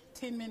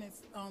 10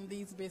 minutes on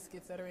these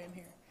biscuits that are in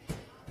here.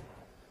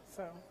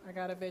 So I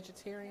got a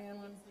vegetarian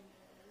one,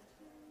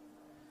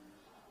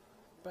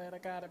 but I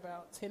got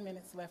about 10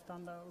 minutes left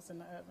on those in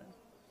the oven.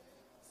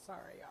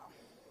 Sorry, y'all.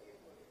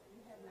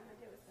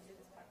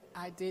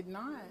 I did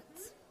not.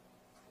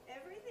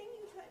 Everything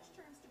you touch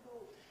turns to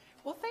gold.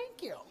 Well,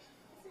 thank you.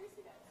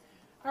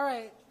 All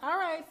right.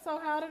 So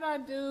how did I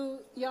do,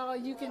 y'all?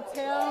 You can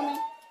tell me.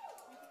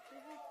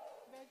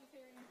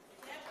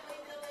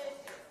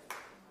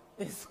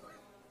 This one.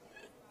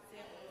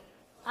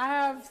 I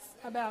have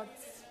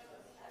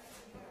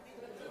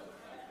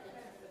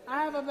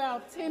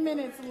about 10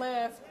 minutes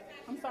left.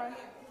 I'm sorry.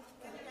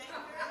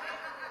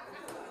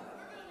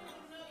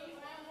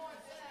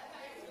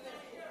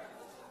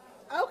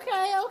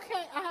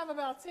 Okay. I have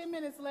about 10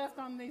 minutes left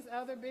on these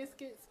other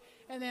biscuits,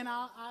 and then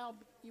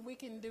we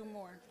can do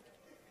more.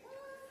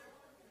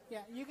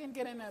 Yeah, you can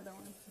get another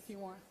one if you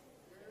want.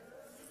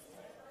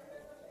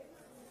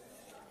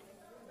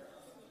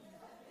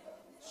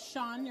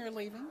 Sean, you're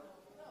leaving?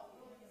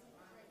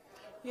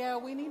 Yeah,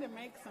 we need to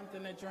make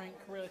something to drink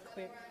really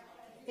quick.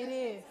 It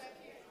is.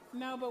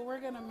 No, but we're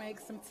going to make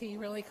some tea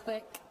really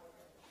quick.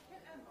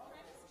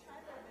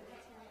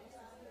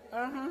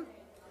 Uh-huh.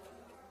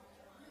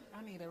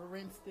 I need to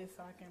rinse this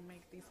so I can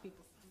make these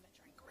people something to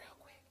drink real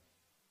quick.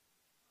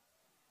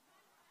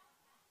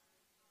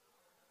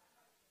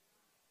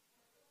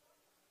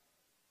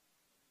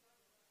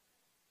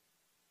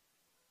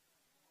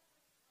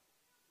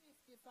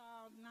 Biscuits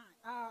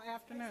all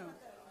afternoon.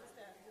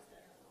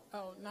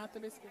 Oh, not the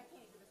biscuit.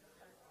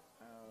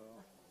 Oh.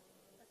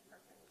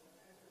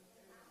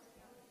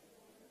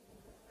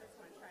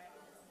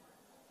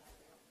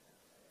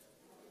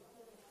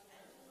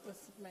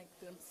 Let's make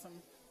them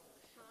some.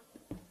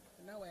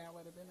 No way I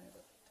would have been able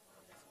to do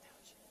this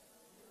without you.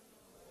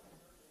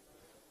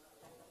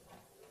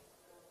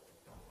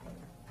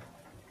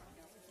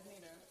 You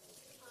need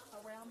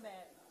around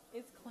that.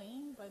 It's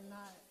clean, but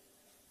not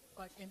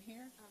like in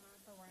here.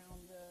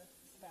 Around the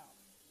spout.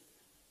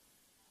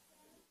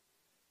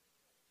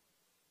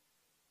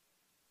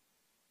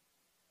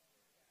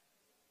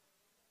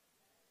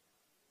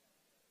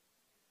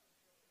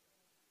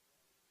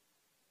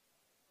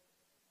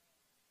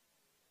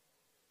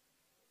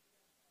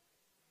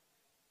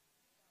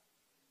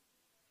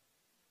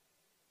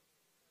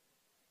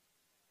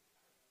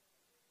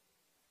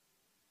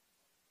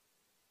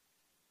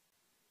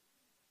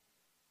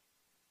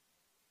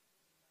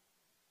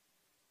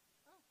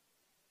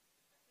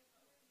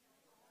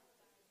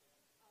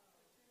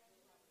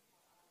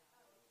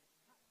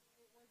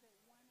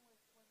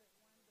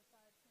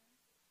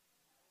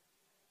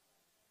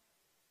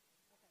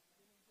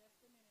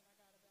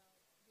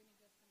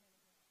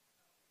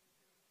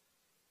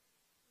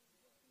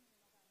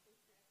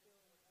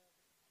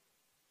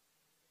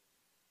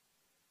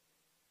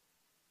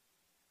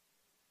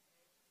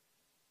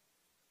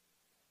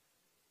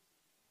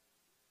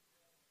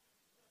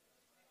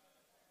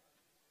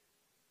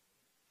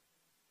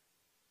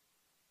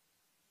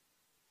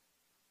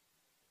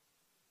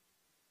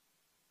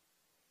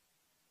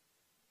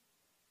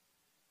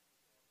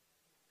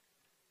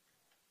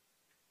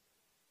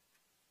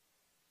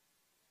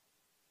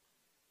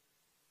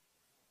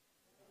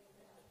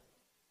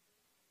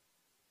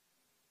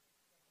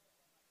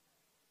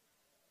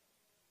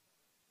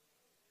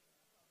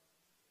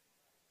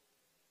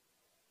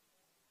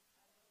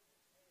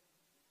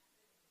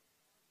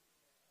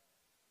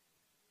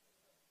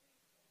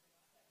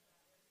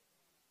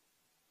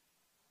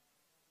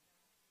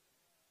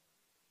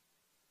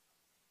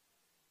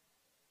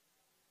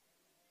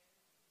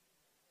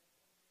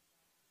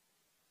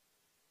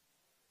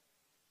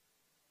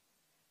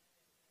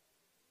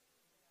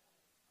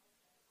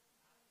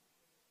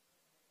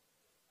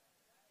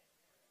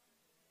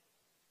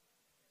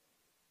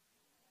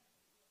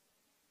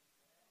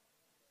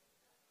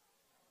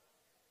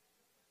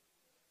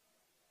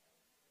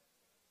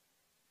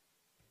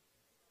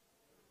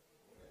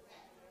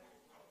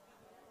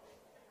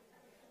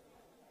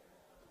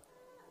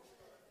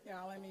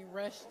 Y'all, let me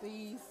rush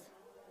these.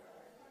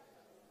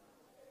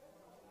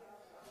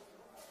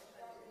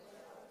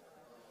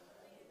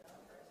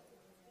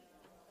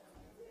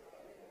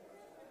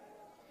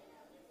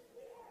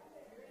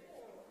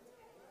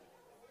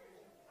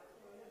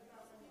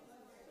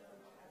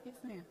 Yes,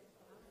 ma'am.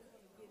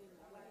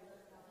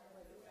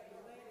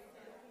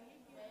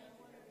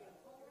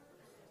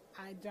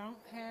 I don't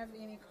have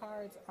any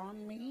cards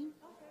on me,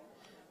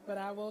 but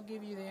I will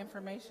give you the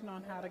information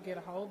on how to get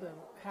a hold of,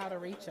 how to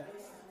reach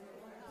us.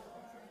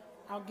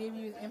 I'll give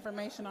you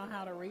information on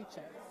how to reach us.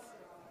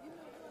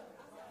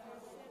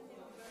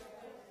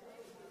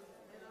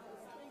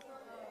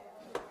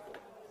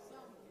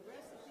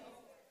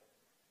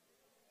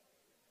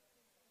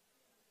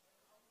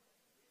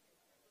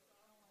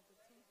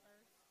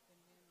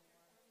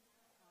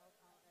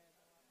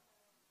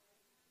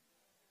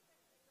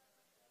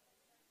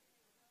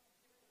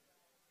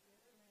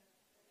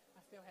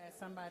 I still had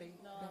somebody.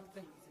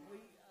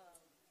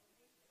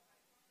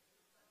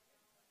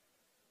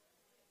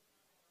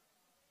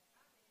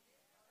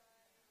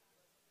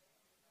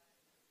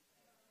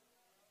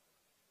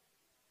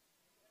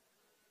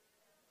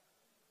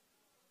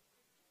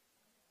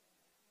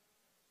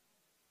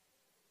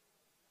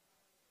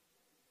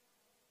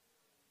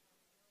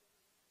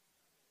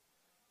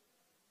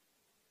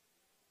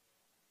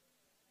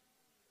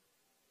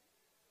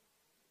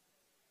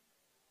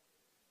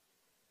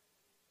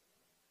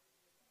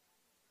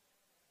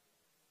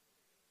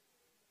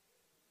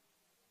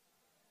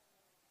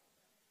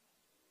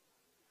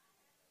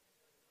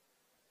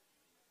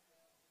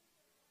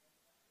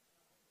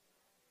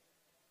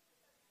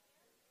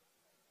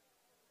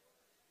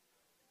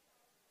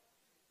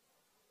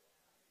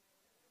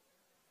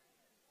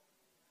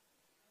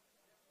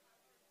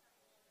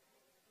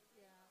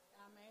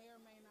 I may or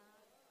may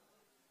not.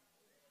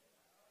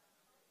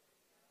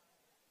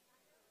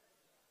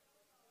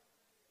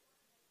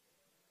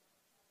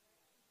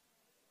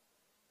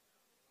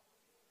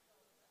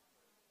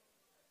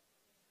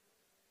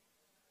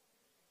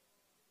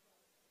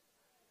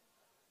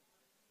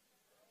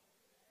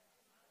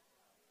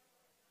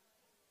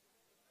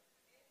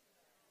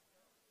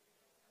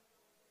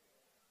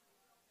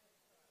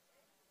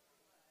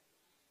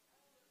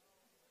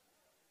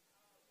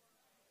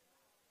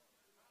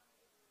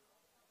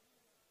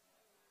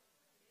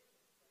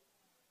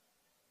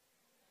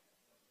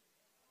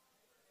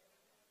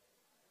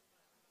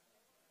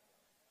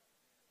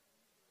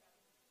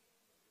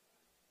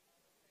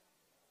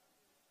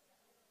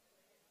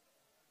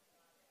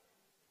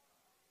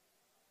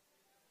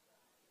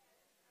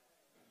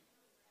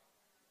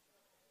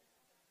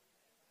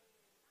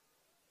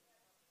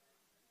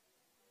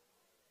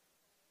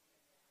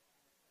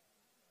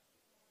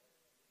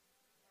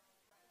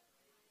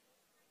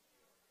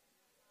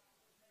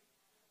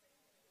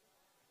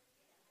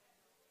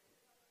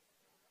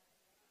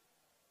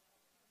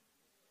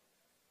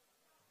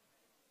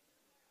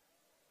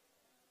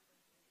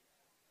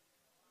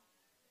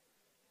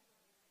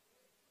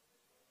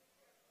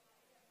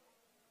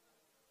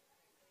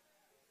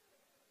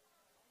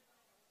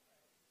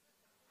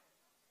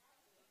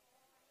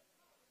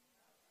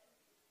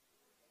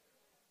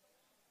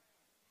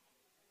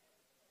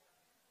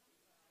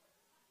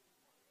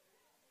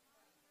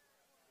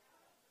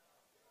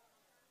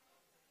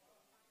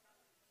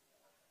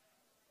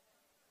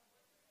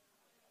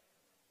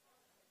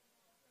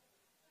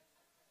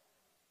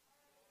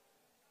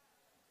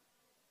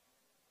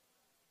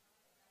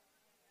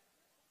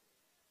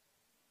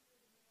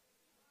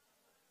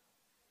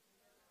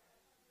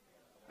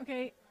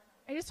 Okay,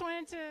 I just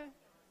wanted to.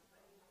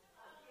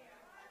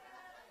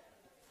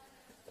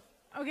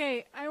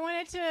 Okay, I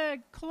wanted to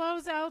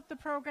close out the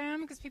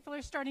program because people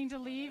are starting to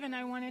leave, and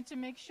I wanted to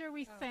make sure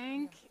we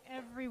thank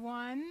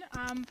everyone.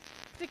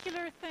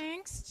 Particular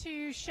thanks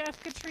to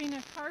Chef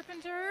Katrina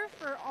Carpenter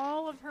for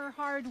all of her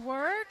hard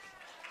work.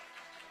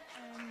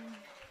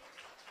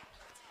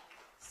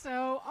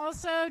 So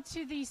also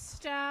to the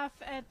staff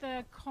at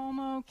the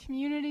Como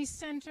Community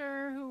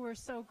Center who were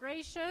so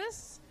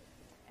gracious.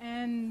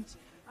 And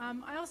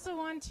I also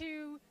want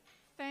to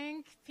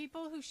thank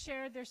people who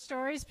shared their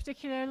stories,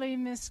 particularly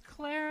Miss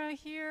Clara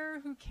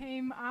here who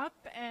came up.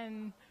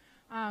 And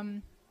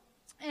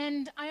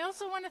I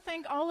also want to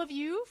thank all of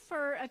you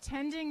for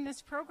attending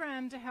this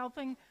program to help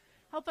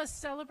us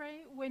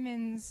celebrate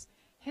Women's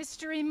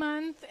History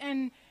Month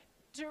and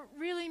to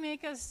really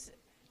make us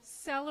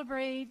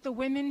celebrate the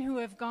women who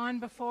have gone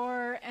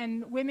before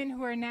and women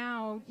who are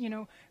now,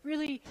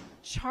 really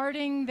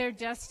charting their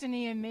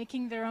destiny and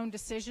making their own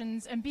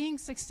decisions and being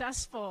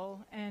successful.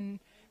 And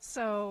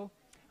so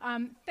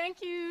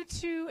thank you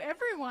to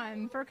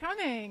everyone for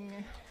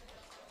coming.